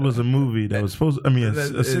World was a movie that was supposed to, a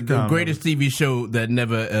sitcom. The greatest TV show that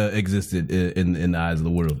never existed in the eyes of the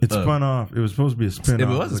world. It spun off. It was supposed to be a spin-off. It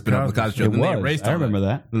was a spin-off of the Cosby Show. It Then was. they erased I remember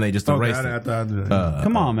that. And they just erased it.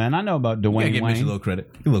 Come on, man. I know about Dwayne Give Wayne. Mitch a little credit.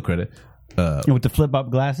 With the flip-up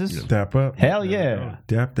glasses? Tap up. Hell yeah.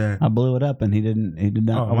 Tap that. I blew it up and he did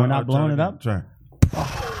not. We're not blowing it up? Try.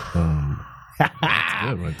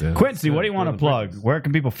 Right there. Quincy, what do you want to plug? Where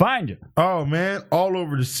can people find you? Oh, man. All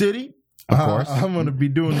over the city. Of course. I'm going to be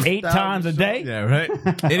doing 8 times a day. Yeah, right.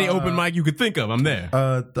 Any open mic you could think of, I'm there.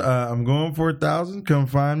 I'm going for 1,000. Come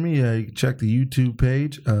find me. You can check the YouTube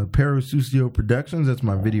page, Parasucio Productions. That's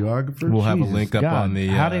my videographer. We'll have a Jesus link up God. on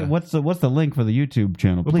the. what's the link for the YouTube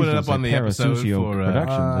channel? We'll Please put it don't up say on the episode Parasucio for,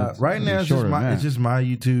 Productions. Right now, it's just my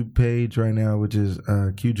YouTube page right now, which is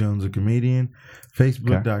Q Jones a Comedian.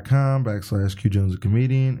 Facebook.com/Q Jones a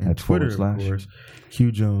Comedian. And That's Twitter, // of course,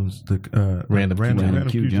 Q Jones the Random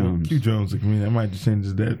Q Jones. Q Jones the Comedian. I might just change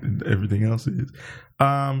that. And everything else is.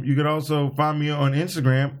 You can also find me on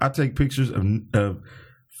Instagram. I take pictures of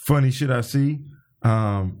funny shit I see.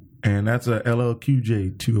 And that's a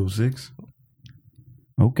LLQJ206.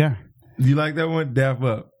 Okay. You like that one? Dap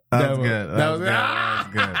up. That was good. That was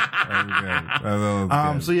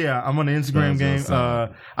good. So yeah, I'm on the Instagram game.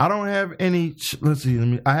 I don't have any. Let's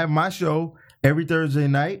see. I have my show every Thursday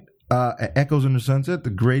night at Echoes in the Sunset, the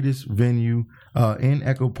greatest venue in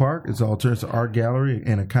Echo Park. It's an alternative art gallery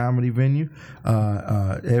and a comedy venue.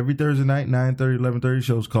 Every Thursday night, 9:30, 11:30.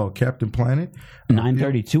 Show's called Captain Planet.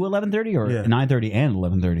 9:30 to 11:30 or 9:30 and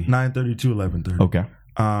 11:30? 9:30 to 11:30. Okay.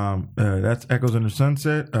 That's Echoes in the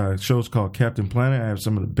Sunset. Show's called Captain Planet. I have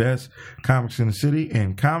some of the best comics in the city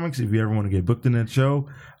and comics. If you ever want to get booked in that show,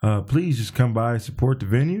 please just come by, support the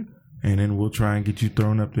venue, and then we'll try and get you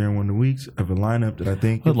thrown up there in one of the weeks of a lineup that I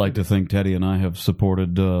think. I'd like to think Teddy and I have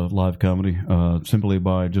supported live comedy simply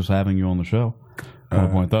by just having you on the show. I'll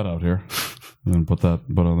point that out here, and then put that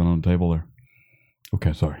on the table there.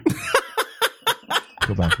 Okay, sorry.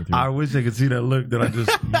 Go back with you. I wish I could see that look that I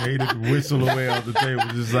just made it whistle away off the table.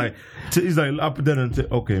 Just like he's like, I'll put that on the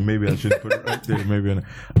table. Okay, maybe I should put it right there. Maybe.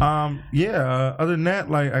 Other than that,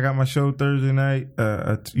 like I got my show Thursday night.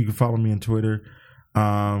 You can follow me on Twitter.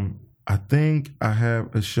 I think I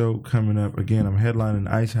have a show coming up again. I'm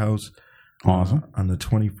headlining Ice House. Awesome. On the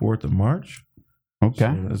 24th of March. Okay,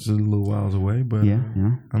 so that's a little whiles away, but yeah.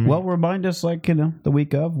 I mean, well, remind us, the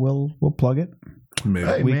week of. We'll plug it. Maybe.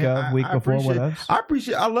 Hey, week man, before, what else? I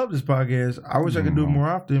love this podcast. I wish I could do it more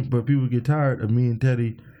often, but people get tired of me and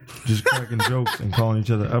Teddy just cracking jokes and calling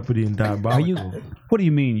each other uppity and diabolical. What do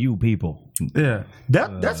you mean, you people? Yeah,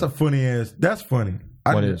 that's a funny ass. That's funny.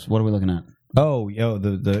 What are we looking at? Oh,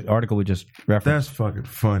 the article we just referenced. That's fucking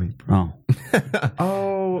funny, bro.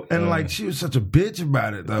 Oh, and like she was such a bitch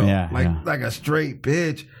about it though. Yeah, like a straight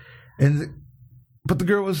bitch, but the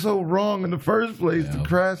girl was so wrong in the first place. The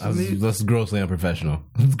crash. That's grossly unprofessional.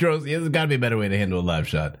 It's gross. There's got to be a better way to handle a live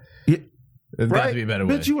shot. Yeah. There's got to be a better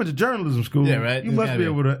way. Bitch, you went to journalism school. Yeah, right. You must be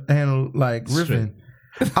able to handle like riffing.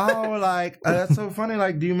 That's so funny.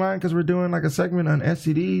 Like, do you mind? Because we're doing like a segment on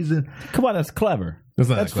STDs and. Come on, that's clever.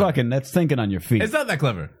 That's fucking. That's thinking on your feet. It's not that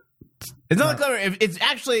clever. It's not clever. It's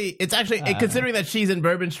actually considering that she's in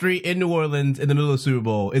Bourbon Street in New Orleans in the middle of the Super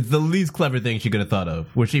Bowl. It's the least clever thing she could have thought of.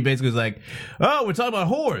 Where she basically was like, "Oh, we're talking about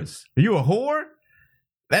whores. Are you a whore?"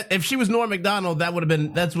 That if she was Norm Macdonald,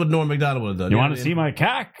 that's what Norm Macdonald would have done. You want to see my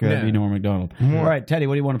cock? That'd be Norm Macdonald. All right, Teddy,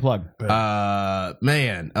 what do you want to plug? I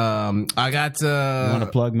got. You want to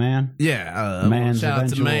plug, man? Yeah. Man's shout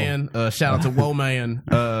eventual. out to man. Shout out to Woe Man.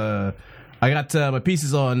 I got my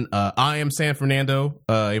pieces on I Am San Fernando,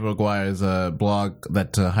 April McGuire's blog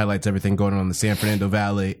that highlights everything going on in the San Fernando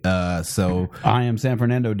Valley. So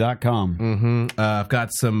IamSanFernando.com. I've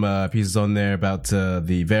got some pieces on there about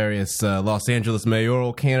the various Los Angeles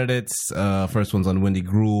mayoral candidates. First one's on Wendy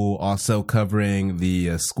Gruhl, also covering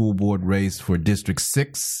the school board race for District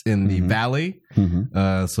 6 in the Valley.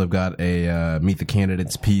 So I've got a Meet the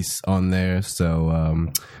Candidates piece on there. So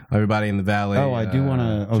everybody in the Valley. Oh, I do want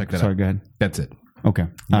to. Oh, sorry, go ahead. That's it. Okay.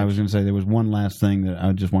 I was going to say there was one last thing that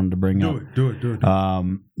I just wanted to bring up. Do it.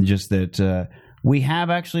 Just that we have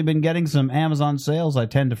actually been getting some Amazon sales. I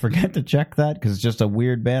tend to forget to check that because it's just a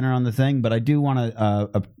weird banner on the thing. But I do want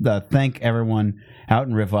to thank everyone out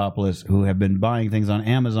in Riffopolis who have been buying things on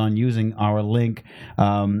Amazon using our link.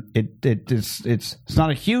 It's not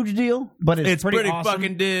a huge deal, but it's pretty awesome.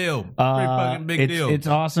 Fucking deal. Pretty fucking big deal. It's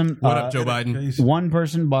awesome. What up, Joe Biden? One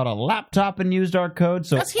person bought a laptop and used our code,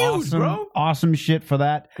 so that's huge, awesome, bro. Awesome shit for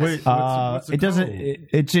that. Wait, what's the it doesn't.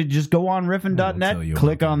 It should just go on riffin.net,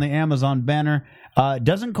 click on the Amazon banner. It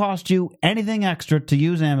doesn't cost you anything extra to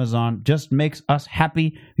use Amazon. Just makes us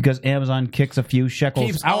happy because Amazon kicks a few shekels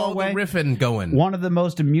Keeps our all way. the riffing going. One of the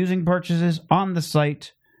most amusing purchases on the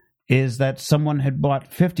site is that someone had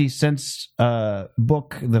bought 50 Cent's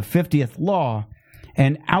book, The 50th Law,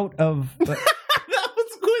 and out of that was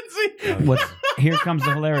Quincy. Here comes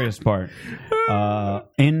the hilarious part.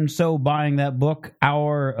 In so buying that book,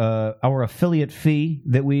 our affiliate fee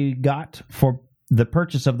that we got for the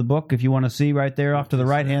purchase of the book, if you want to see right there off to the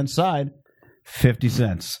right-hand side, 50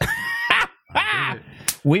 cents.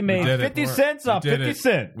 We made 50 cents off 50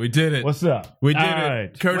 cents. We did it. What's up? We did All it.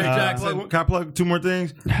 right. Curtis Jackson. Can I plug two more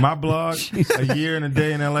things? My blog, A Year and a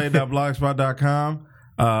Day in LA.blogspot.com.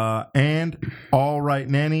 And All Right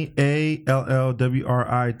Nanny, ALLWRITE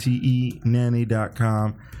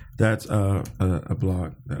nanny.com. That's a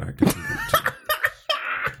blog that I contribute to.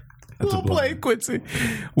 Well played, Quincy.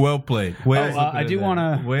 Well played. I do want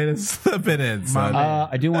to... Way to slip it in, son.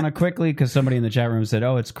 I do want to quickly, because somebody in the chat room said,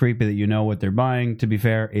 it's creepy that you know what they're buying. To be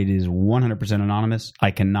fair, it is 100% anonymous. I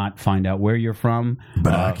cannot find out where you're from,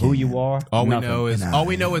 who you are. All we know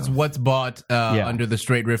is what's bought under the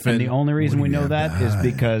Straight Riffin. And the only reason we know that is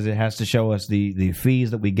because it has to show us the fees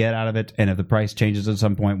that we get out of it, and if the price changes at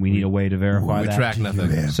some point, we need a way to verify that. We track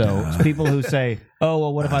nothing. So people who say,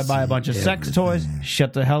 what if I buy a bunch of sex toys?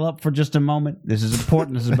 Shut the hell up for just a moment. This is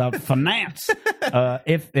important. This is about finance.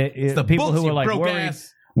 If the people who are like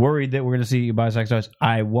worried that we're going to see you buy sex toys,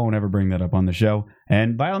 I won't ever bring that up on the show.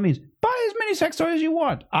 And by all means, buy as many sex toys as you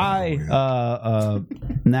want. I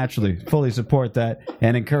naturally fully support that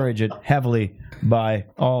and encourage it heavily. Buy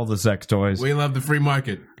all the sex toys. We love the free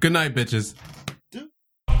market. Good night, bitches.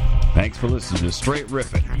 Thanks for listening to Straight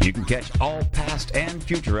Riffin. You can catch all past and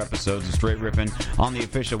future episodes of Straight Riffin on the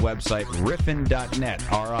official website, riffin.net,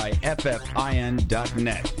 RIFFIN.net.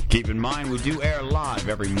 Keep in mind, we do air live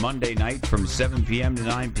every Monday night from 7 p.m. to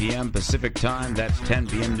 9 p.m. Pacific Time. That's 10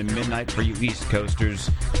 p.m. to midnight for you East Coasters.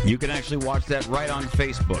 You can actually watch that right on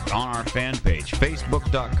Facebook, on our fan page,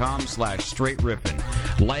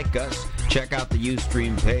 facebook.com/straightriffin. Like us, check out the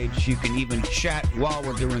Ustream page. You can even chat while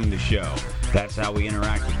we're doing the show. That's how we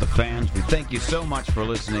interact with the fans. We thank you so much for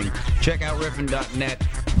listening. Check out riffin.net.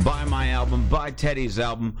 Buy my album. Buy Teddy's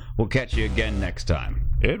album. We'll catch you again next time.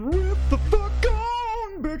 And rip the fuck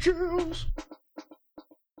on, bitches!